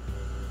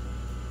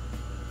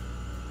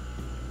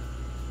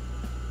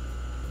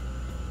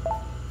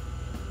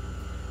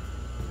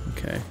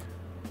 Okay.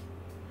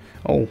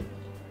 Oh.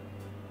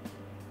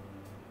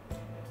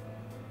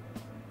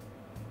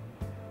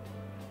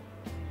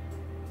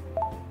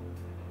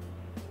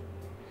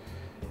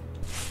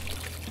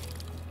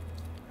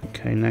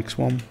 Okay, next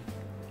one.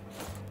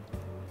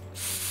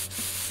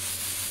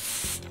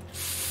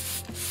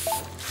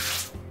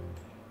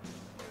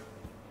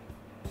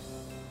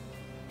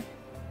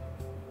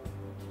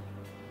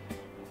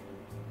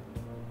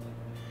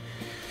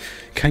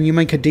 Can you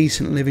make a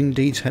decent living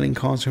detailing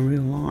cars in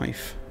real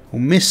life?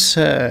 Well, Miss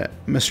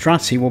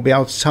Mastrati will be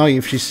able to tell you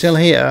if she's still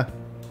here.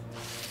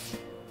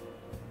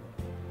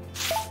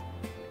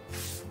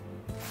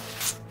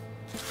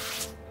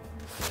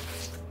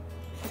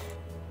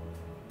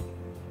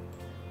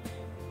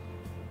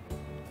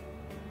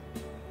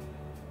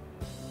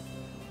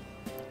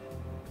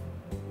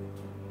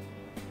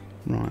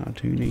 Right, I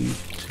do need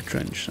to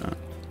drench that.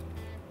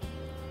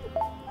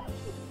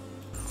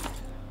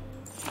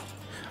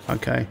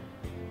 Okay,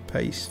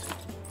 paste.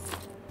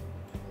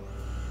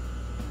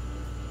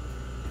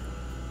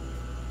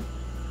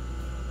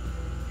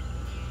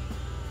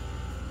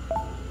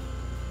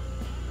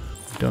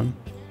 Done.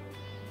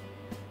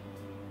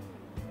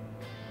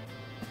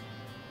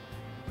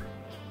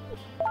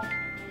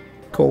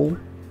 Cool.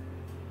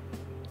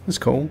 That's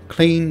cool.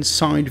 Clean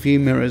side view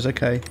mirrors,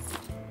 okay.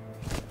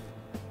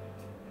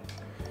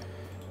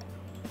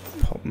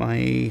 Pop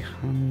my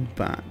hand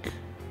back.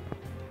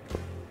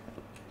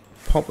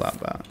 Pop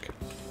that back.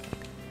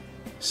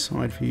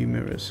 Side view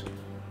mirrors.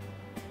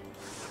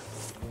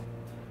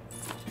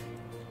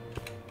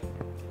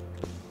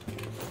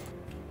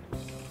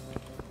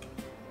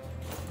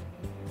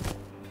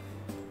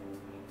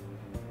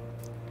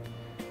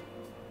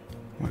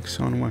 Wax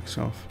on, wax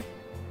off.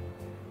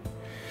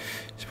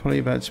 It's probably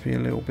about to be a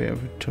little bit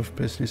of a tough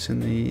business in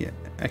the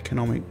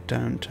economic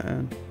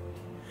downturn.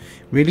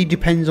 Really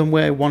depends on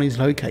where one is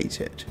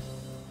located.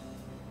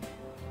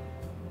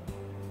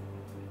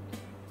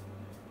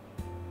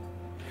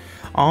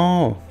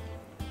 Oh,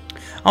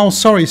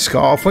 sorry,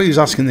 Scott. I thought he was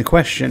asking the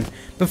question.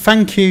 But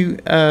thank you,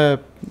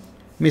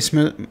 Miss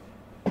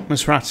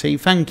Maserati.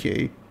 Thank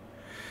you.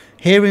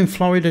 Here in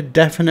Florida,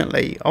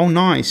 definitely. Oh,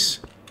 nice.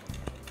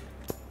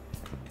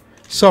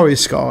 Sorry,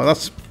 Scott.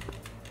 That's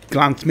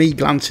me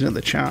glancing at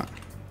the chat.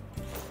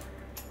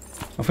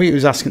 I thought he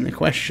was asking the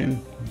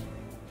question.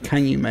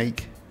 Can you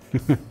make?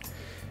 But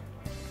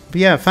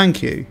yeah,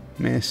 thank you,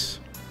 Miss.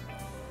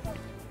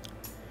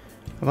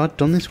 Have I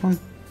done this one?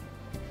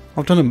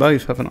 I've done them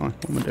both, haven't I?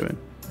 What am I doing?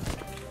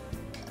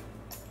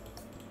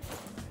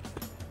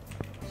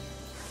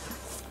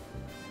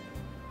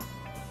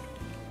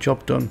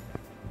 Job done.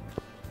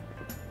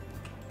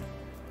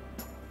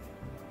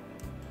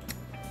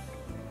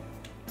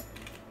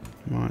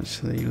 Right,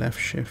 so the left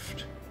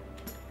shift.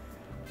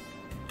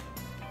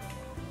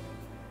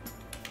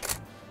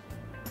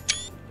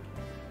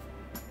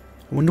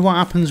 I wonder what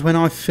happens when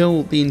I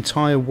fill the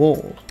entire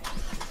wall.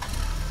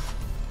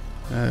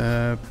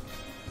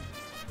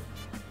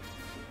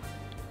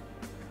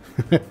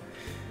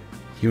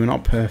 You are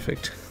not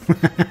perfect.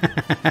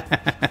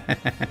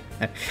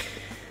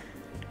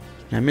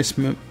 Now, Miss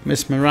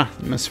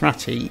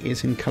Maserati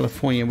is in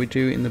California. We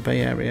do in the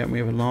Bay Area, and we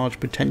have a large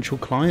potential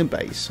client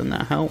base, and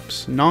that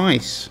helps.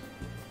 Nice.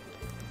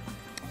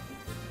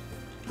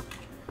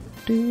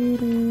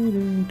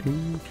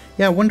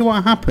 Yeah, I wonder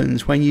what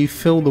happens when you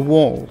fill the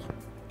wall.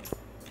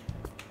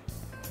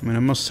 I mean, I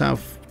must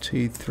have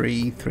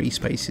three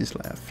spaces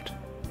left.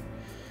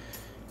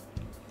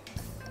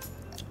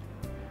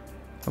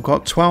 I've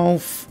got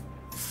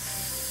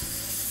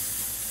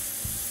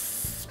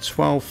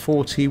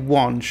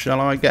 1241. Shall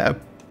I get a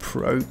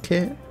pro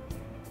kit?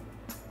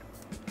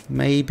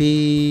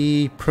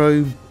 Maybe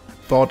pro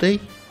body?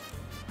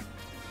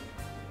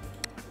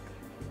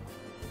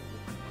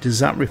 Does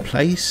that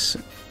replace?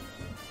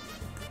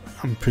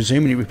 I'm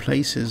presuming it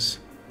replaces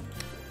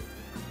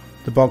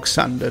the bog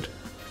standard.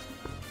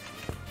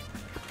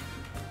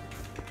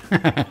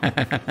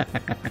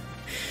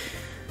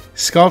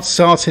 Scott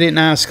started it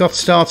now. Scott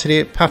started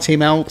it. Patty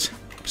melt.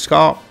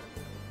 Scott.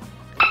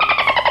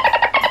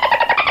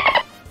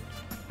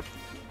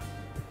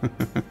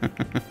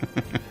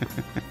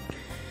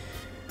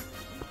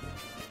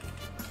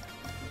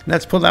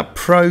 Let's put that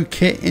pro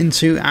kit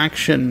into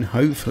action,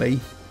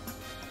 hopefully.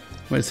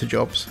 Where's the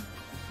jobs?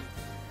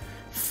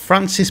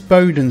 Francis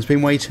Bowden's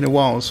been waiting a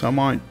while, so I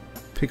might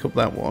pick up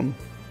that one.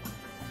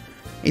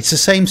 It's the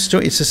same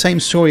story. It's the same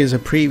story as a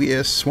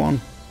previous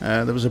one.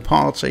 There was a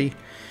party,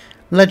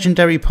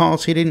 legendary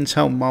party. Didn't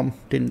tell Mum.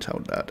 Didn't tell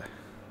Dad.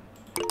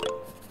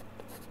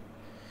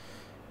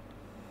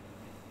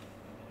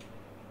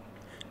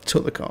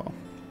 Took the car.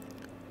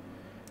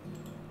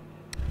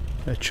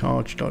 A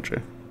charge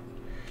Dodger.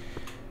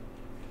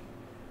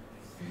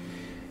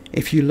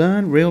 If you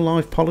learn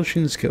real-life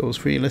polishing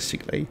skills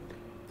realistically,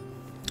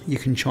 you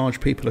can charge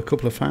people a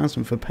couple of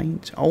 $1,000 for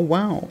paint. Oh,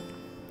 wow.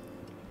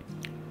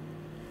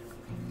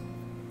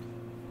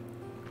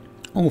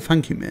 Oh,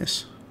 thank you,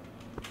 miss.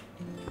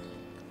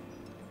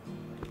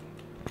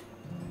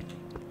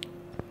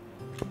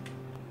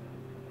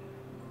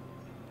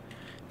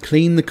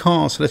 Clean the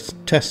car, so let's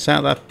test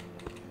out that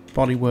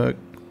bodywork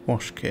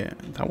wash kit.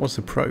 That was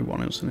the pro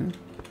one, isn't it?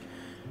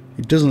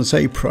 It doesn't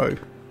say pro.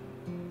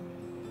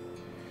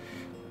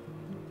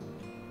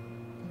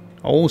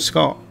 Oh,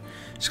 Scott.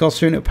 Scott's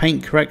doing a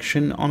paint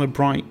correction on a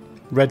bright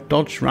red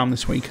Dodge Ram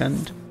this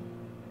weekend.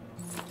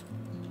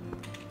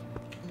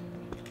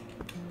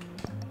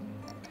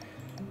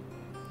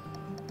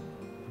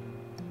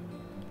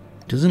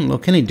 Doesn't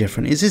look any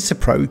different. Is this a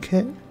pro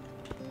kit?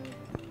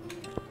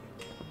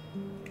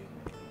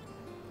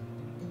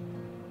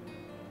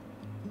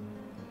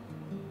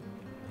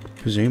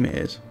 Presume it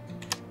is.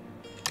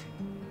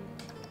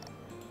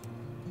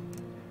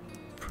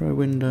 Pro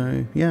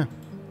window. Yeah.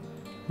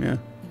 Yeah.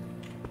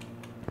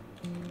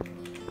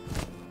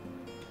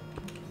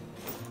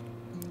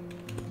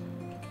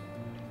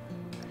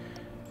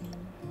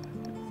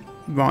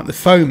 Right, the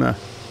foamer.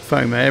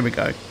 Foamer, here we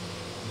go.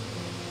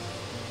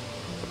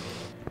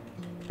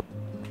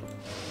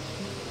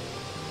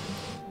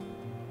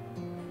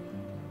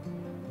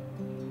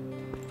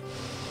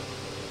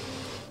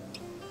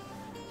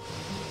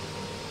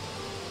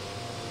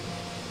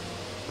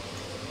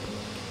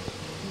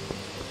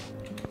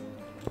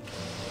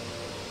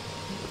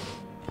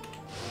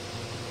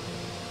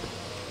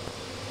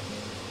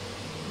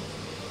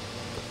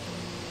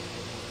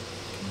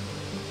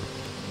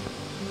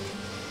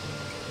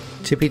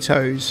 Tippy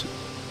toes.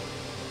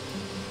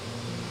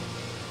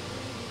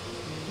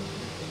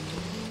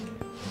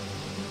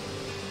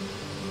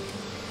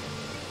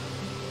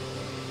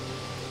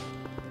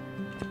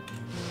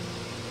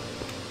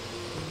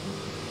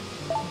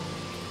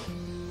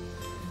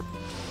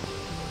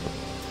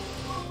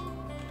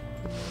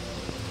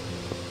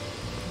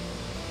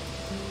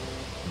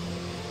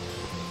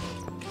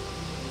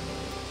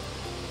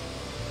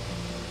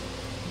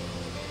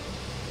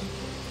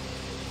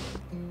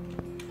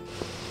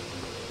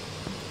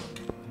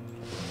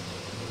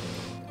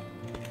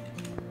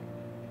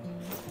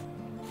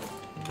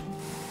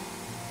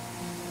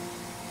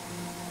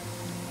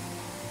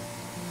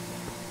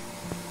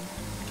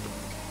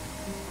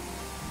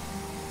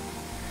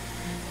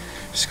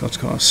 Scott's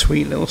got a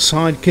sweet little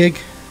side gig.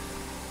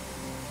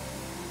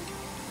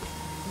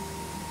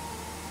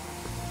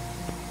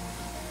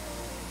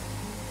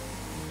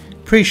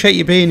 Appreciate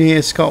you being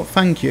here, Scott.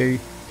 Thank you.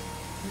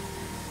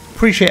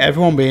 Appreciate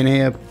everyone being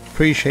here.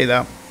 Appreciate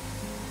that.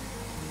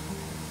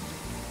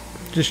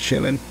 Just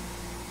chilling.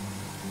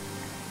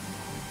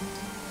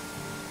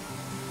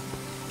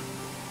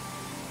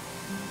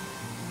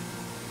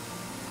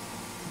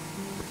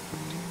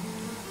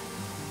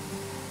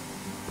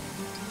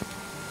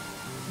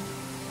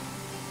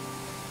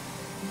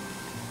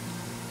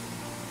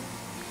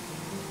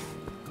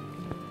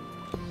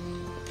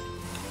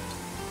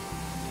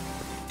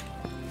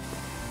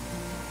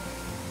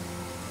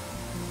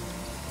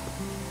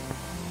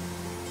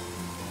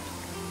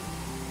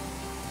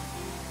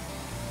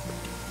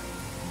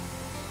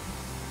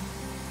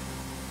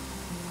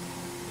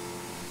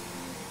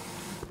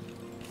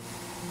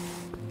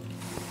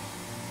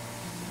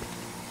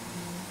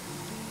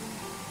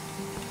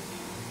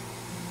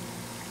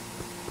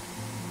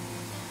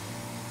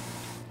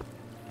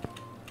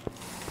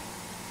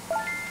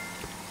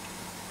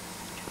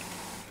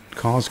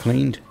 Car's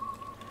cleaned,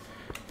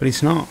 but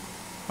it's not.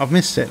 I've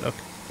missed it, look.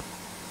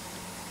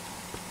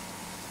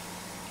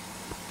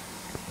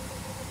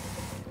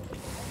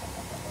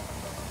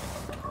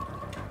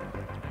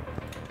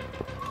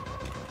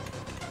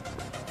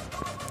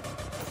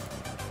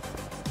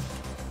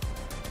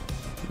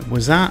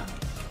 Was that?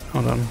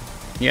 Hold on.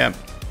 Yeah.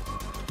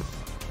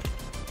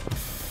 I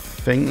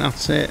think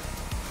that's it.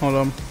 Hold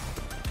on.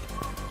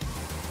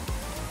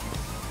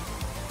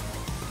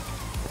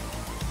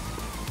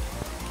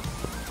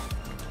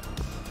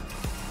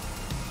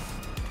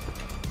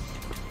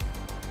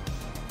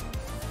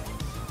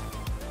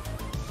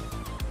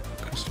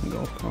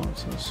 Golf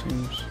carts, that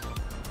seems.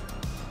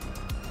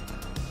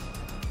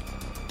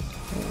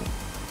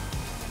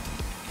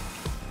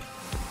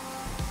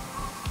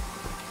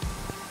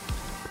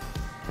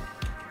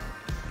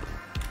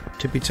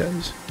 Tippy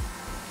toes.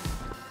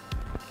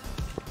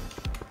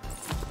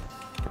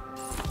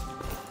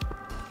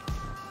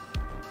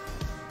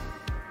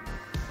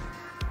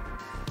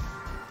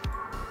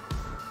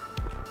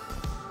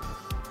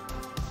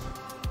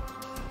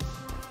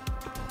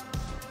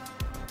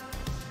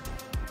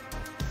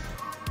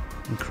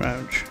 And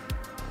crouch.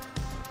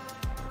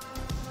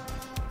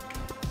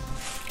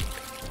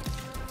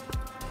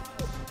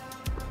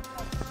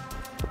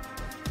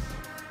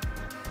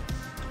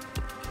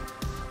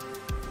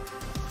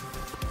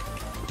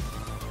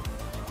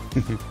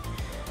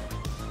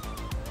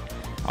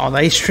 Are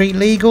they street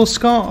legal,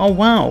 Scott? Oh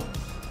wow.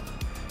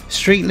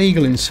 Street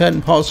legal in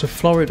certain parts of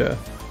Florida.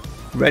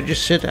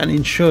 Registered and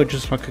insured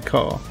just like a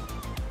car.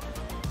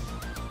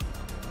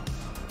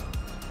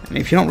 And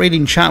if you're not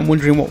reading chat and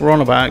wondering what we're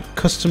on about,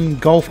 custom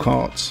golf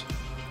carts.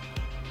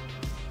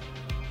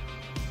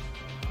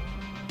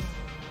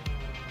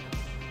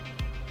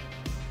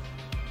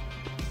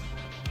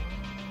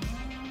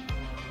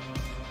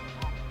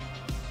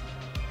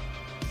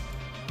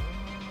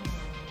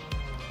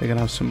 They're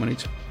gonna have something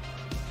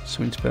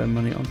to burn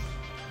money on.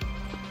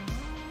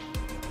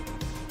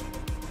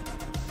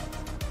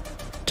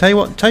 Tell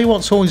you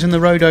what's always in the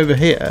road over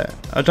here.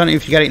 I don't know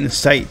if you get it in the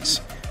States.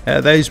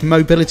 Those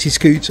mobility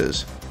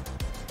scooters.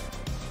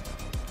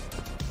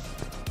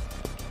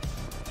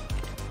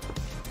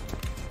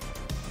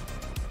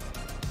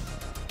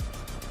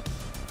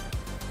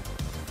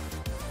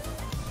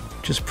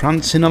 Just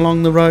prancing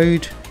along the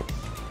road.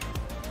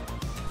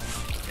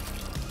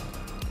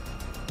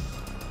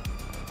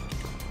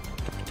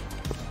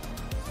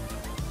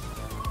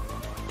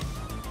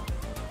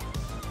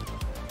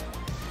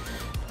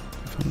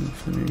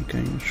 For the new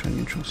game,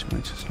 Australian Truck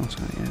Simulator's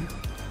not out yet.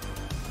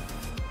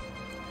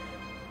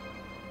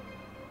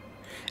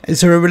 Is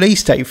there a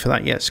release date for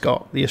that yet,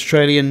 Scott? The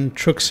Australian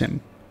Truck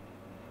Sim?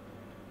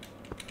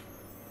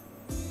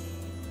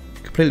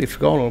 Completely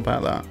forgot all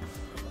about that.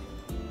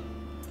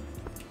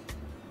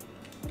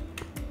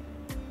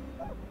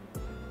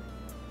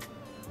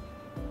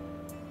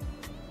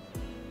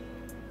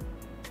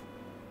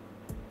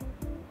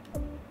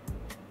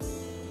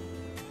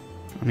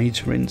 I need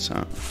to rinse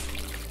that.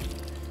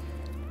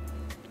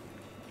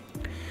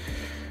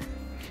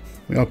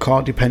 We are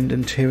car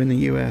dependent here in the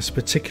US,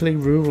 particularly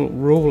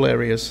rural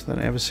areas. That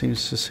never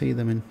seems to see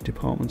them in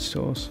department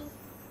stores.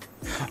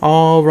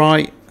 Oh,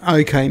 right.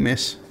 Okay,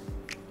 miss.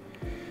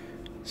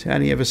 See, I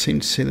only ever seem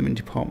to see them in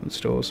department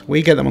stores.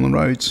 We get them on the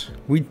roads.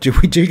 We do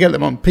get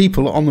them on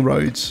people on the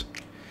roads.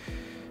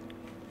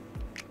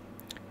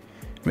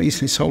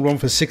 Recently sold one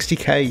for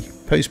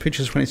 60k. Post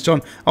pictures when it's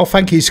done. Oh,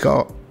 thank you,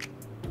 Scott.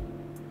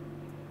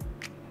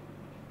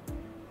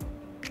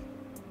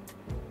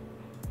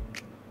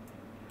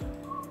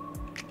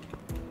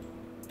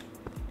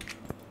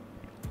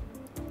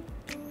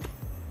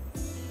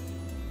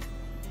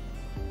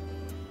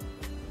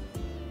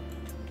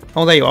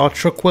 Oh, there you are.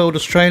 Truck World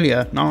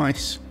Australia.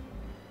 Nice.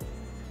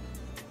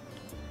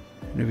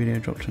 New video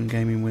dropped on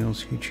Gaming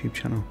Wheels YouTube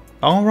channel.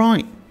 All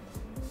right.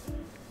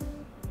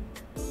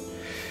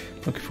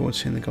 Looking forward to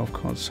seeing the golf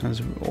carts.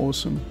 Sounds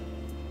awesome.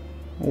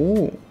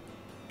 Oh.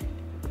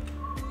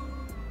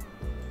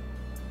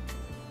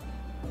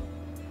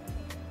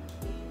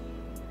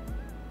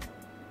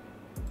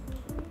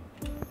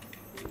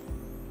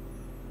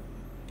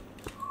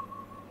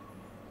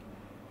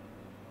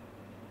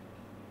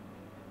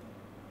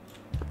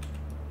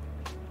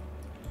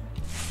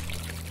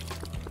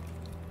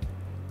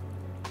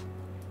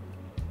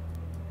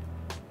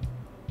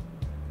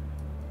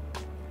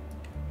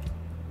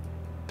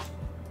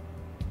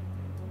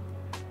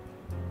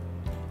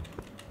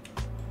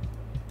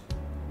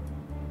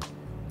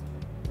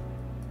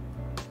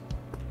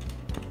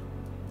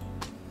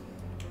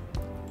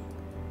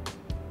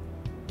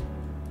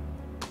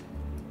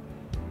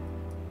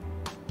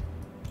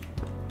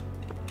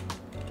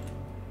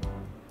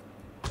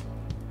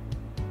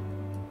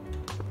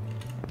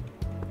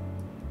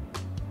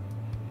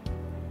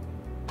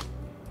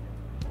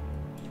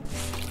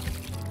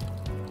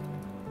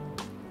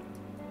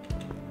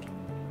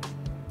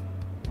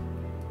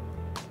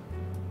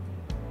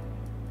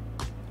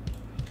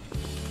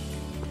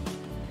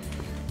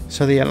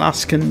 So the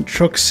Alaskan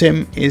Truck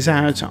Sim is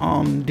out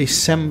on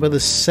December the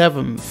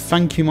 7th.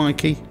 Thank you,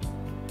 Mikey.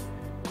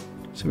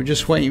 So we're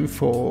just waiting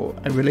for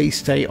a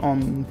release date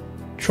on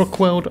Truck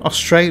World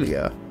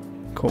Australia.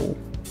 Cool.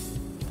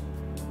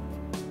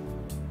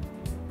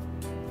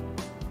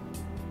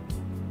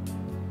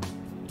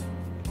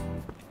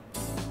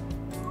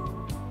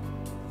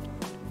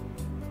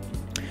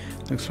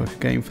 Looks like a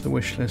game for the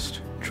wish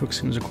list. Truck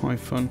Sims are quite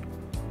fun.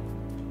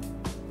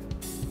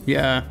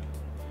 Yeah.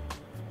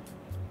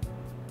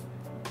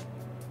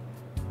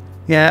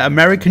 Yeah,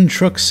 American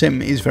Truck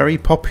Sim is very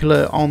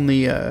popular on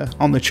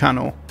the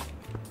channel.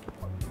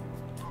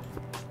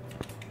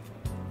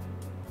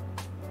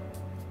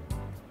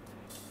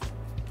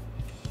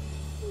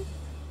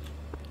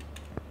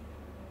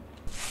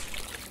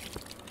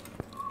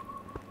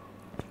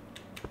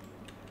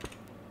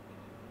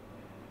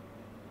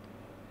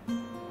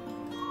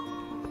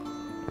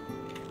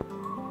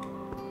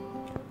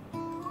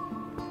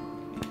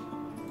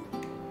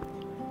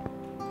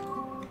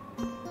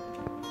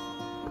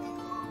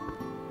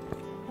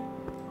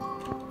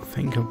 I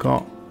think I've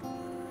got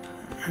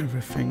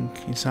everything.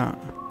 Is that,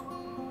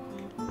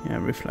 yeah,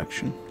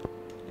 reflection.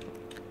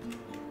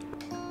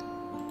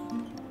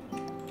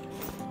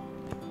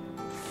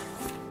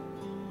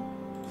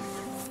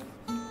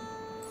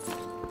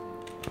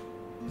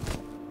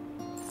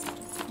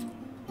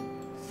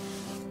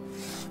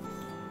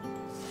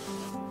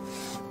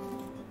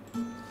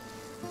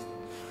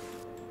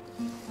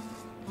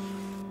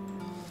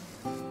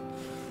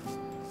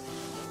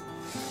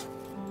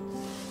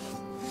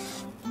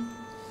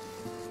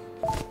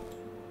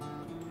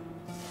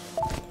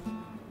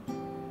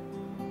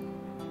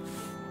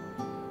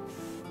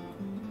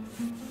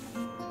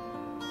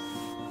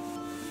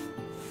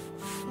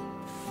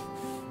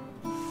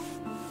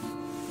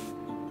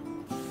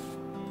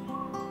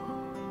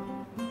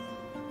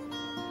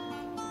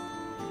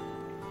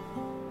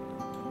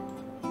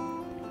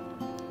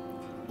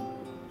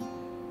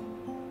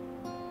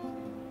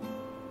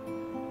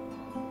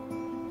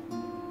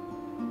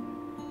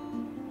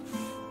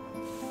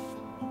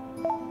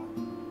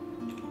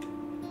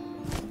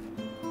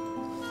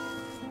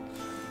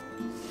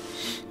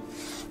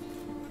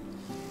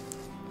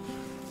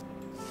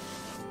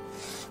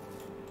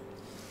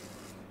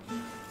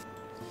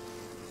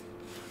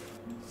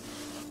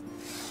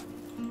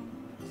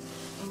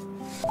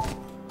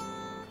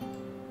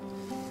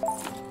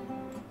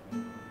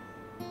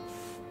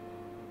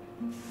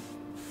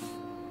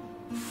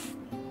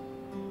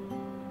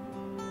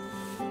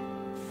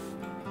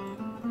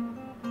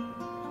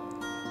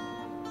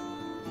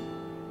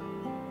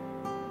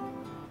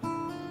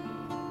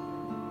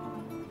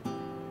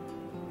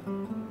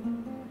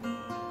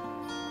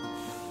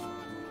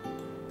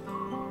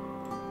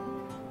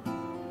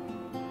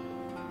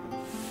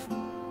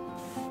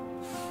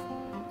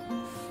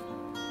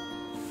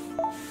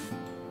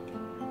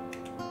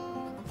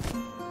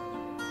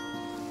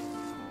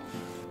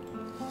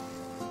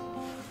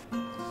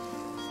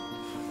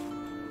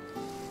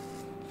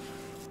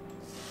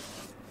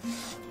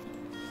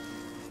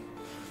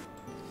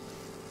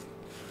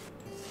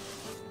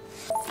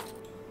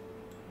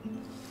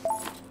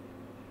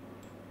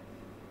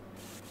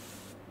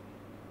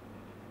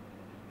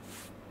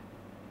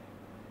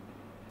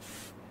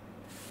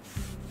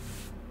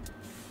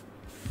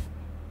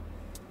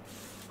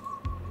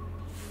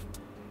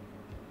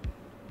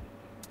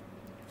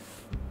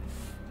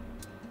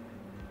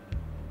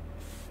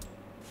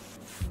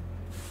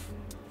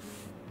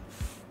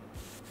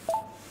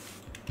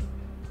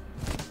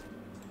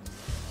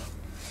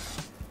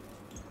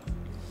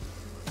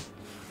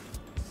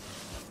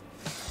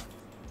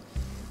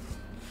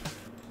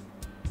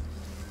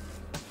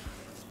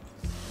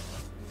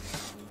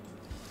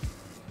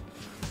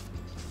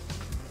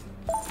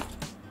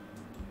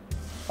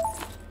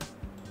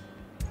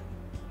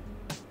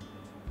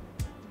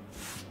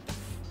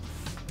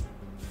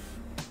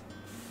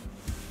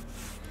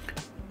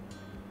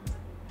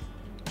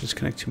 Just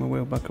connecting my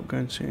wheel back up,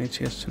 going to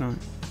ATS tonight.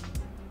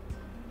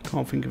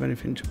 Can't think of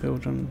anything to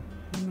build on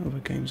other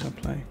games I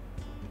play.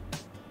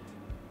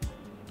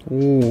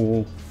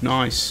 Oh,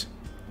 nice.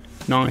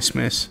 Nice,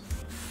 miss.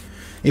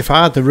 If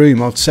I had the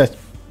room, I'd set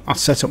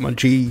up my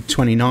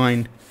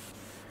G29.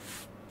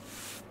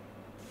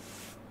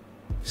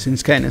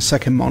 Since getting a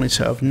second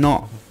monitor, I've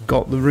not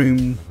got the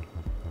room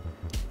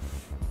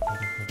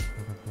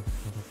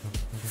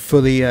for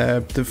the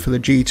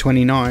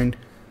G29.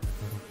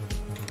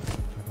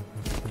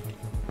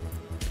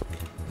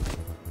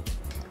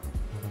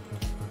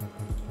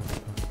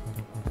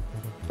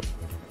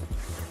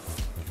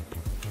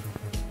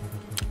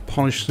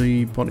 Polish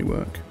the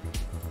bodywork.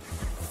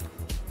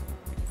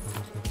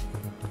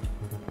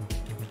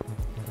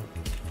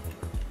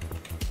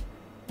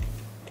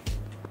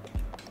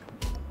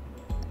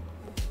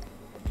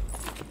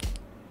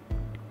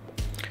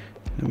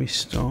 Let me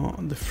start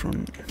at the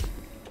front.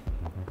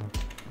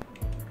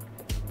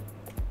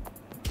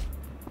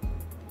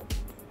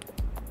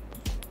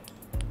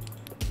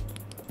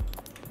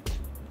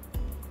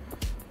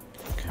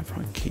 Okay, if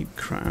I keep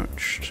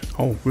crouched.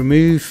 Oh,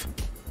 remove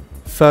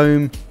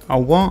foam. Oh,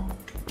 what?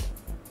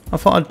 I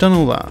thought I'd done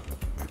all that.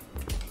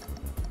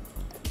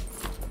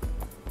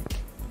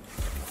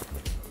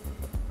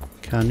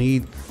 Okay, I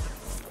need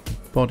the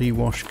body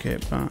wash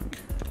kit back.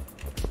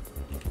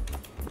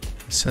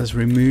 It says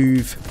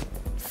remove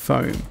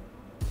foam.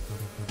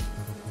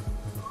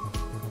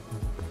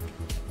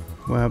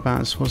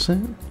 Whereabouts was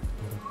it?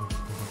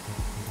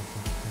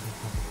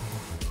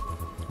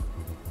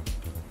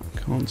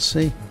 Can't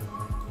see.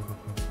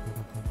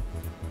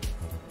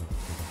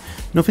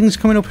 Nothing's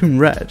coming up in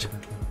red.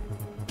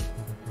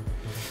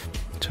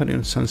 Totally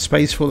understand.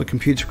 Space for the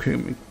computer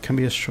equipment can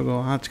be a struggle.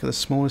 I had to get the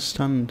smallest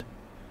stand.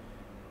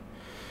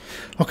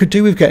 I could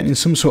do with getting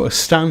some sort of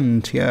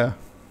stand, yeah,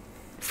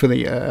 for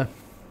the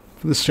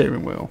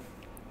steering wheel.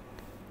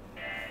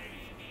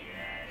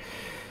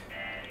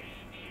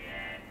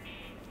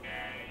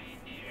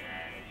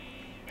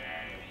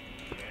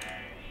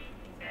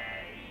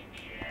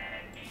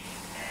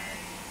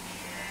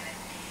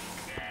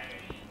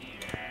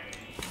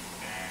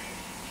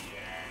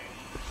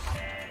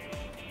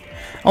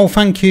 Oh,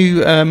 thank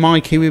you,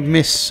 Mikey. We've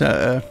missed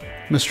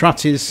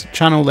Mastrati's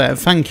channel there.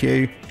 Thank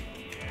you.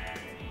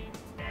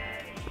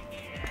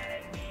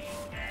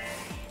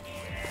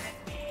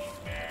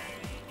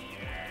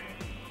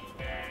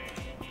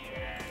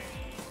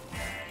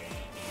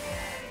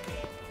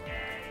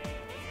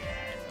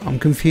 I'm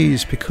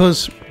confused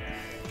because...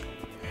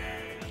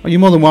 Oh, you're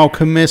more than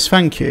welcome, Miss.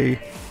 Thank you.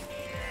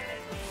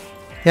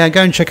 Yeah,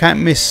 go and check out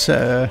Miss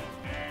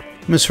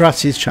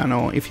Mastrati's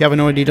channel if you haven't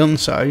already done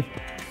so.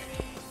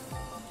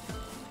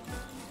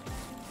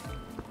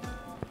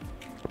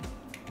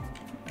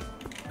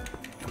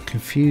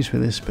 Confused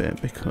with this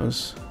bit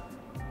because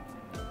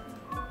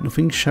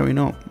nothing's showing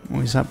up.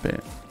 What is that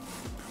bit?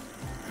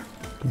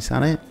 Is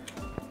that it?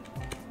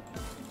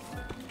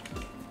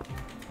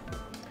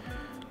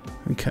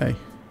 Okay,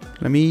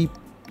 let me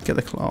get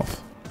the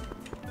cloth.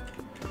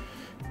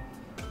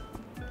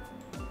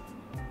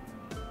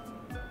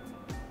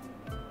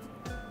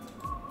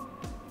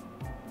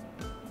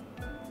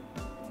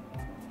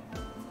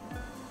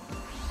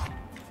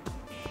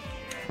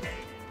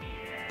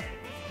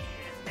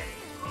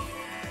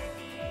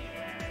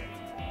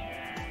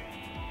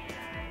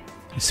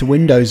 It's the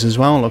windows as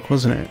well, look,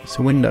 wasn't it? It's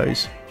the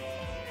windows.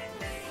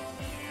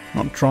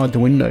 Not dried the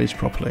windows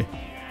properly.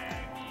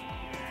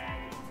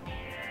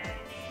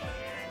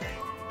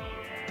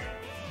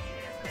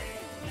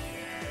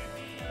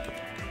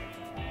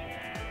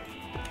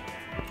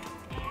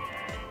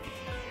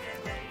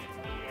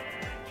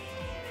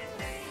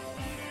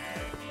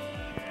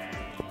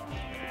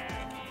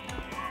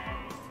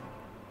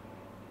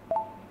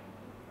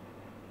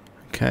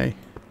 Okay.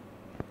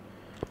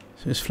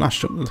 So it's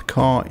flashed up that the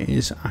car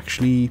is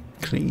actually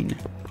clean.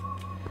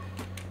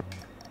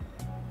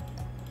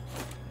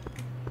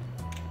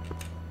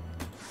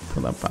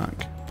 Put that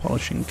back.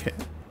 Polishing kit.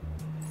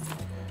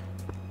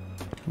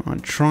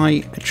 Alright,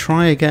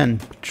 try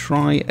again.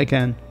 Try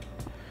again.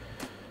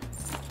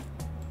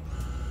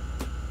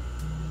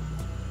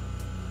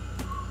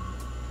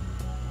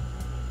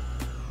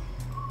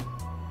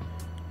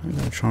 I'm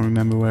going to try and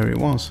remember where it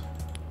was.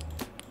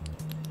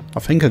 I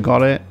think I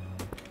got it.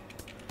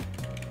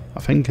 I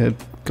think I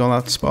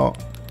got that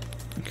spot.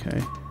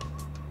 Okay.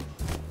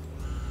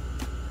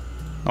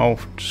 Oh,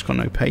 just got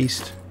no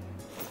paste.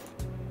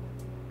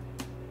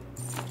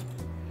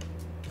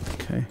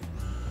 Okay.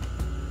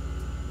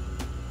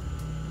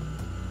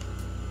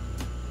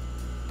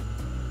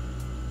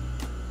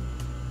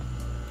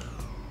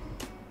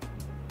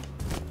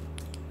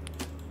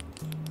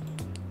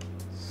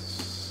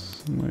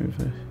 Some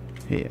over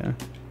here.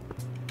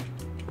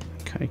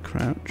 Okay,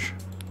 crouch.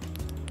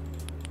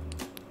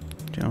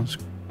 Down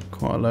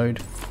quite a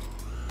load.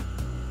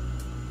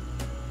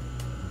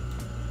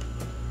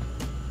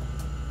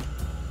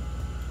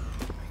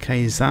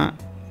 Okay, is that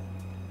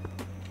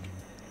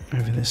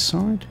over this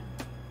side?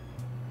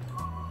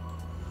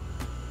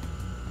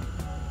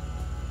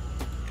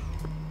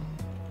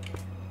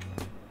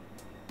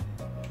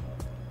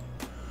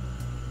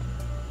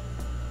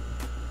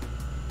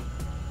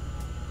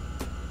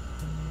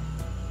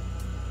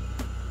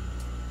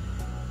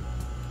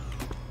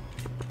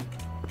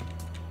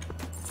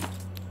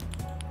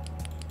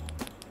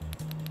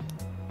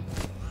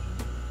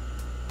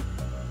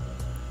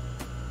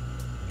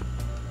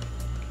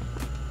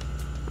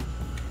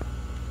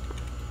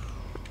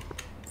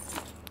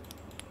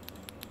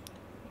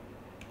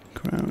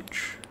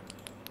 Crouch.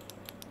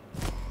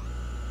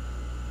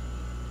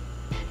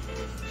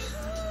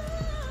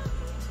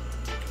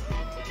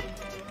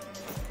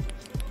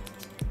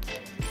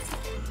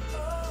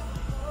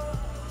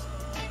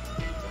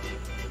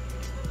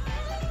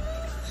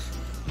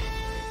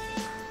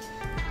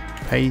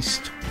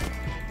 Paste.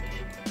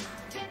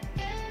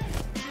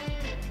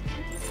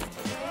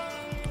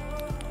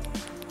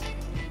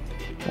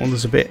 Oh,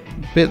 there's a bit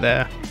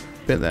there.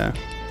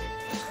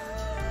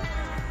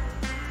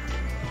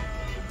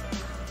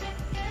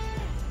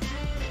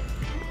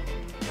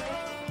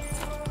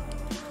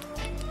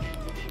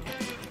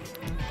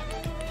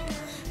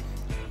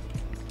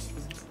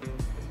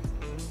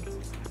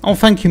 Oh,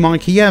 thank you,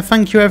 Mikey. Yeah,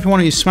 thank you everyone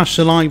who smashed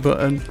the like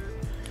button.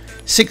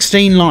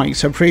 16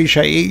 likes. I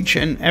appreciate each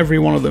and every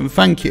one of them.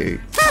 Thank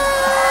you.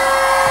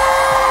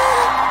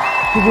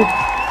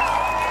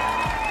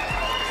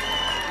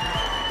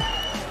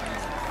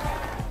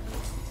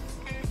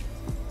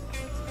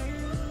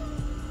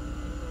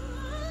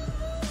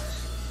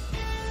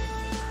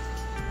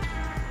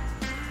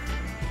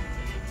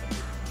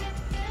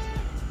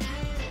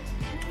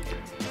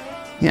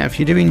 Yeah, if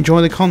you do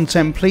enjoy the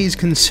content, please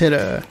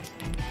consider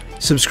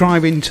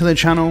subscribing to the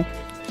channel.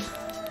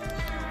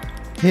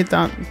 Hit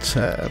that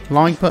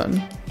like button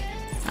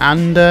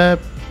and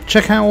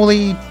check out all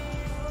the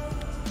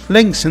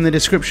links in the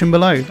description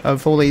below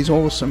of all these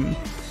awesome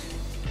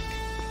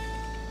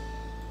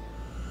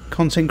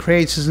content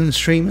creators and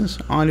streamers.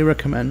 Highly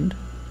recommend.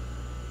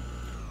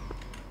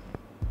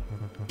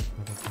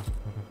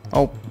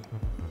 Oh,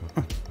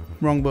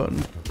 wrong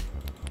button.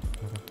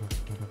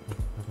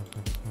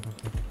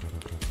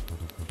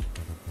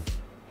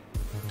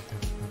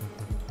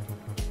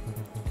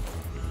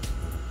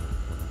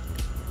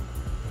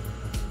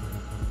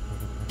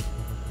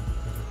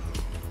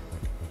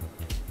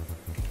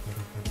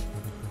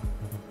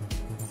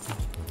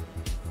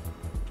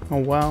 Oh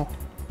wow,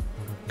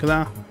 look at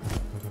that.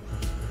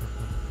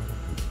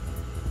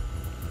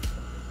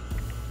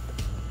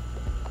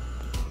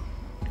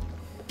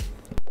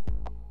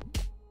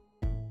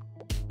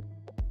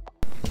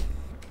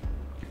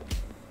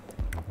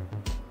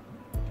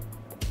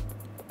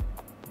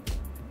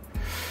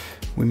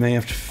 We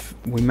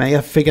may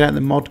have figured out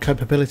the mod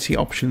capability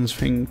options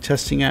thing,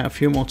 testing out a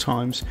few more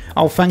times.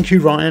 Oh, thank you,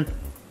 Ryan.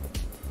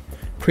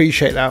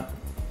 Appreciate that.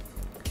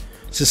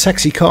 It's a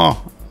sexy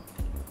car.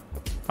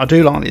 I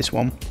do like this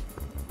one.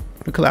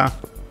 Look at that.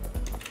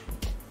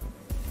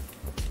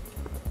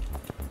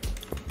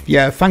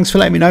 Yeah, thanks for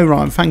letting me know,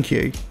 Ryan. Thank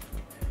you.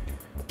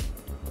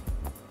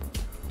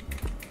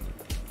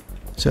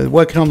 So,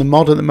 working on the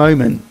mod at the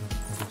moment.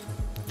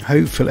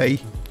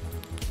 Hopefully,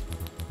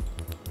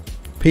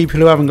 people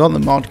who haven't got the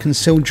mod can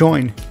still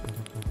join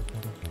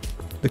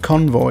the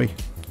convoy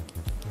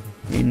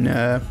in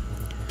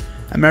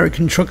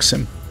American Truck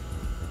Sim.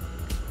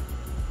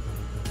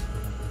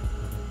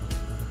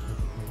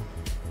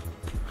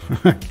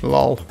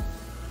 Lol.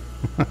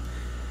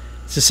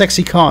 It's a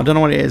sexy car. I don't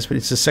know what it is, but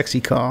it's a sexy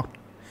car.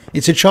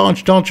 It's a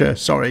Charge Dodger,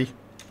 sorry.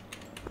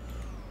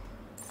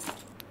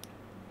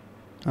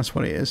 That's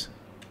what it is.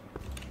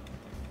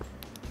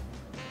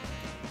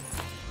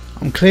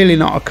 I'm clearly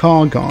not a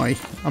car guy.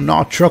 I'm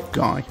not a truck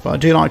guy, but I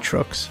do like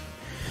trucks.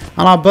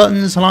 I like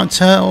buttons, I like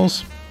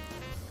turtles.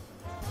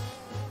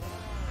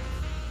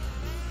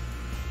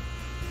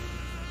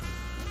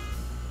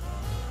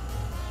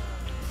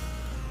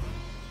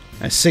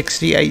 A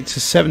 68 to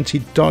 70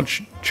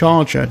 Dodge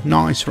Charger.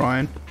 Nice,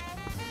 Ryan.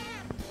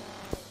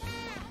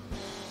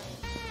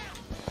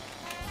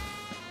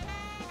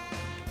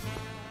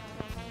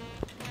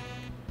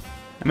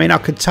 I mean, I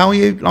could tell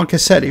you, like I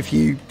said, if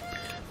you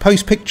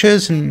post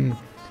pictures and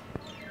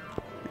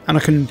I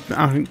can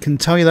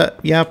tell you that,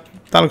 yeah,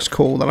 that looks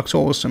cool, that looks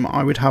awesome,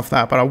 I would have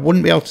that, but I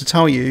wouldn't be able to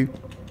tell you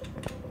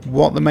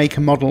what the make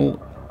and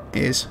model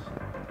is.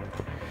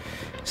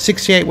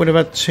 68 would have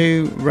had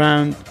 2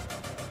 round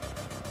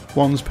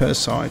ones per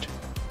side.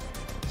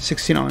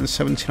 69 and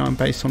 79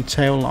 based on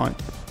tail light.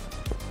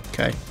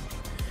 Okay.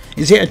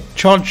 Is it a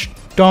charged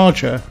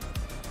Dodger,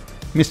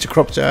 Mr.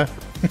 Cropter?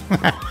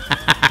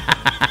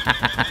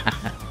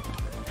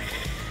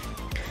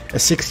 A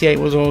 68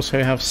 would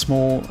also have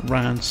small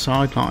round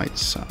side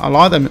lights. I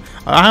like them.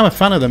 I am a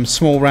fan of them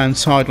small round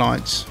side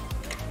lights.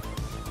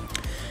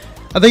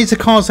 Are these the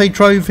cars they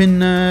drove in,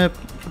 well,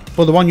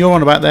 the one you're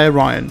on about there,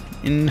 Ryan,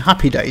 in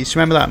Happy Days?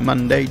 Remember that?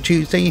 Monday,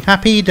 Tuesday,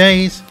 Happy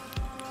Days.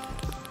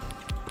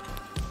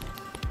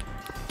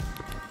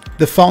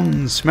 The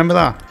Fonz, remember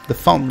that? The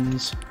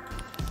Fonz.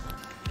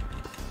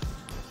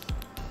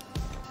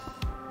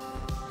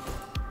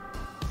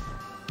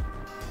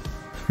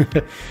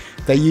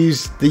 They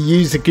use the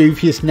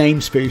goofiest name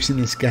spoofs in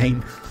this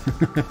game.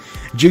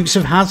 Dukes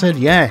of Hazzard,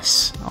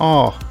 yes.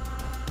 Oh,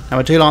 now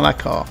I do like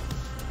that car.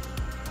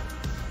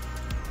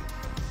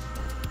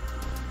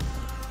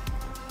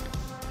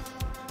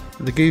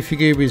 The Goofy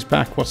Goober is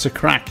back. What's a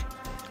crack?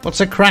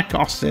 What's a crack,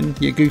 Austin?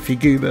 You Goofy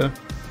Goober.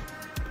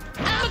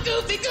 I'm a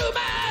goofy goober!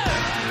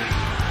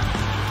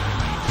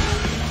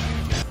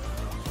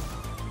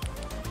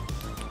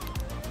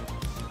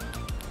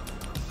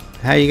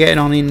 How you getting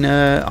on in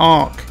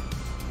Ark?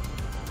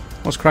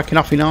 What's cracking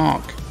off in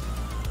Ark?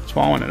 That's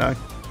what I want to know.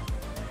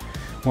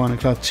 1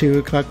 o'clock, 2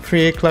 o'clock,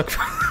 3 o'clock.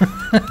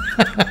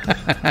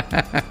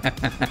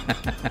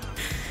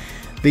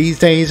 These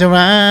days are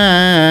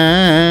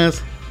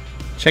ours.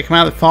 Check them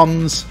out, the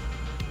Fonz.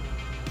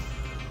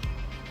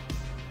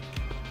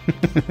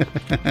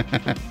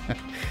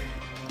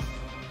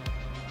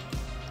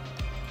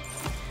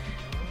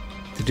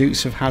 The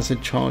Dukes of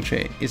Hazzard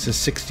Charger is a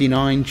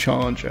 69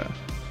 Charger.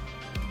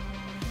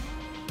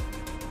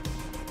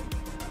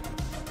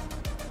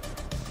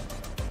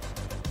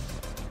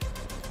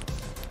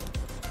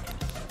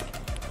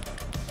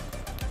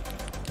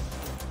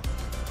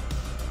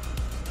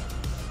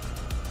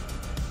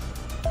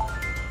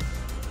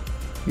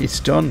 It's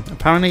done.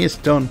 Apparently it's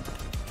done.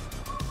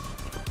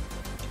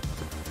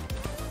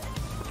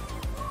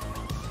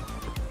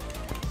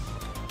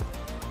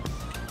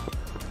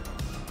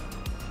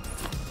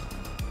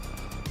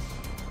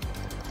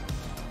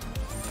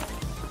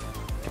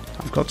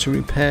 I've got to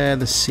repair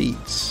the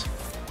seats.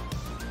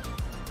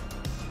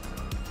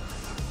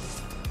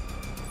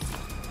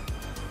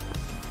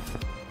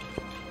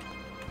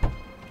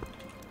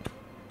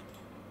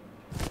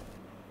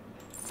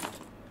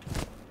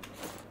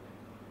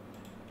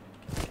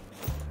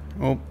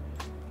 Oh.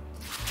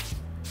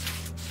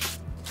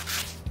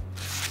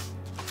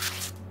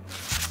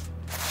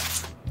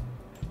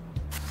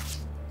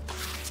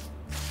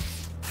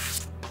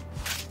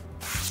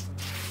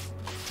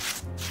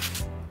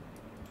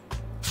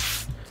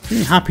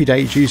 Happy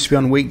Days used to be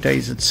on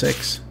weekdays at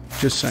 6.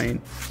 Just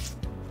saying.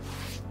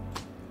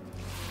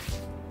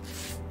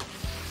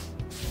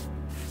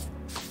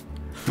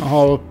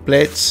 Oh,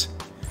 Blitz.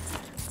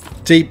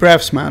 Deep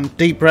breaths, man.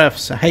 Deep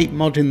breaths. I hate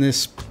modding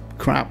this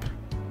crap.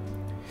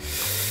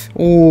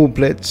 Oh,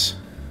 Blitz.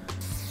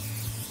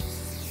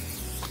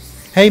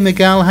 Hey,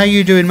 Miguel. How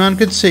you doing, man?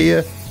 Good to see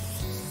you.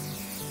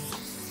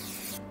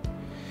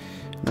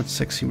 That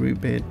sexy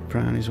root beer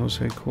brown is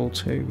also cool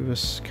too, with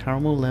a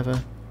caramel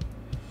leather.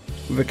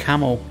 With a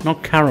camel.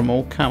 Not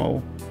caramel,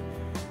 camel.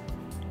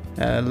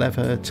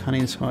 Leather, tan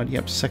inside.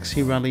 Yep,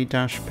 sexy rally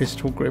dash,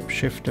 pistol grip,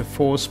 shifter,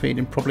 4-speed,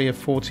 and probably a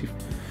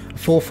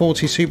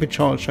 440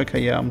 supercharged.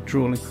 Okay, yeah, I'm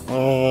drooling.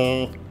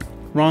 Oh.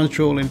 Ryan's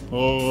drooling.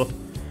 Oh.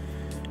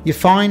 You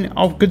fine?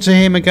 Oh, good to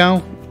hear,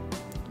 Miguel.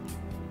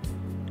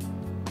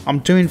 I'm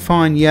doing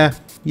fine, yeah.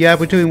 Yeah,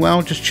 we're doing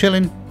well. Just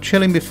chilling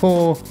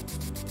before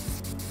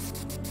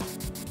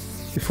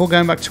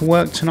going back to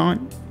work tonight.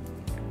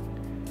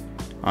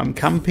 I'm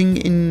camping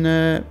in,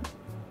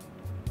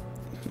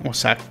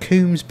 what's that?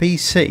 Coombs,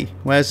 BC.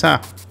 Where's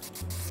that?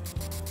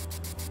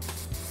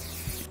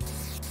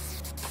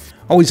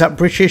 Oh, is that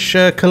British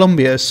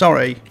Columbia?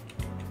 Sorry.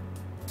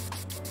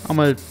 I'm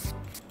a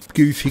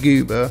goofy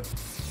goober.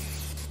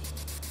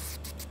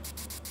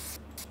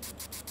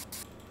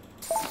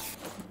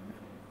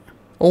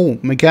 Oh,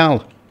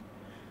 Miguel.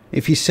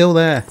 If you're still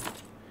there,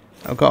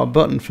 I've got a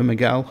button for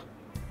Miguel.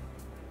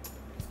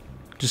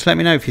 Just let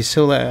me know if you're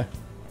still there.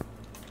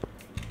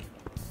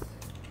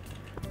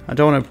 I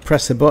don't want to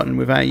press the button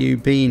without you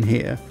being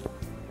here.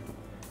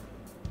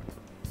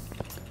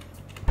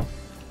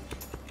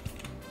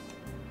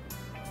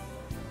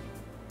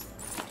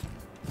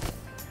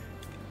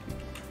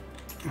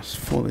 I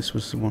thought this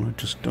was the one I'd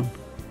just done.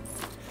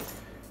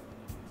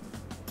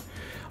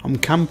 I'm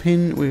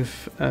camping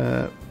with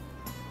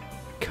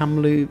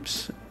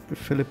Kamloops,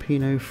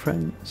 Filipino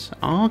friends.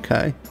 Oh,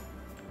 okay.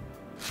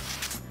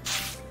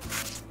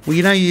 Well,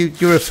 you know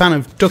you're a fan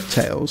of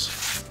DuckTales.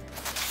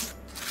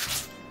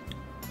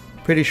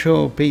 Pretty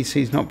sure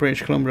BC's not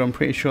British Columbia. I'm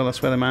pretty sure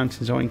that's where the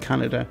mountains are in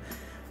Canada.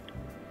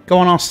 Go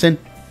on, Austin.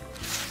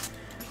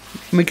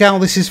 Miguel,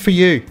 this is for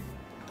you.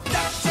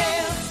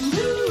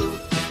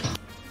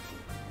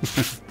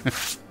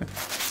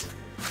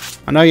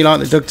 I know you like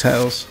the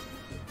DuckTales.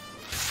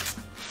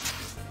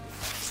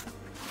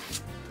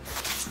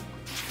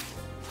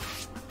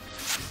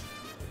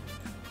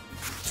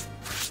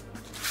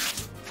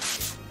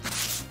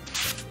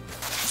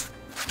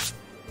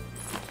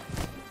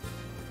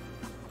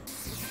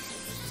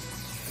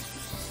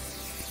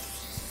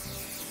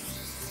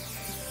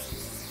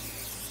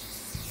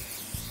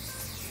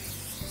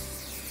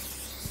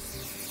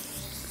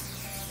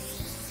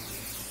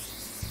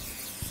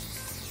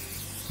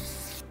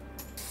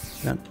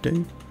 That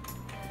do.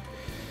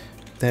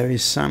 There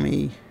is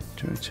Sammy,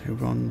 Director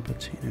Ron,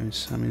 but you know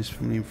Sammy's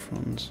family in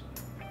France.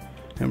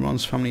 And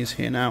Ron's family is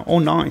here now. Oh,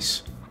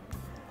 nice.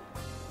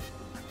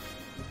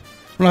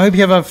 Well, I hope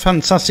you have a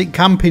fantastic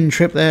camping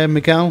trip there,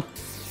 Miguel.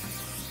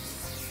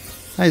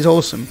 That is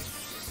awesome.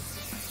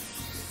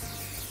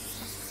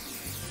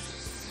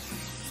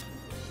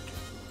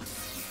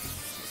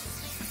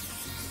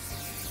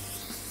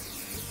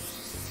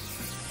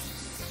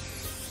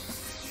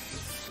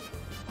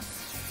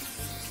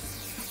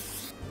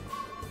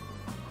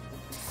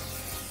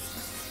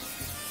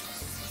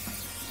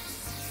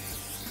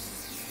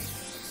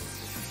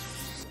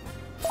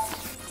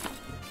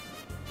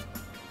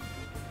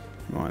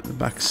 Right, the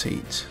back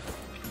seat.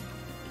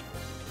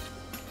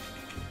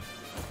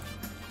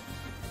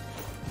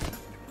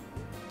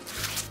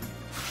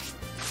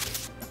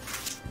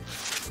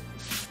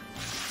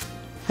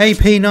 Hey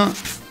Peanut,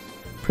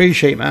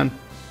 appreciate it, man,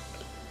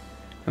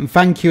 and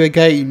thank you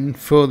again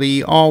for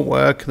the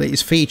artwork that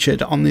is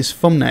featured on this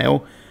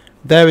thumbnail.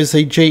 There is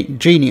a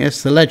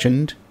genius, the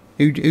legend,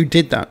 who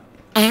did that.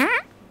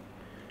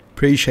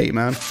 Appreciate it,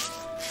 man.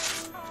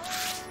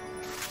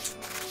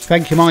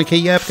 Thank you, Mikey.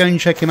 Yep, go and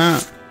check him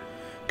out.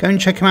 Go and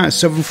check him out at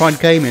Southern Fried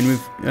Gaming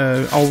with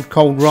old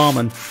cold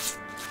ramen.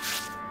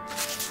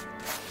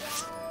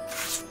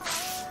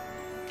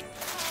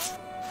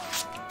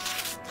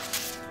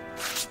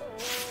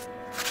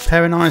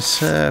 Pair of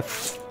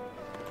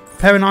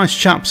nice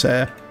chaps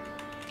there,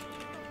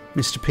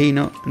 Mr.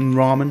 Peanut and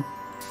Ramen.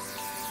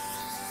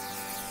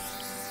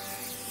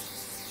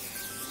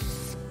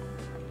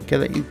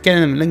 Get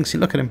them links.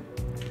 Look at him.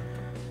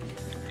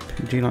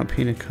 Do you like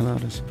pina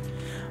coladas?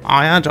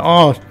 I had,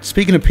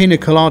 speaking of pina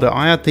colada,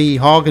 I had the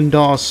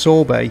Haagen-Dazs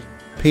sorbet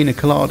pina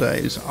colada.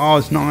 It's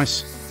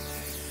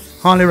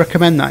nice. Highly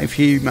recommend that if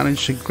you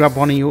manage to grab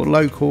one in your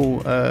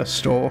local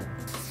store.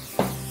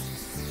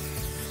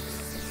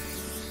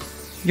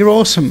 You're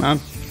awesome, man.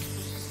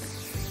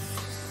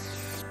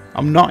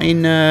 I'm not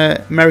in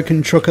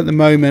American Truck at the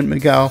moment,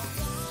 Miguel.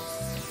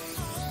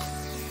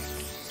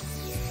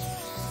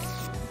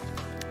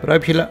 But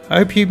I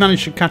hope you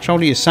managed to catch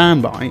hold of your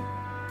soundbite.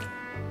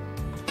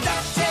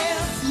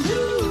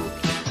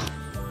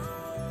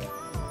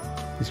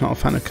 He's not a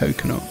fan of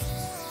coconut.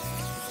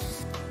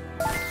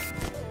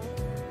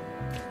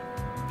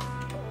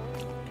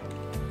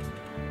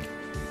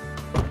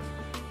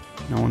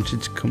 I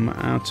wanted to come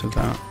out of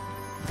that.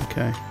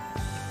 Okay.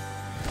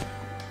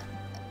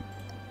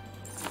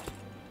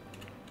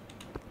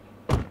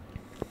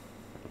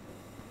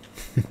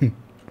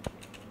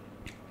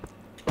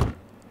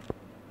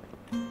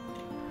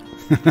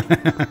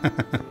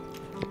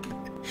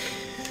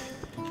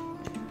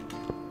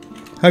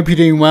 Hope you're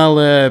doing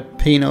well,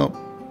 Peanut.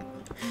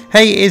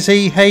 Hey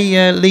Izzy,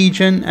 hey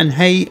Legion, and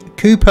hey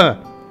Cooper.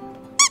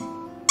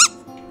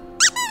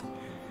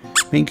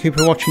 Me and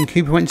Cooper watching.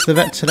 Cooper went to the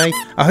vet today.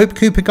 I hope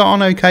Cooper got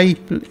on okay,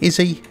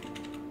 Izzy.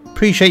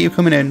 Appreciate you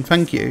coming in,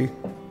 thank you.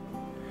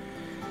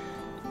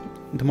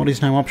 The mod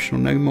is now optional,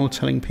 no more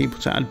telling people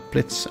to add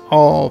blitz.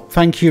 Oh,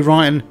 thank you,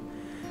 Ryan.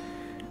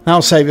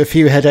 That'll save a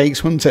few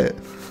headaches, won't it?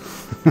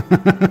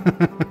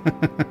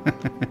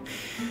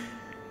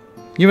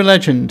 You're a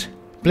legend.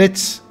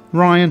 Blitz,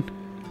 Ryan.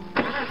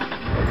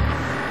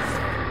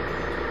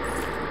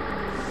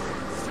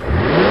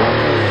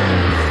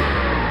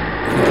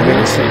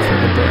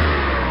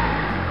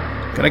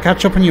 Gotta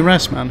catch up on your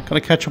rest, man.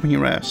 Gotta catch up on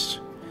your rest.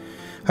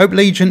 Hope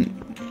Legion,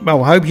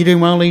 well, hope you're doing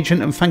well,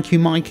 Legion, and thank you,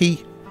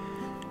 Mikey.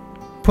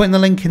 Putting the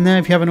link in there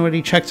if you haven't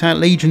already checked out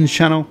Legion's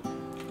channel.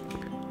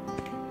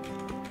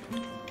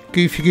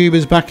 Goofy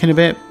Goober's back in a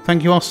bit.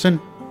 Thank you, Austin.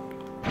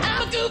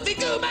 I'm a goofy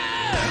goober!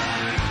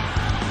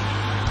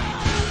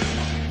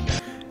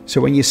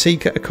 So when you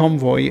seek a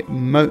convoy,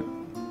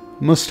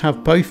 must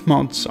have both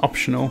mods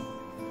optional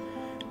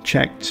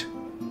checked.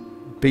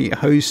 Be it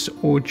host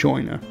or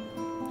joiner.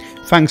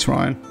 Thanks,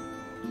 Ryan.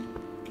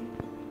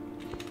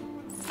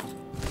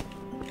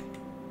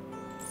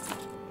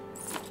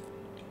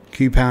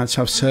 Cooper had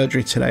to have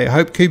surgery today. I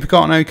hope Cooper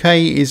got on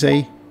okay, is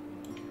he?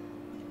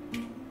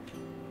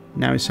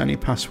 Now it's only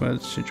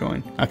passwords to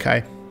join.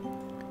 Okay.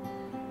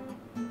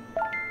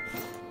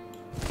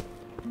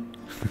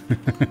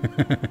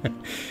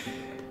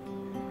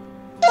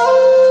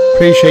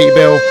 Appreciate you,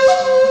 Bill.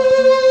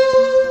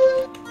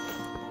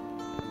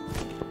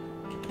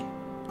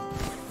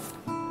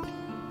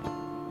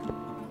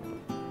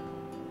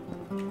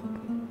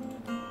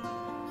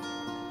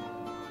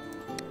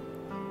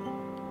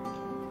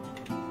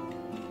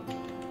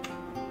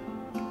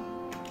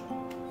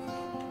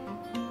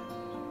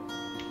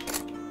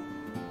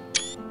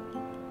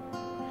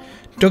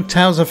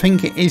 DuckTales, I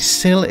think it is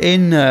still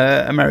in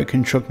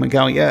American Truck,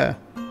 Miguel, yeah.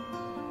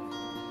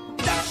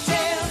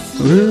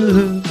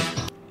 Ooh.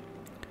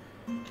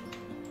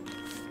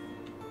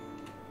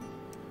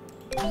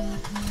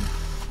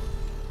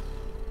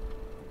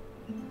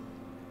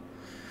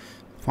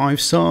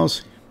 Five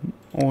stars.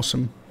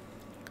 Awesome.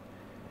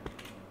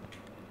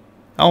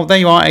 Oh, there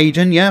you are,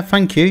 Aiden. Yeah,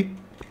 thank you.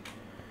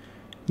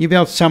 You'll be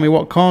able to tell me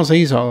what cars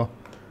these are.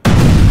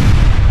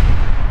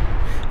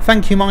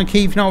 Thank you, Mikey.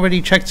 If you've not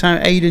already checked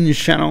out Aiden's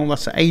channel,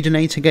 that's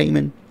Aidenator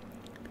Gaming.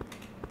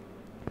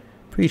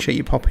 Appreciate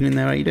you popping in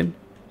there, Aiden.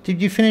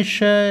 Did you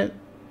finish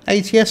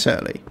ATS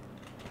early?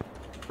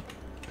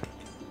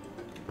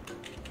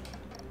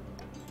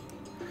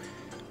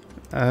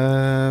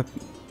 Can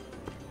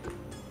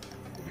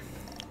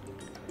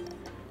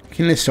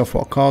you list off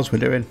what cars we're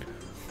doing?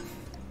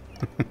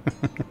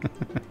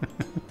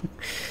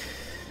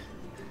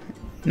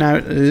 Now,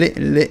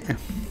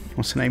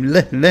 what's the name?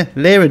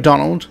 Lyra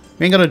Donald.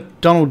 We ain't got a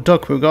Donald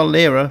Duck, we've got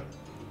Lyra.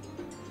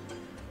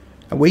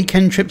 A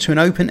weekend trip to an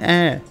open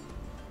air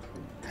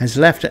has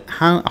left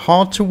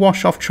hard to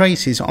wash off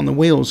traces on the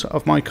wheels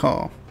of my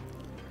car.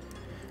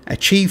 A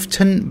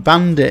chieftain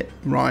bandit,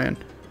 Ryan.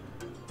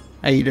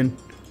 Aiden.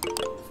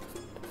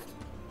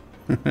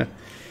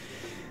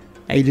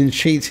 Aiden's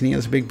cheating, he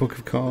has a big book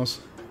of cars.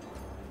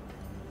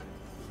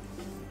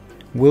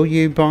 Will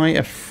you buy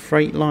a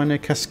Freightliner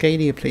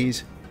Cascadia,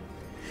 please?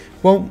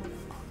 Well,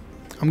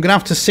 I'm going to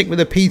have to stick with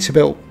a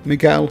Peterbilt,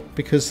 Miguel,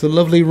 because the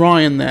lovely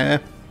Ryan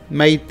there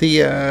made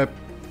the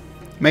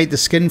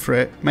skin for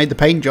it, made the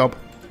paint job.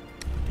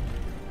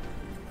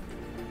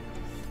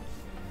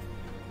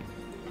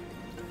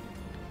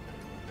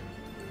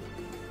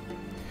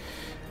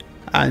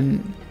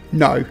 And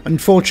no,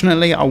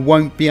 unfortunately, I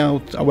won't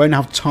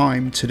have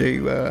time to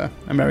do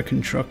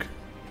American Truck.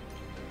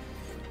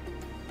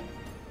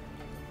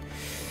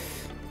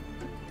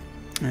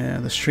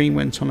 The stream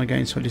went on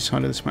again, so I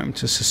decided at this moment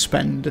to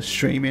suspend the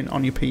streaming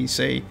on your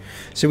PC.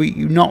 So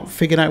you've not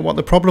figured out what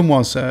the problem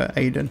was,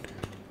 Aiden?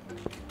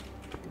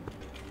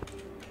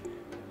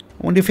 I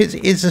wonder if it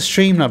is a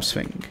Streamlabs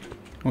thing,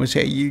 or is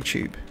it a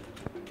YouTube?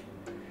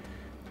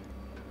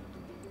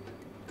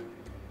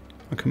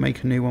 I can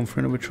make a new one for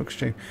another truck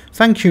stream.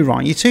 Thank you,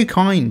 Ryan. You're too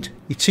kind.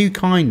 You're too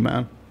kind,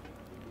 man.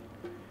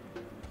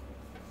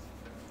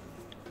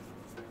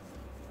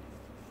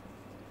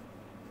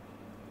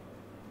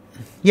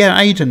 Yeah,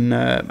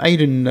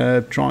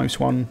 Aiden drives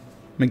one,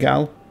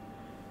 Miguel.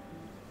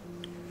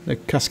 The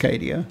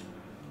Cascadia.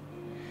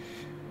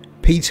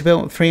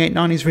 Peterbilt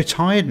 389 is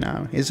retired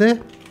now, is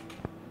it?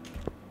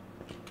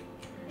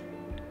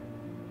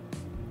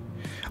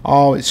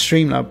 Oh, it's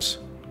Streamlabs.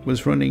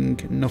 Was running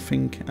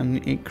nothing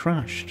and it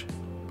crashed.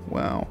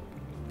 Wow.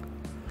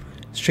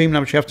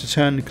 Streamlabs, you have to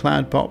turn the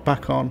CloudBot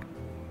back on.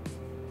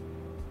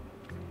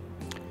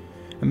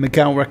 And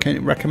Miguel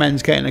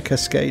recommends getting a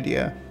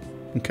Cascadia.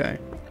 Okay.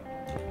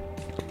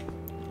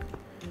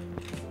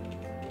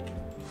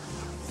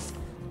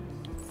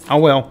 I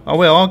will.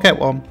 I'll get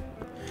one.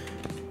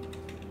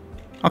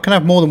 I can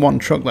have more than one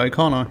truck though,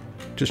 can't I?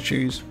 Just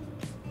choose.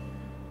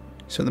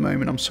 So at the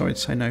moment, I'm sorry to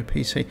say no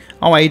PC.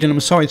 Oh, Aiden, I'm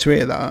sorry to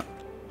hear that.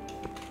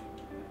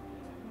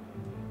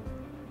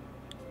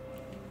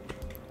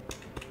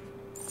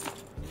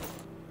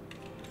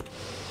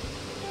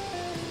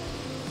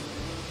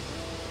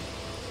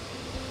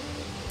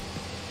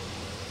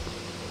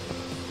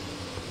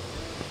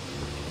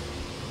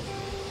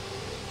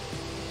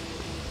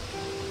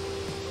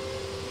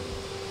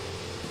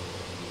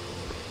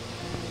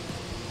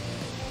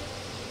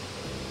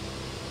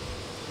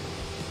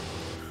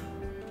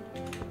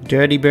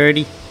 Dirty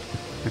birdie.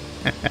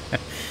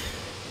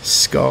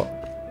 Scott.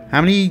 How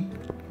many?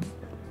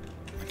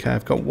 Okay,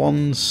 I've got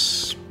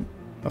ones.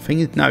 I think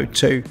it's no,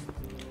 two.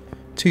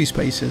 Two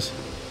spaces.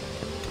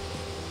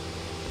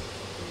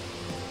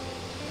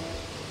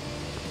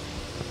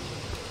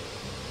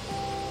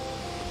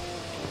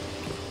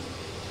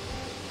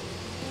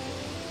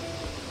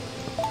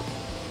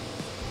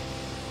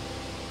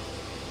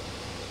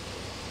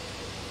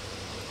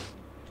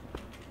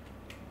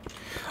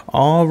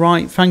 All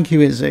right, thank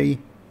you, Izzy.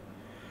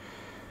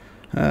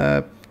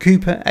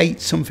 Cooper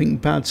ate something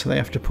bad, so they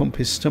have to pump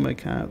his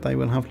stomach out. They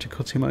will have to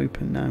cut him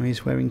open now.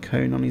 He's wearing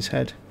cone on his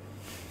head.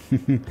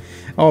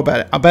 Oh,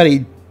 I bet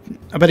he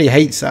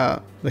hates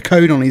that. The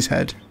cone on his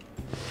head.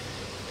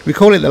 We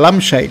call it the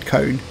lampshade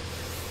cone.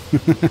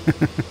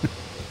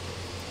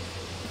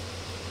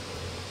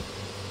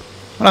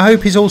 Well, I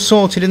hope he's all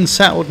sorted and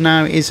settled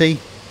now, is he?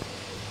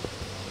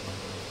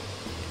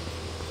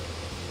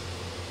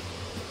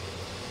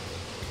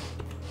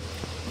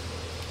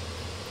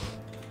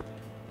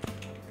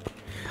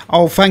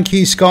 Oh, thank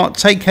you, Scott.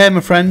 Take care, my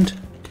friend.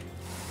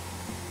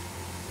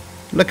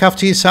 Look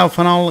after yourself,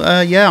 and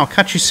I'll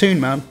catch you soon,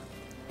 man.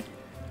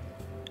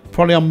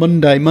 Probably on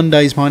Monday.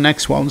 Monday's my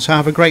next one, so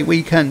have a great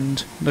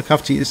weekend. Look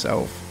after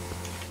yourself.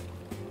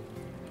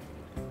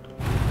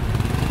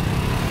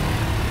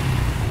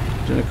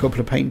 Done a couple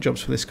of paint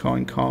jobs for this car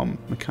in Car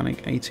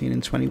Mechanic 18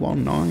 and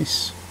 21.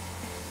 Nice.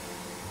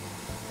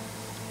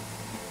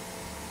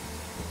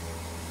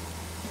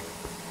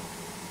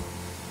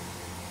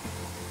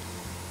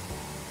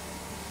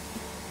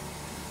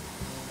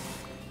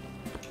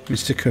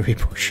 Mr. Curry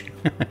Bush.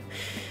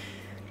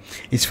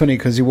 It's funny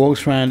because he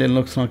walks around and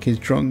looks like he's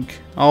drunk.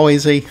 Oh,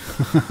 is he?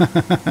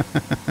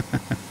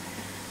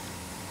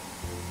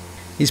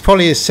 He's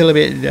probably still a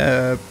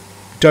bit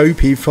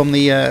dopey from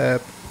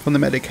the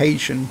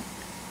medication.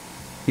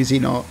 Is he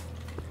not?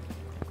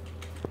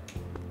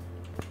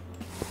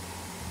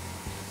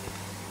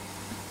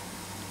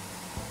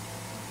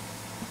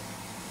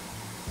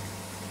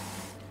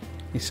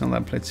 It's not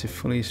that plenty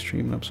fully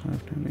streamed up, so I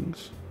have no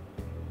links.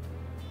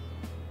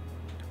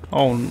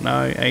 Oh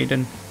no,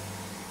 Aiden.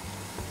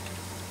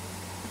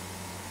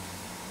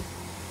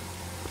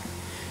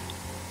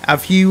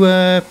 Have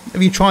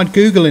you tried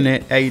Googling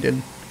it,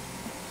 Aiden?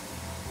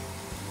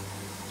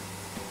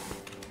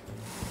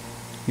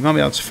 You might be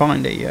able to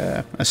find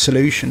a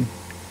solution.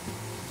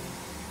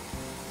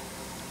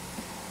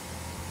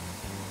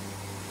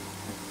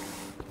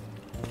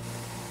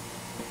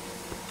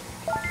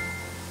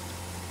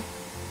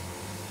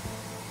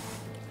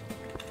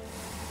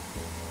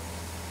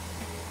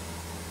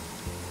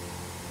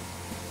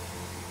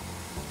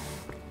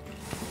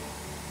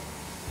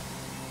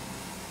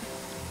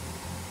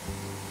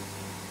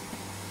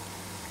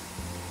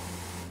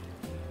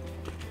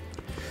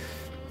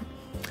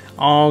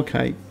 Oh,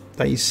 okay.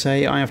 They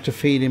say I have to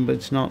feed him, but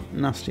it's not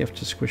nasty. I have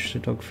to squish the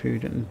dog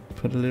food and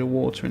put a little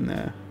water in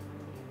there.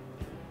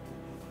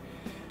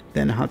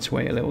 Then I had to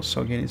wait a little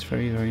soggy, and it's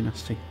very, very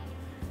nasty.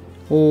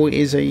 Or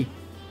is he?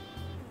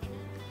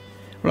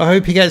 Well, I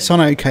hope he gets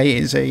on okay,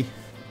 is he?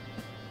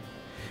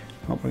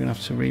 Oh, we're going to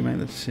have to remake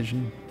the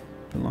decision.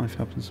 But life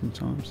happens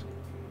sometimes.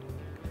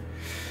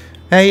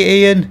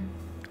 Hey, Ian.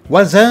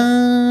 What's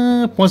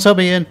up? What's up,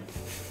 Ian?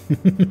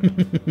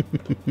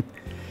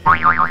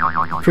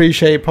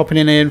 Appreciate you popping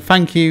in, Ian.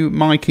 Thank you,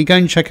 Mikey. Go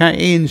and check out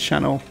Ian's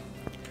channel.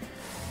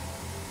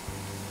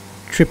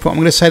 I'm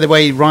going to say the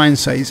way Ryan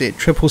says it.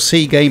 Triple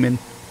C Gaming.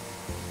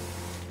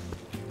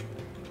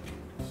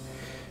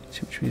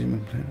 See which reason we're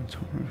playing on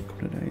top for a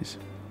couple of days.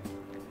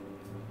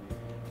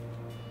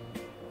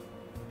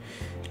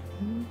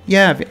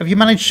 Yeah, have you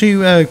managed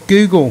to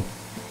Google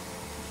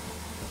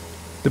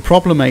the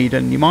problem,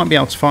 Aiden? You might be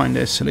able to find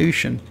a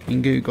solution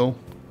in Google.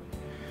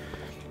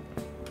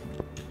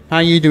 How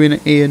are you doing,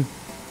 Ian?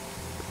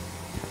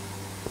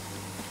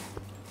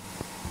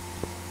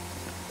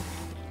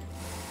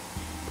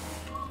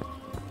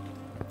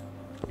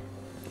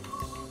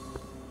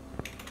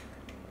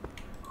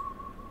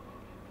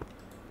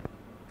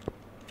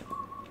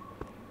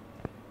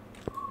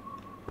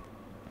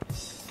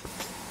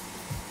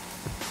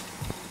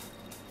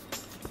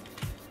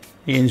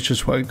 Ian's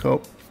just woke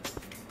up.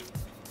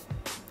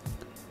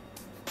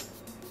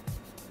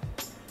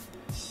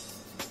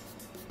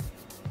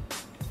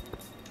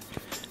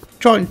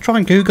 Try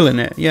Googling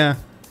it, yeah.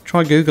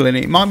 Try Googling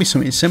it. It might be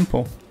something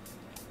simple.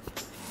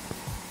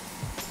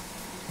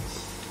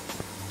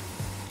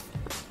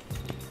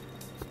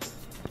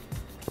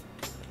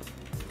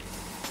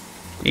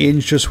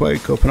 Ian's just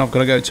woke up and I've got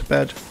to go to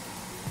bed.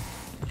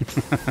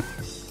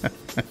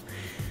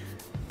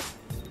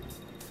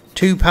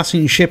 2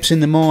 passing ships in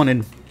the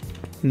morning.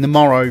 In the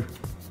morrow.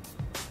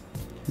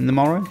 In the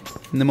morrow?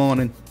 In the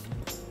morning.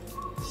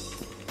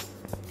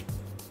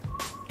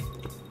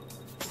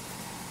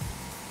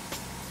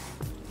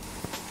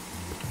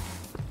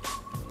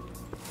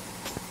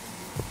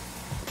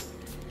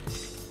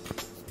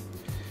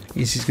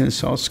 He's going to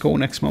start school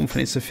next month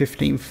and it's the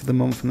 15th of the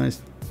month and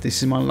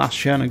this is my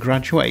last year and I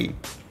graduate.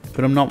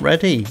 But I'm not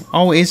ready.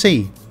 Oh, is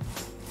he?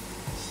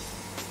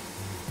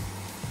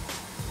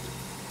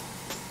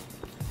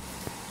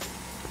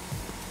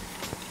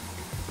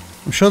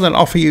 I'm sure they'll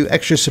offer you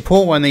extra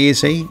support when they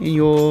is he in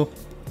your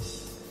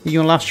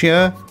last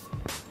year.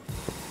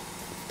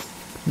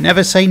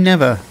 Never say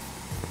never.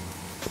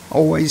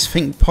 Always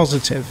think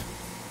positive.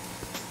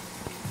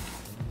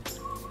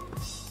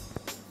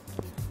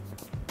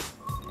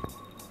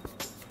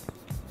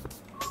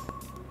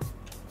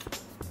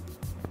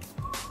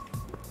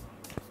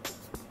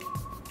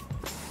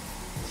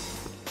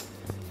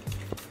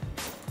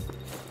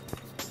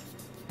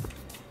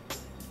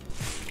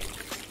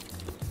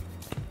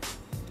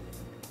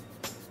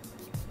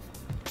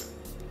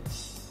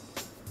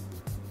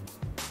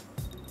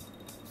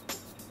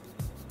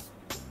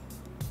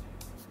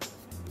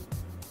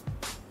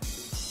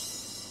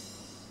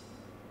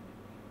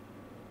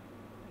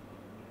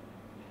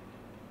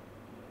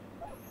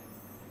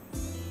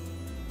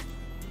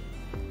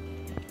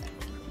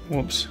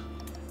 Whoops.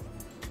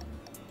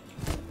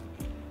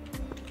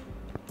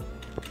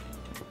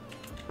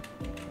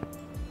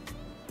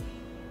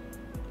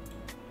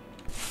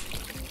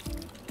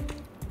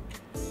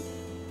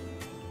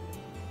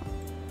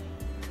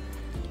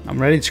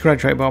 I'm ready to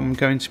graduate, but I'm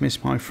going to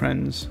miss my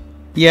friends.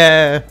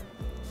 Yeah.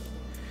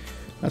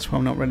 That's why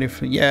I'm not ready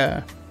for...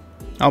 Yeah.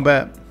 I'll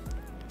bet.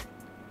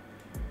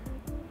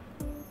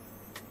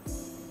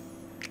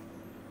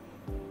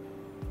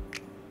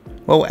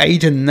 Well,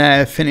 Aiden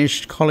there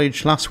finished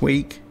college last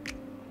week.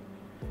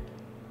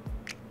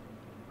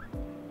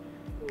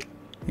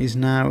 He's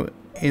now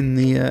in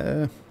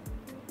the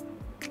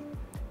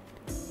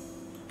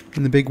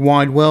big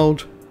wide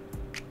world.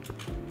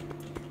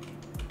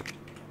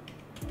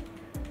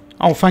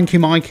 Oh, thank you,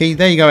 Mikey.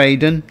 There you go,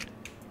 Aiden.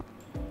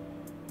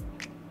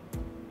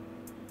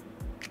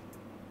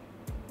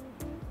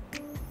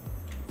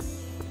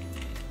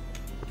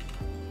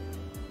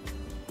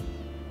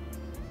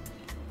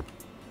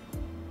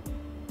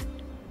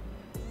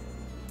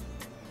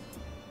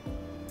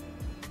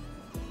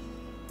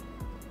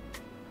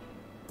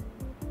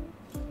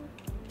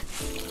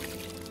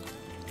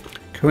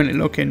 Currently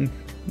looking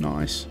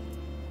nice.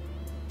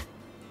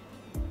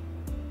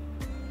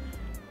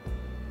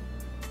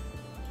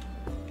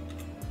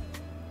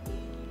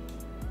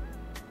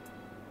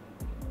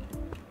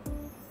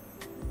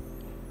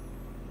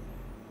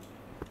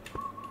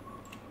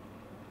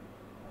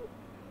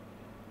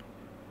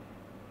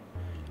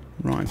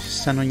 Right,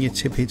 stand on your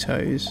tippy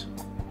toes.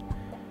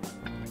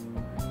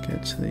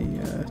 Get to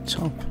the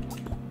top.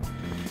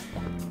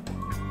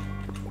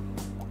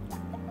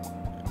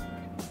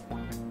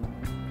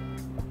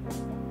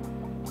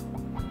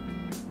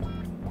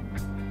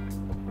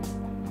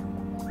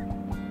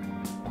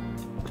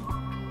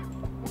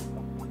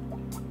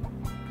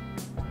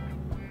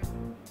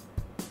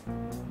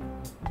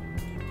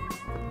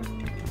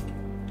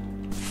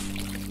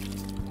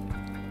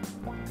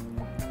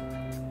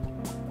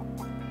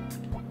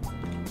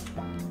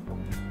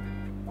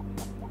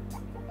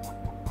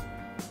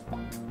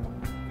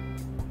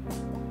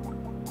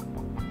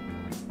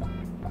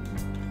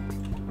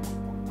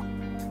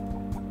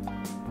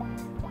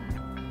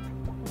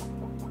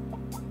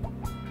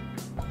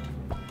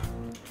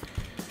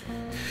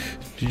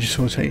 Did you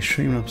sort of take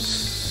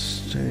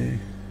Streamlabs to...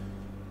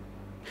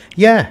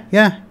 Yeah.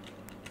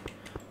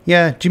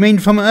 Do you mean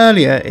from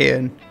earlier,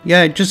 Ian?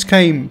 Yeah, it just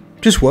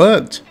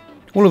worked.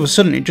 All of a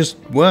sudden, it just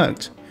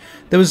worked.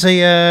 There was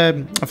a,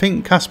 I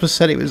think Casper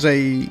said it was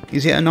a,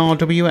 is it an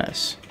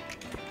RWS?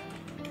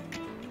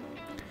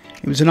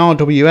 It was an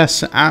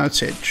RWS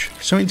outage.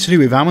 Something to do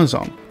with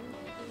Amazon.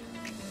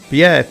 But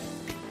yeah,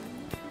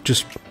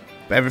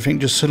 everything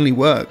just suddenly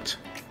worked.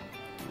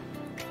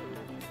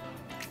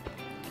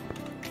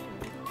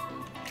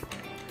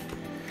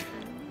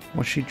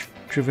 Was she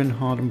driven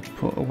hard and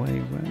put away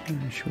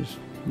when she was...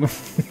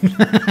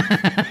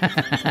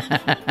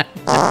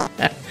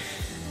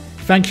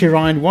 Thank you,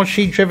 Ryan. Was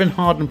she driven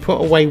hard and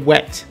put away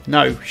wet?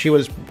 No, she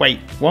was... Wait,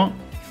 what?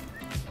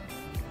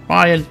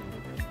 Ryan.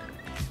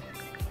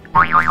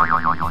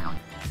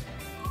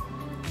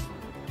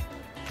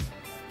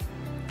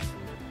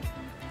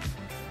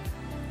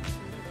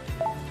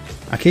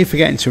 I keep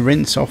forgetting to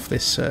rinse off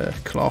this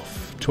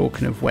cloth,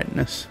 talking of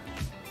wetness.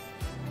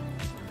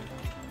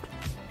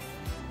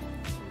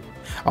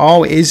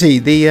 Oh, is he?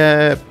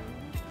 The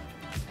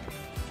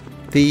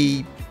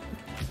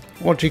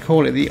what do you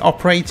call it? The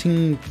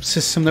operating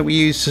system that we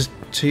use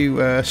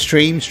to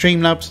stream,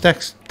 Streamlabs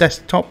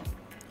desktop.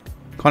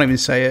 Can't even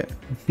say it.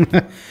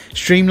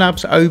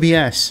 Streamlabs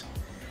OBS.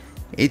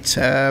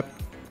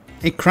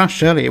 It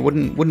crashed earlier. It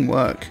wouldn't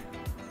work.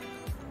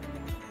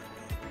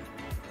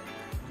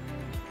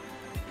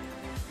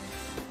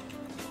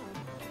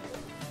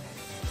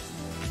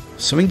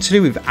 Something to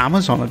do with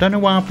Amazon. I don't know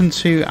what happened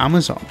to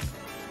Amazon.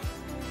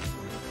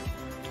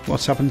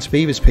 What's happened to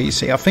Beaver's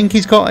PC? I think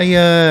he's got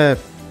a...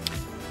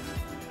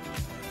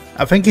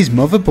 I think his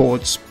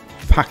motherboard's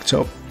packed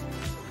up.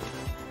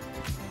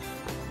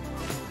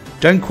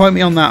 Don't quote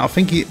me on that.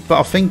 But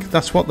I think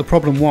that's what the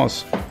problem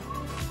was.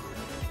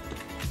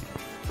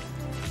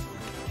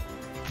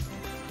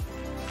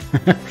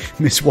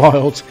 Miss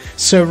Wild.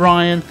 Sir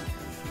Ryan.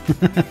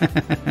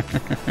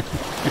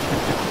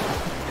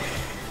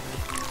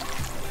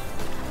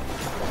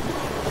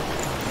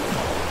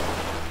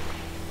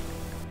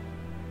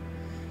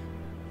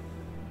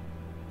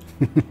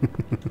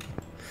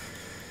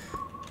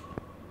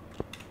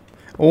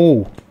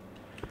 Oh,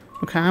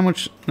 look how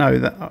much. No,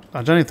 that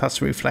I don't know if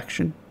that's a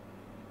reflection.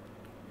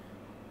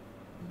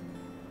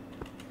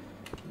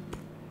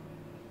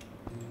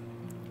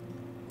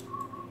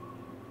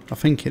 I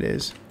think it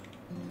is.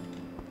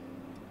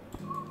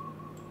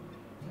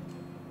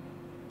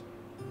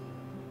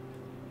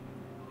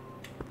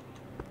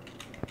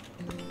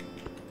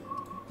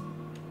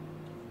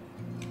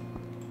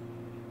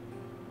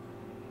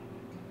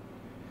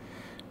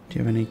 Do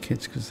you have any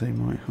kids? Because they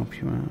might help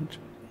you out.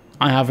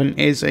 I haven't,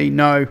 Izzy.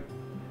 No.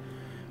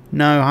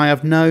 No, I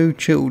have no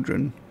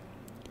children.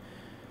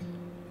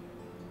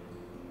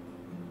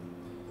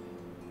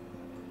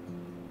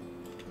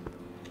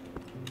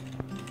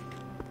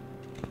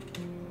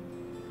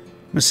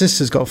 My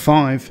sister's got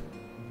 5.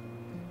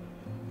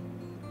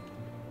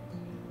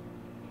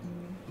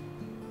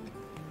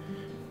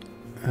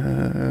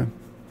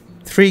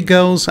 3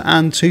 girls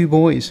and 2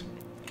 boys.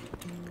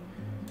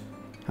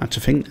 I had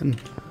to think then.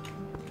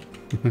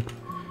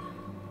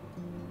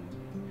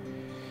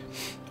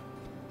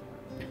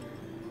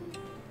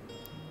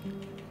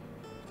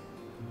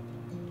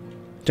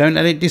 Don't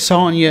let it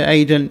dishearten you,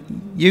 Aiden.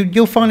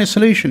 You'll find a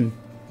solution.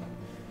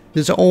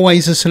 There's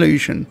always a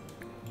solution.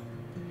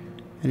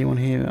 Anyone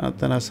here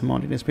that has the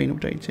mod, it's been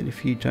updated.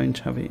 If you don't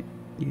have it,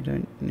 you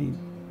don't need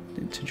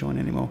it to join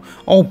anymore.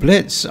 Oh,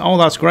 Blitz. Oh,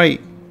 that's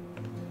great.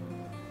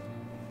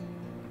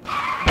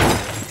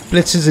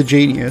 Blitz is a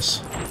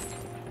genius.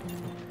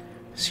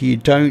 So you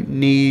don't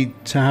need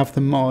to have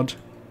the mod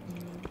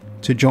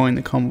to join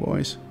the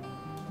convoys.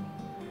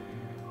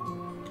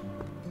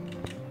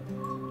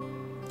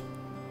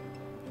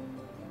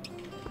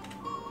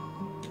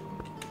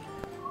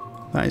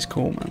 That is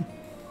cool, man.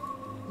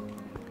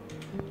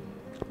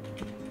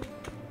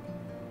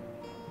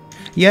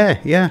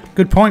 Yeah,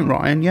 good point,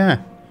 Ryan.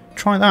 Yeah,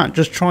 try that.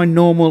 Just try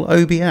normal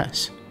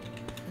OBS.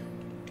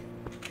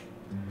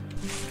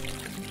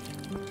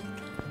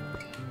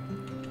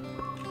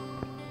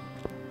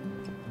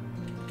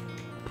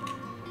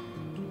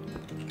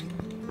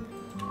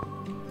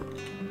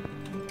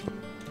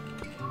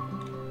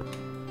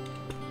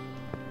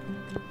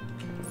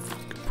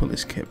 Put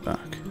this kit back.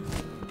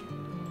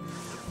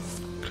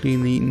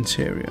 Clean the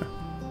interior.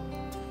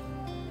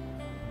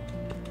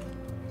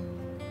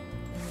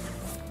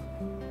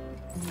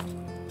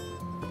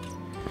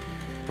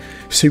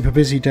 Super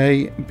busy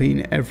day,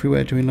 been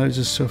everywhere doing loads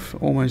of stuff.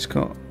 Almost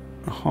got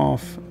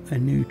half a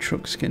new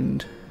truck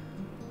skinned.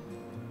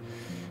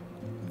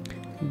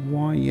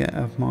 Why yet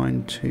have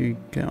mine to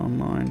get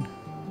online?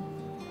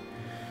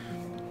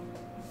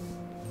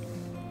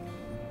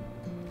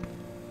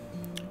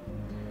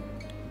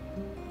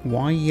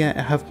 Why yet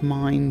have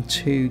mine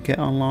to get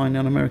online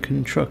on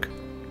American Truck?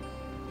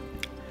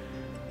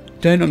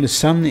 Don't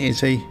understand it,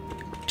 Izzy.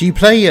 Do you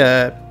play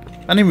I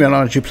didn't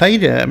realise you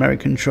played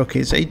American Truck,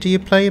 Izzy. Do you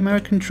play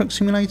American Truck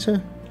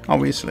Simulator?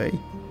 Obviously.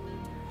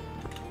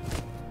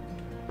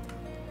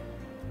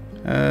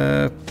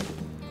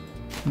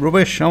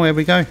 Rubbish. Oh, here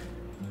we go.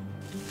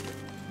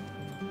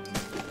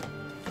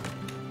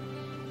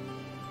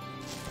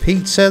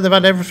 Pizza, they've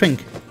had everything.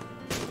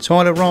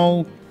 Toilet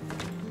roll,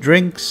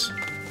 drinks,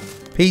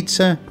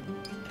 pizza.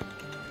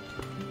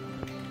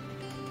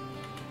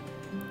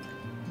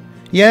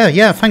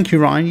 Yeah, thank you,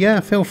 Ryan. Yeah,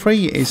 feel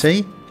free,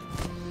 Izzy.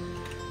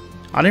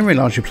 I didn't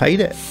realise you played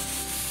it.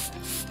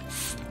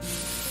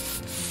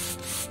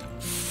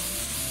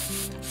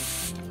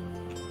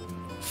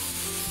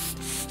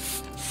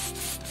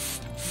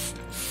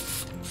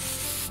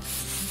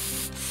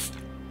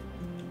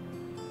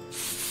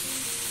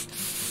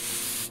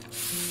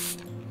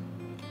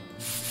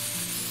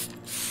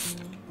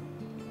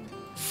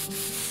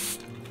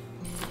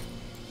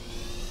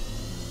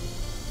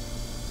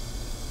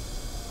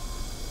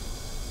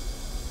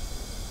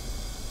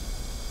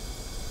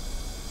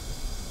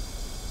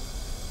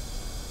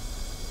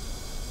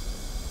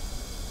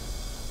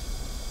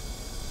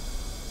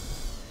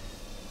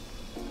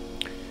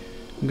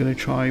 I'm going to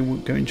try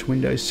going to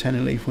Windows 10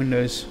 and leave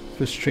Windows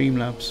for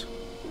Streamlabs.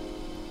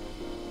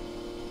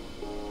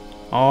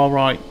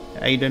 Alright,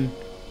 Aiden.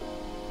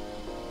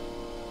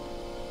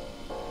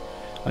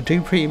 I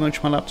do pretty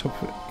much, my laptop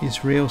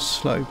is real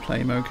slow play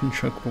American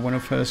Truck, but when I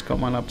first got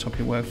my laptop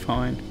it worked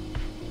fine.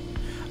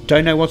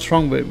 Don't know what's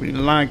wrong, but it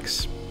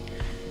lags.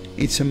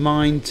 It's a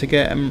mine to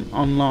get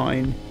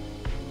online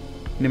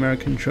in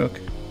American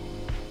Truck.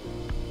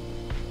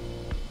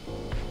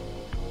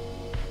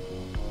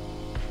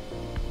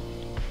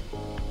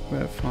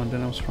 I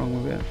don't know what's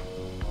wrong with it.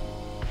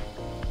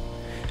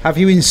 Have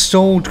you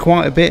installed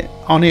quite a bit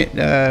on it,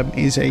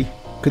 Izzy?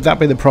 Could that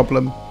be the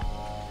problem?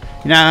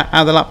 You know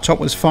how the laptop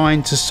was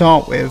fine to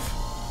start with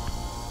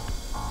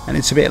and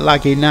it's a bit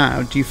laggy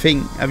now. Do you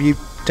think, have you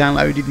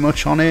downloaded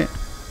much on it?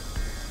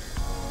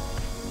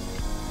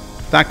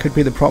 That could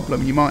be the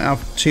problem. You might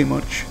have too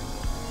much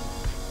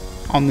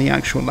on the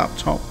actual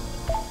laptop.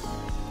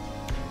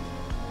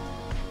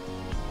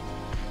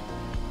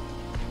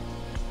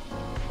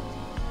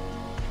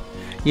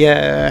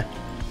 Yeah.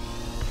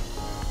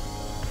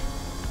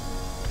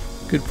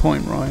 Good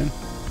point, Ryan.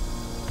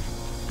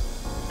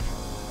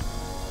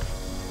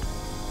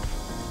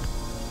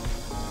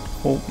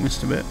 Oh,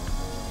 missed a bit.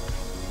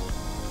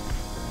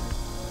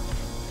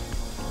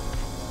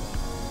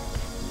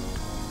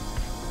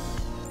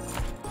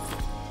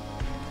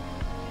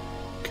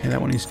 Okay,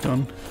 that one is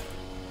done.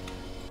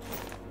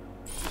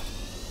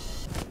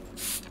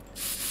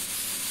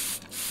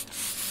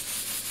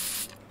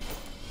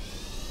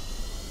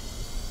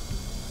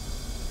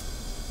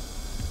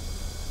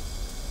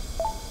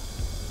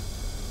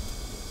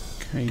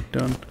 Okay,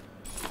 done.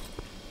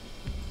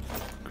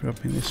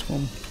 Grabbing this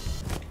one.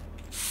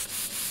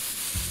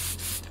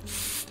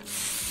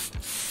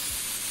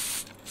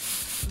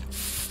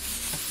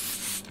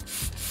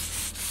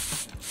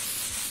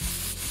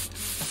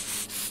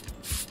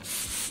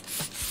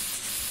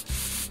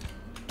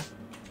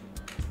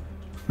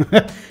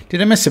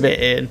 Did I miss a bit,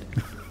 Ian?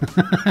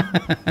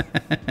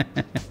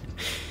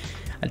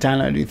 I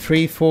downloaded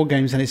 3-4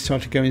 games and it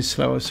started going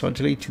slower, so I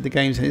deleted the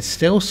games and it's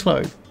still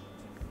slow.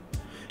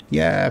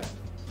 Yeah.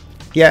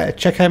 Yeah,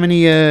 check how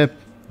many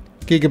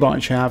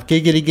gigabytes you have.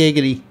 Giggity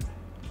giggity.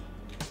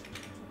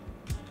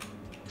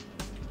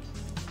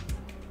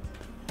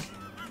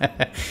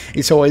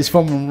 It's always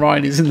fun when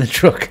Ryan is in the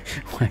truck.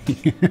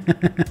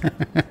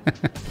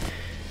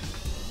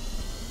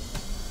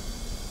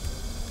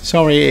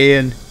 Sorry,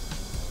 Ian.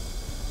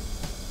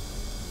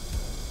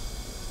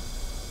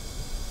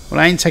 Well,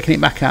 I ain't taking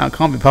it back out. I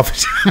can't be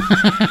bothered.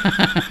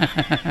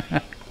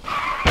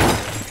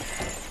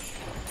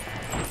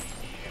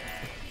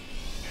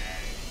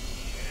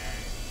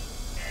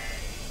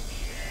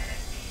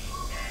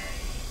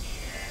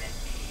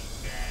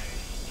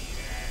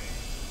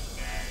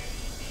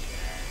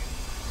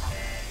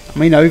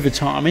 I'm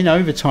in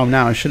overtime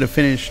now. I should have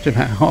finished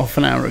about half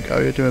an hour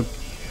ago. I do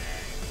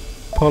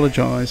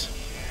apologise.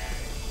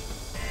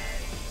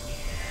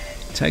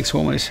 It takes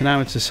almost an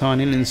hour to sign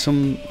in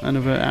and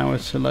another hour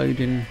to load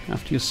in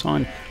after you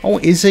sign. Oh,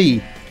 is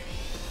he?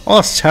 Oh,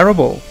 that's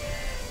terrible.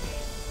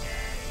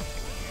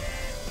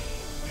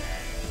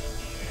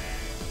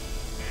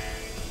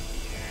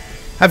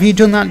 Have you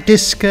done that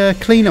disk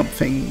cleanup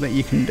thing that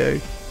you can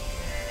do?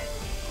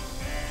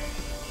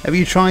 Have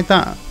you tried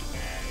that?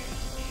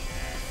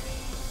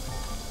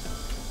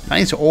 That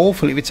is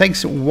awful. If it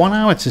takes 1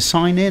 hour to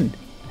sign in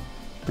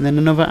and then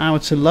another hour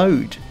to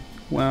load,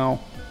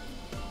 well,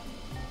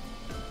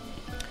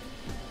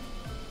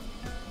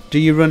 do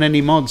you run any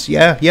mods?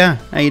 Yeah,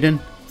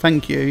 Aiden,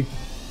 thank you.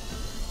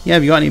 Yeah,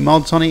 have you got any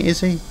mods on it,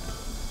 Izzy?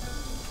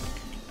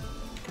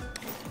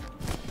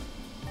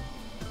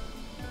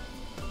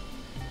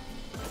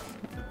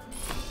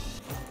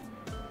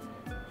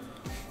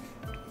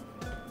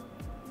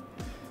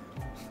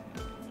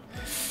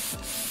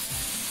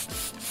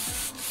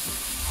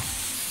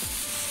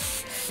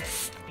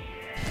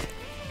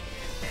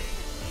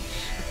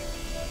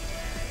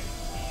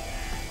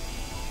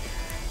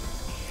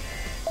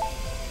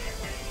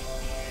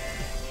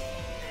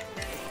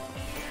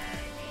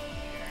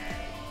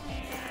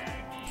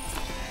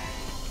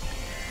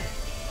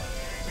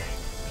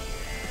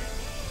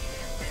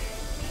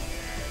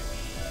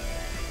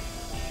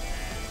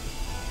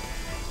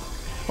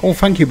 Oh,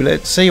 thank you,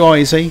 Blitz.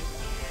 CYZ.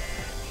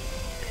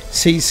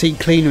 CC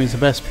Cleaner is the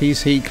best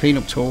PC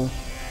cleanup tool.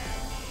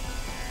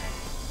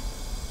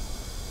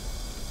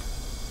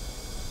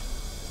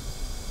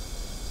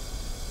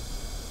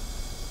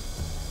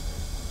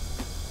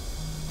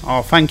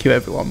 Oh, thank you,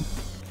 everyone.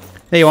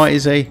 There you are,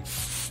 Izzy.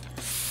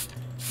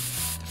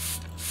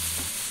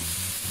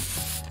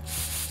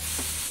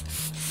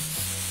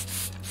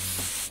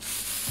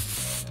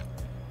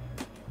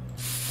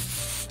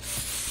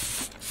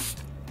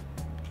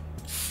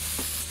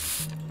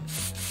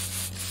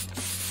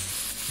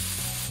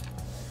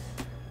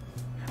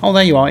 Oh,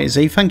 there you are,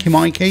 Izzy. Thank you,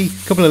 Mikey.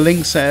 A couple of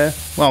links there.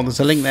 Well, there's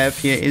a link there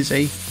for you,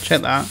 Izzy.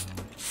 Check that.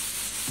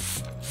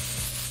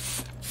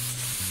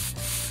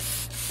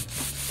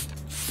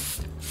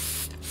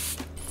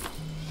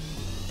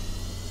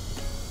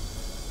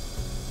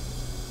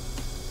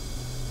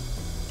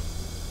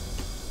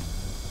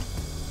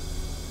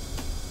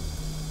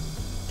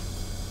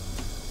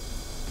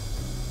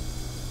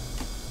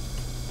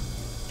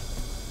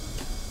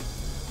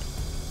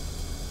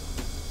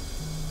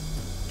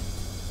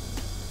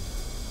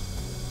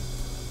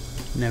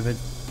 Never.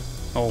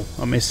 Oh,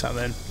 I missed that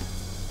then.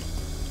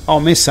 Oh,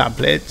 I missed that,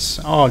 Blitz.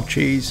 Oh,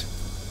 jeez.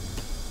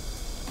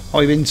 Oh,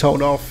 you've been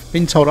told off.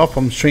 Been told off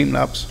on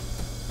Streamlabs.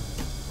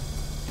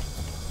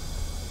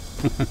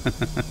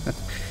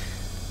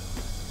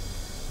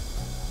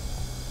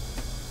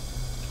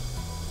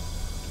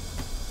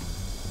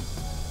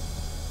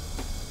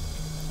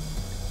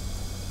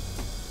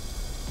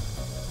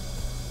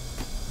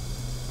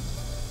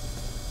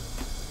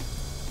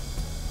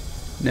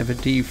 Never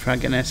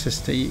defrag an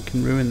SSD, you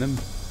can ruin them.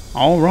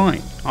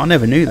 Alright, I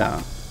never knew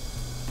that.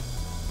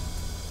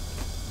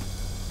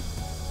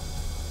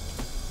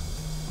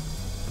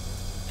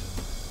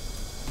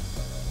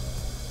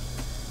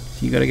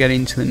 So you got to get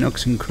into the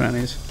nooks and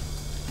crannies.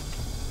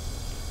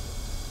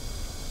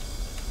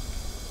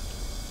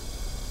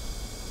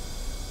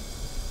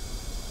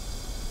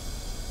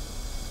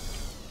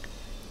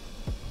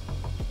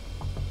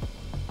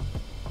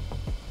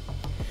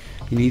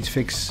 You need to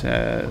fix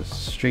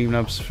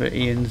Streamlabs for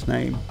Ian's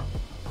name.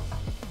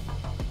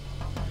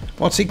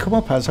 What's it come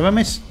up as? Have I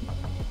missed?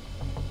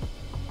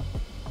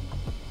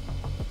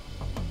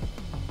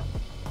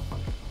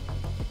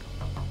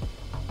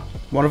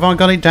 What have I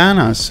got it down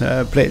as,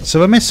 Blitz?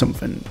 Have I missed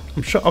something?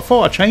 I'm sure. I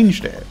thought I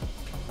changed it.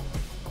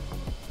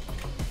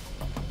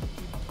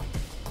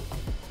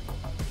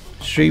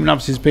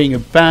 Streamlabs is being a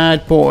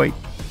bad boy.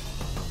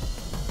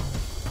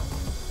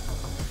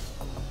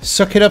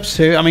 Suck it up,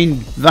 Sue. I mean,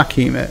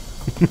 vacuum it.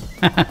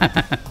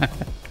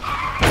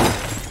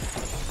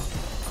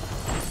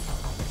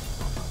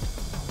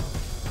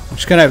 I'm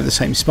just going over the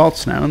same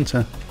spots now, aren't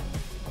I?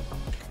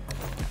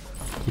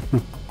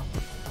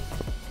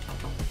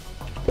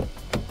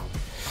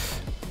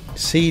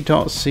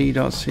 C.C.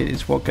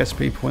 is what gets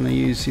people when they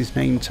use his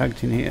name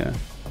tagged in here.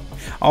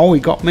 Oh, he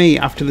got me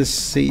after the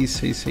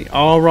CCC.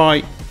 All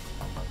right.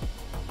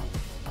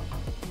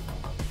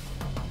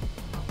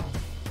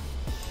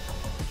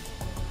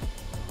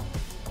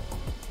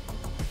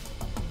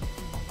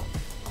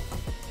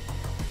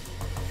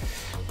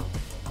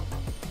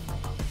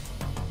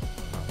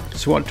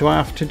 So what do I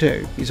have to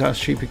do? Is that a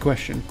stupid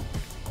question?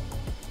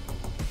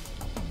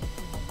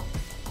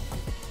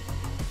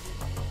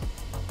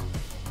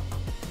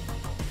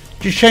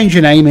 Just change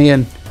your name,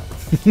 Ian.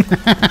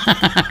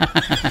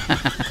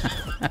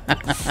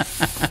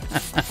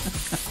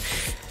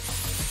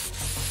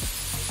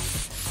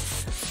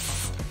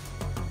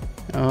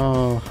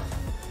 Oh.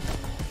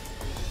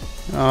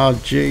 Oh,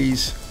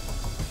 jeez.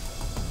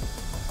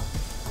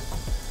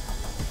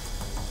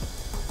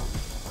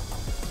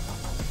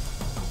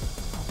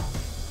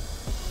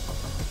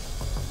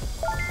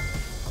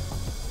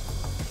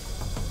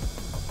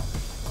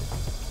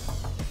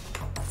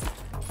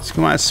 It's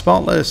come out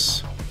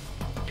spotless.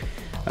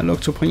 I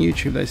looked up on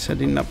YouTube, they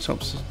said in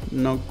laptops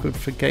not good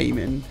for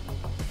gaming.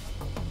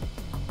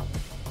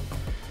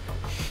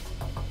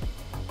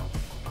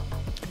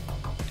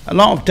 A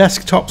lot of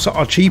desktops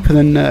are cheaper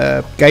than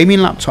gaming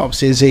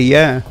laptops, is he?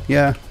 Yeah,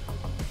 yeah.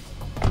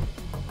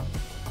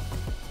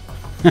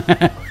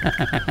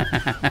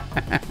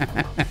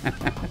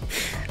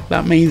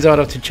 That means I'd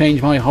have to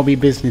change my hobby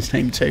business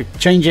name too.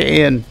 Change it,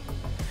 Ian.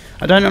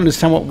 I don't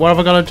understand what have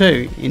I got to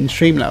do in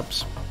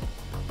Streamlabs?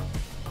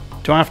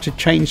 Do I have to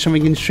change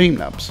something in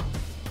Streamlabs?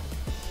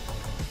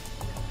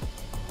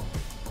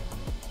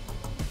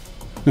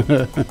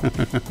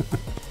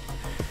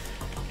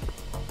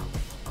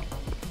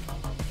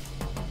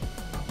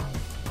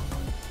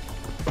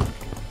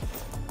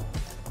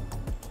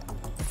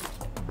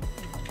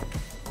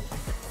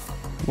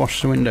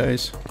 Wash the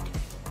windows.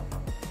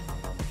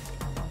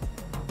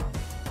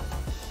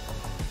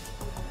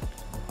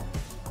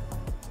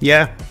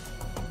 Yeah.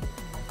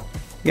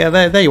 Yeah,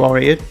 there you are,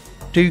 Ian.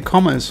 Do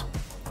commas.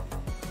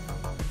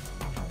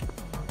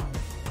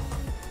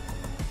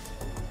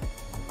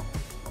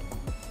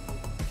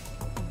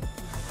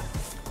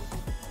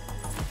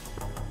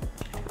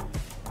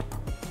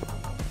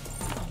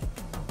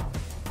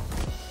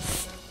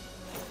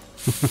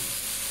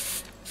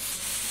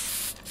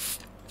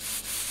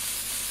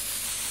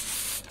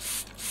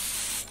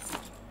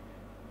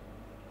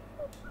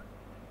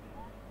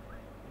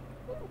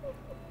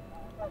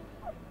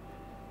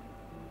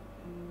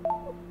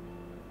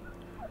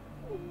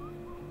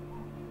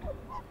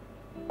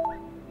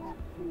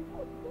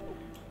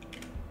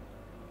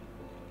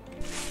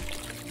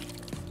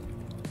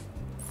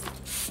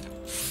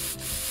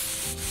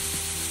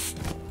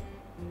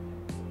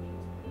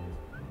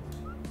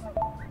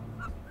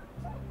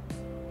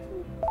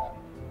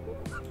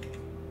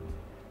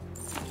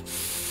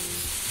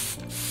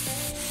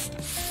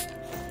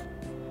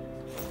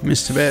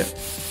 Missed a bit.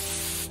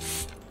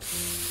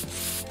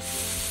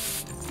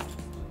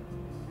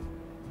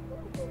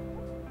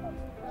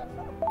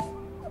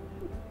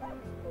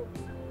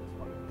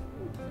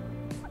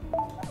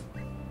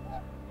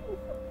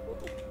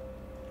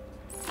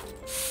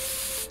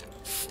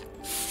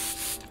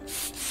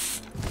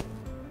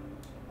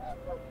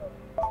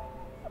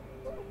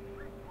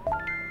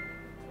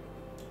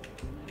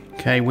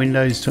 Okay,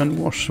 windows done.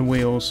 Wash the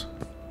wheels.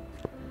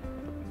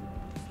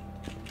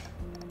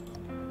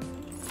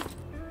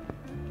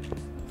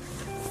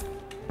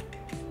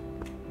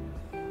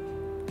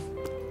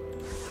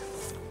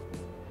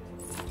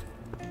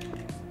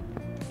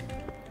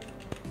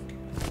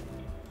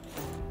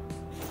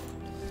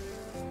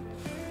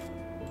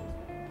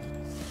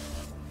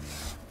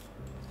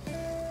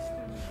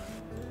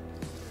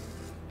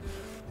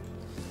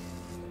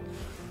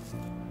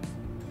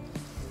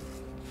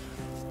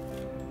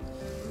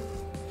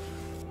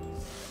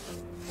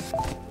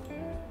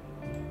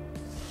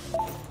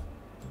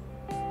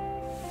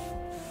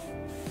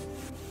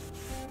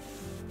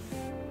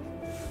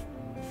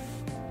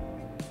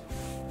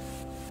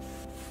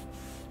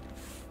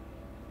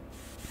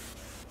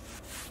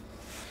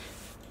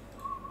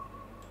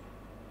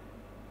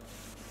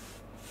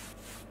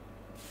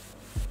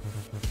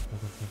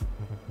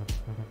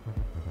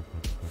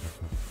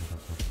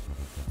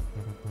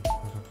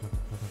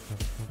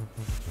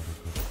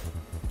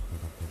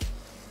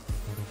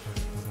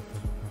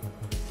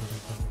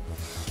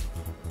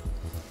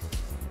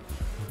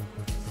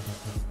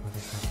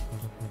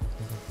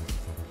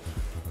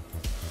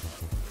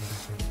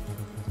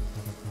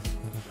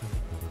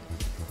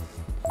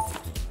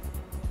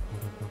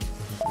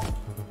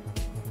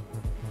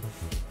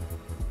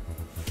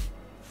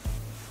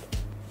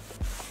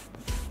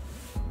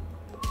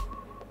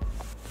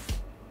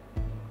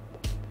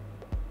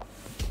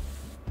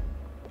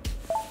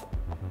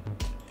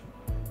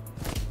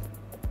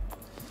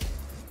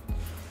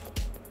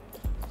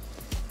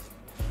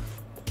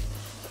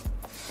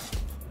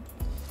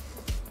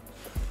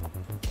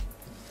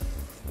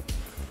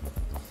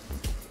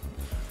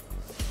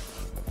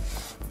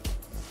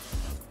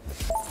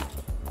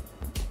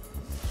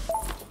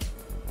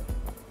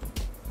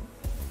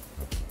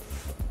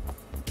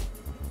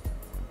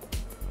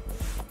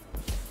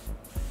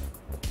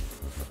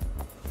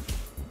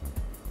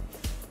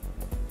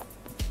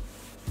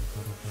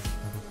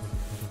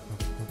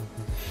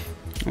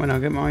 When I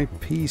get my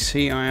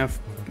PC,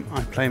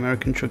 I play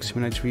American Truck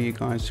Simulator with you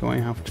guys, so I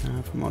have to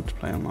have a mod to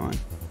play online.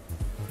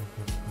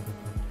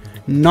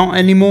 Not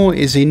anymore,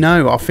 is he?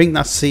 No, I think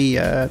that's the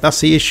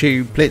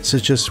issue Blitz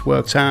has just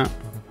worked out.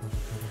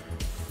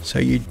 So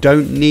you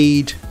don't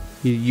need,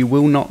 you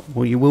will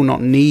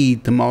not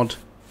need the mod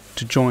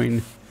to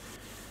join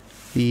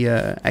the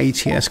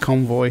ATS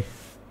convoy.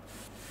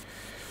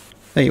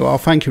 There you are.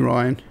 Thank you,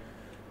 Ryan.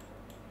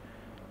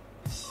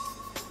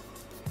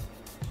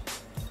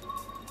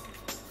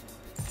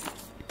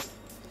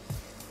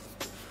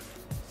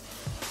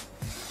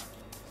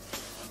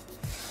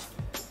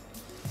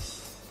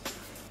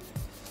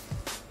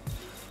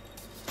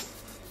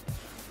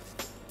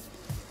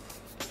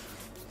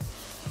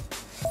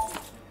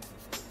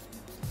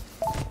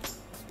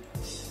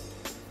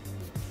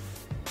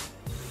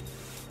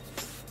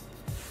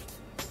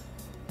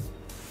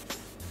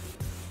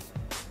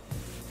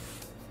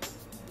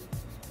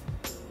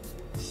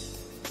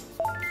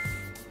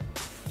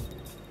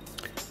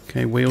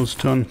 Okay, wheels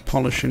done,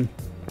 polishing.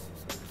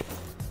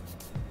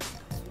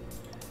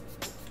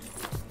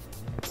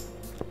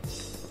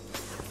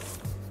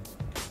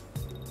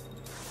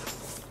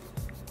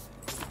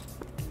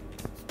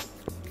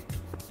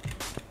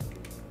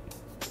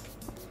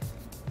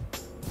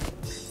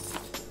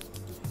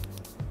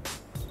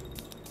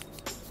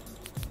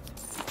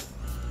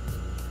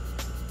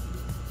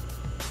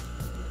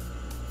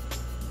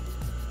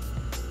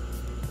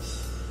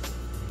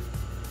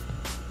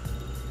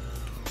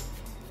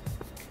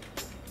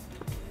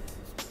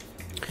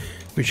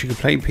 Which you can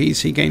play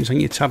PC games on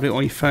your tablet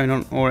or your phone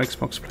or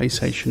Xbox,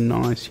 PlayStation.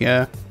 Nice,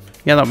 yeah.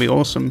 Yeah, that'd be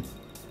awesome.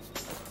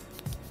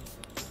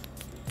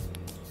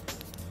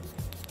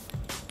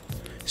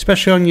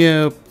 Especially on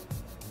your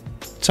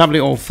tablet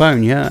or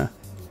phone, yeah.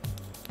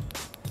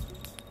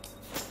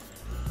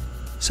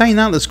 Saying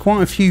that, there's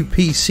quite a few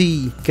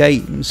PC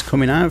games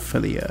coming out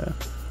for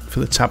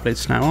the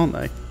tablets now, aren't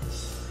they?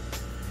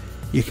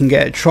 You can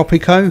get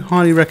Tropico,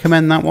 highly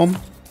recommend that one.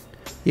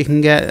 You can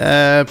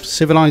get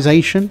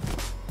Civilization.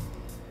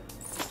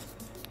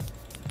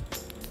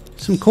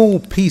 Some cool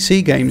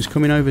PC games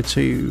coming over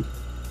to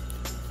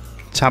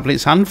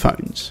tablets and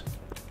phones.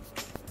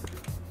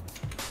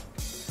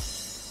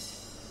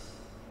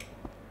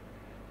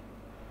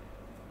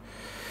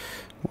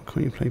 What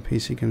can you play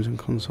PC games on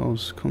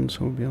consoles?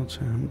 Console will be able to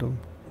handle.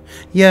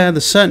 Yeah,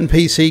 there's certain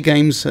PC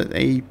games that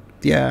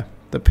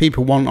that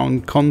people want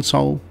on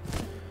console.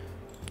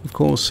 Of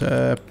course,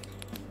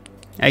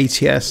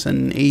 ATS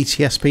and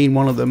ETS being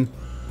one of them,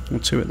 or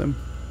two of them.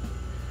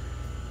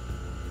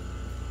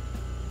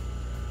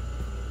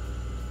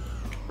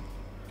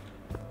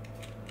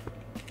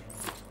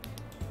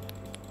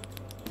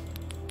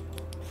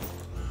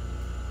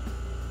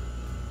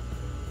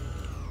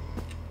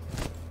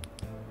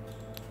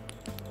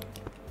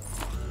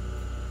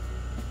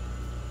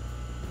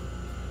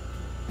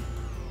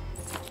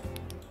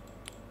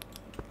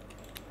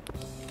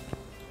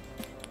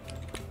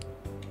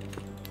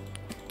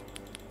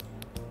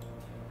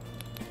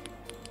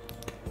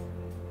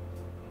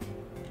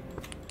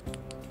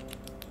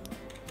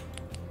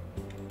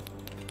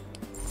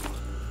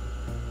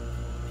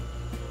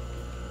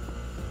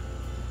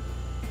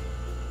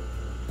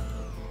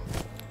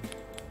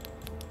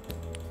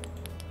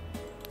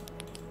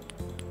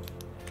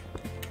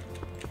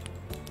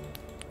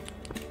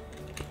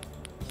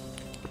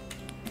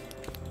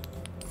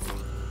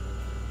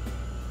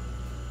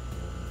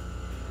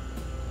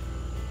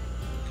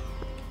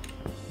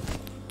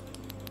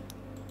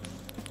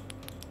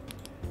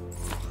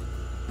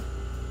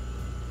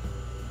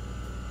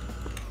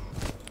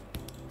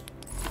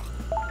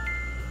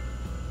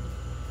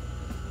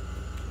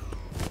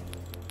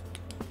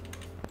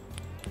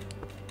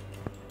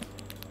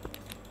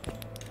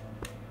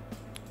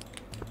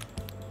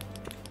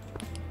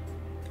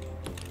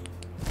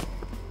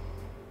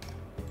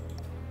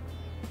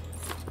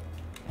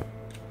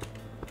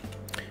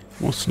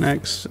 What's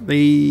next?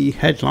 The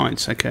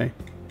headlights, okay.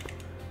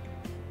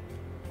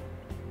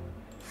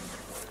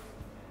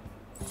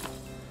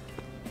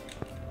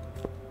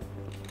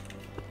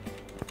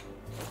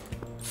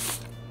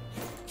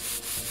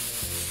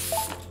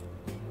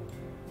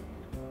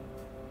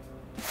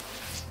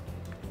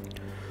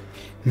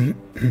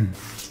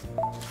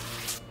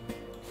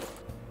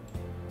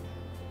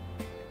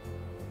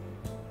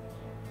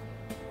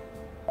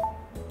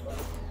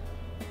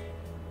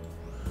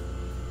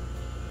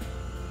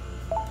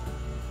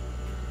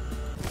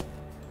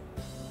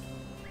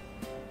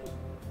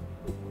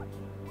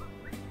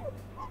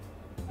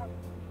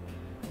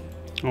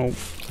 Oh.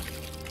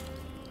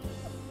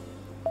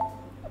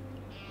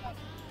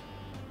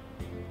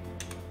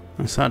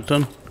 That's that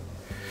done.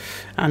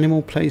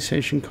 Animal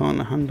PlayStation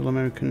can't handle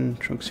American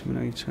Truck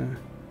Simulator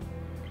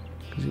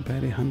because it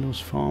barely handles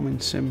Farming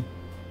Sim.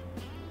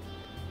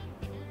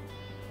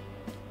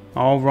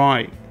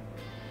 Alright.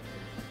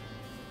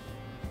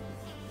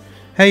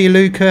 Hey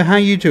Luca, how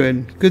you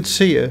doing? Good to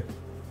see you.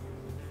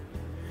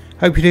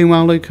 Hope you're doing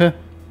well, Luca.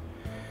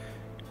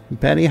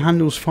 Barely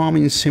handles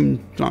farming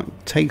sim,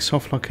 like takes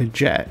off like a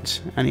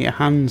jet, and it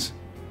hands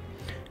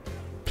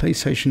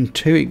PlayStation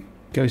 2,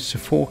 it goes to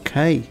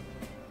 4K.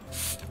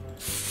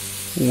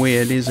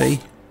 Weird, is he?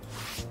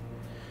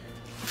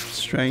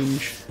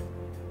 Strange.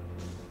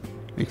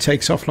 It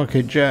takes off like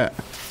a jet.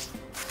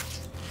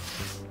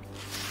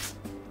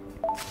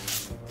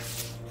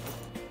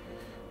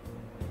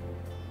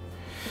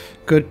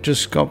 Good,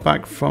 just got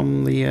back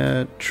from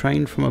the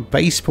train from a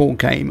baseball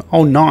game.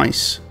 Oh,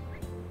 nice.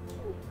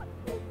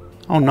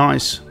 Oh,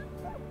 nice.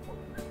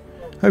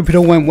 Hope it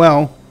all went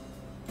well.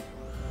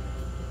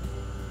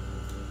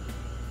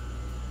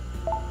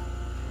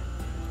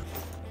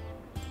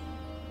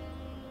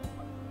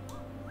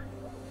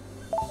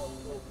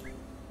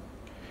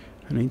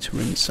 I need to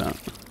rinse that.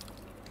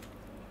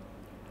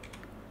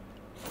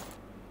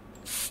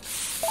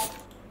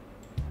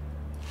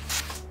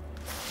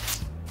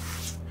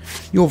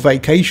 Your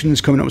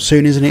vacation's coming up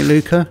soon, isn't it,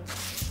 Luca?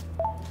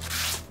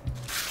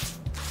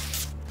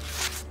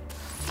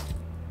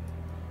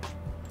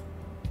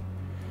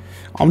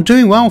 I'm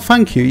doing well,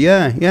 thank you.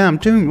 Yeah, I'm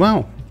doing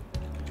well.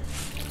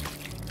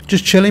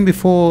 Just chilling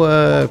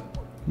before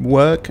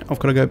work. I've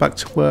got to go back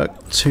to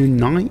work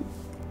tonight.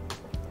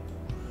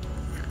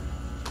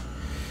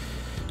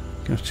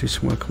 Gonna have to do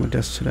some work on my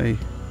desk today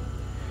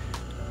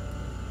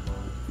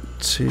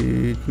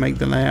to make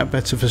the layout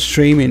better for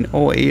streaming.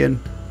 Or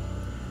Ian,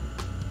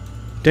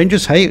 don't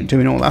just hate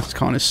doing all that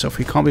kind of stuff.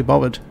 You can't be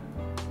bothered.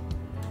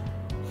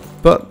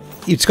 But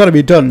it's got to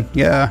be done.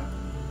 Yeah.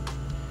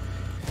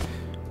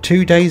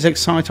 2 days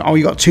exciting. Oh,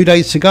 you got 2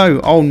 days to go.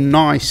 Oh,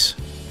 nice.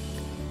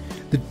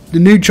 The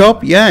new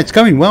job. Yeah, it's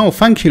going well.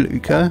 Thank you,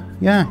 Luca.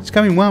 Yeah, it's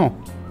going well.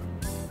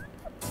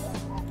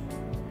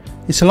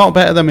 It's a lot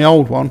better than my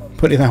old one.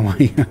 Put it that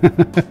way.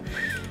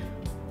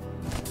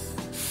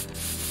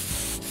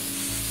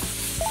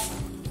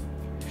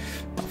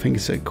 I think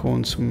it's a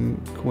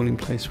calling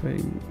place where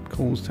he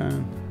calls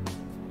down.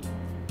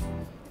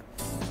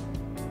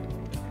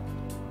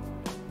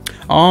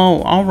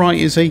 Oh, alright,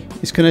 is he?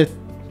 It's gonna...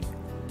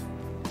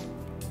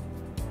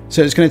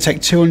 So it's gonna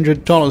take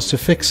 $200 to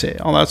fix it.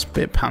 Oh, that's a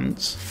bit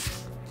pants.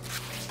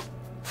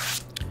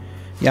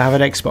 Yeah, I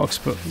have an Xbox,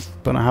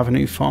 but I have a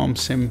new farm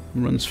sim.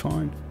 Runs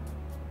fine.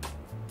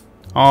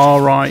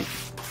 Alright.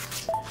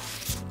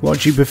 What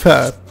do you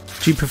prefer?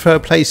 Do you prefer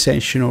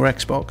PlayStation or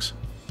Xbox?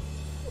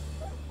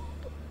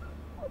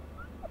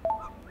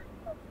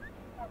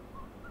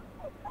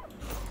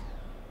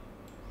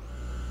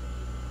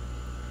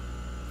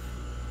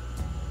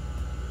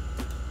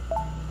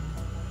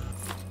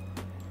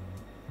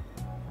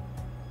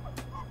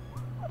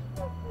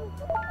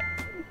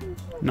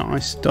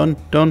 Nice. Done.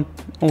 Done.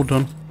 All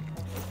done.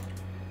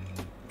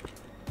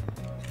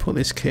 Put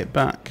this kit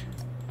back.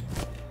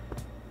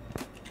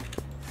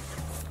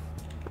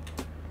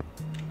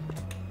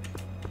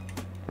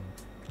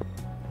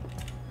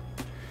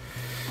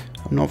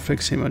 I'm not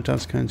fixing. My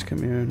dad's going to get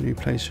me a new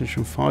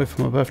PlayStation 5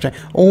 for my birthday.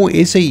 Oh,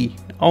 is he?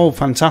 Oh,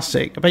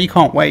 fantastic. I bet you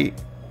can't wait.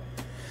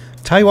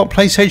 Tell you what,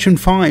 PlayStation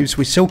 5s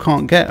we still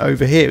can't get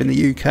over here in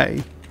the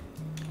UK.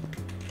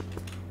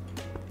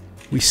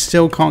 We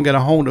still can't get a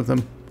hold of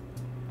them.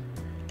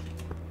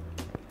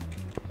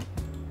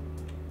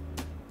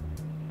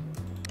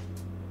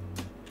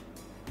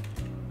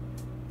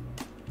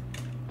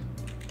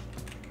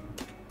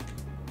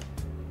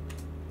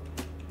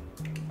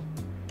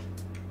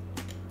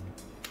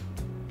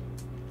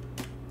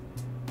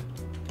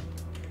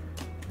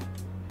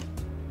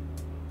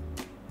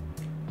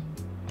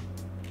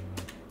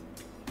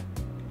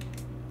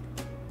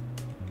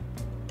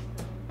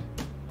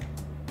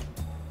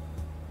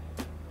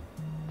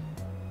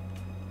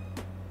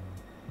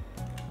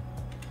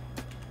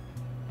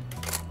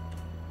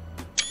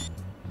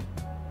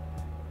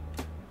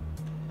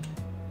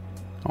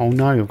 Oh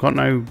no, I've got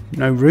no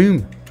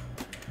room.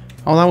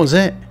 Oh, that was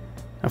it.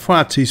 I thought I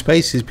had 2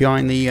 spaces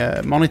behind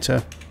the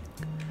monitor.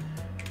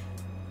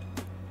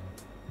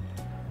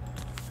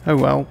 Oh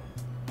well.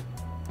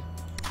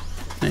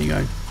 There you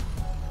go.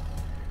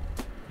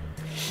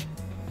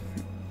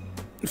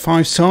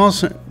 5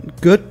 stars.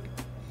 Good.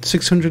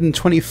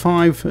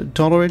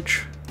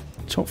 $625.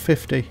 Top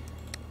 50.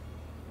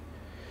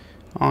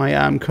 I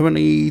am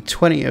currently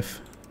 20th.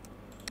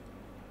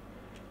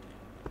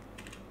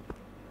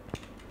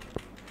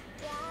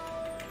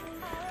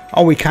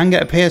 Oh, we can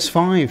get a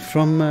PS5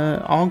 from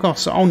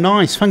Argos. Oh,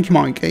 nice. Thank you,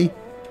 Mikey.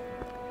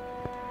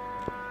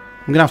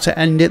 I'm going to have to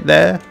end it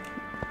there.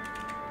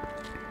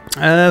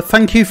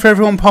 Thank you for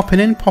everyone popping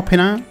in,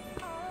 popping out.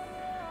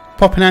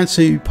 Popping out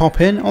to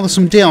pop in. Oh, there's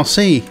some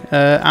DLC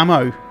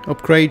ammo.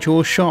 Upgrade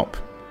your shop.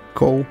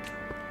 Cool.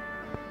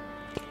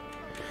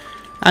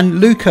 And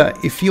Luca,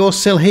 if you're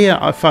still here,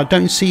 if I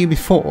don't see you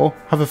before,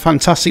 have a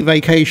fantastic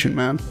vacation,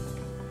 man.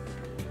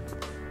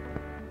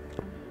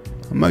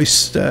 I'm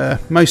most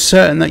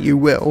certain that you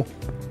will,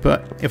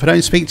 but if I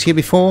don't speak to you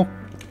before,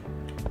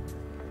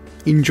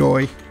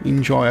 enjoy.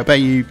 I bet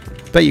you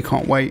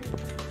can't wait.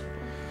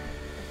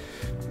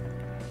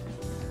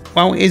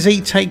 Well,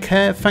 Izzy, take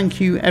care. Thank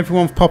you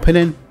everyone for popping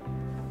in.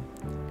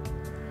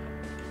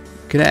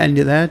 Gonna end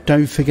it there.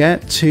 Don't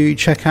forget to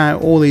check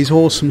out all these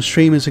awesome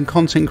streamers and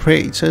content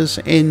creators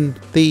in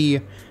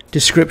the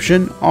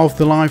description of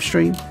the live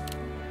stream.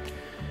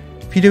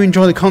 If you do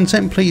enjoy the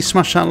content, please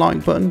smash that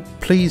like button.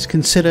 Please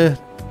consider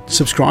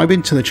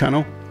subscribing to the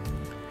channel.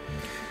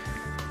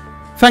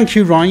 Thank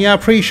you, Ryan. Yeah, I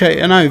appreciate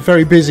it. I know,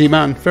 very busy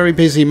man. Very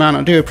busy man.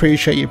 I do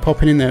appreciate you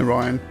popping in there,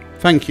 Ryan.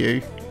 Thank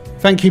you.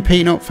 Thank you,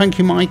 Peanut. Thank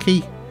you,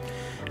 Mikey.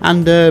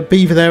 And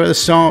Beaver there at the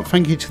start.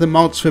 Thank you to the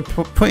mods for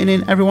putting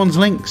in everyone's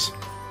links.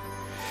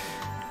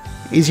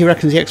 Easy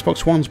reckons the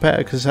Xbox One's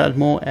better because it had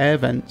more air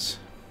vents.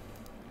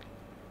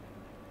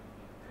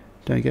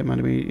 Don't get mad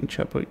at me in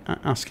chat, but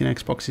asking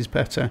Xbox is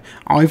better.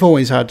 I've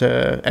always had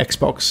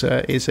Xbox,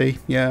 Izzy.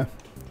 Yeah.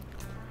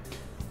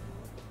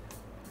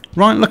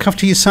 Right, look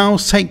after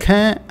yourselves, take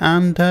care,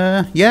 and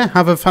yeah,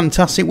 have a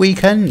fantastic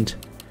weekend.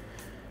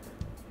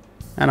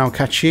 And I'll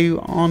catch you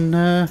on,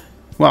 well,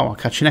 I'll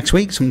catch you next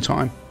week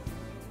sometime.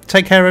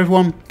 Take care,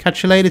 everyone.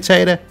 Catch you later,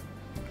 Tater.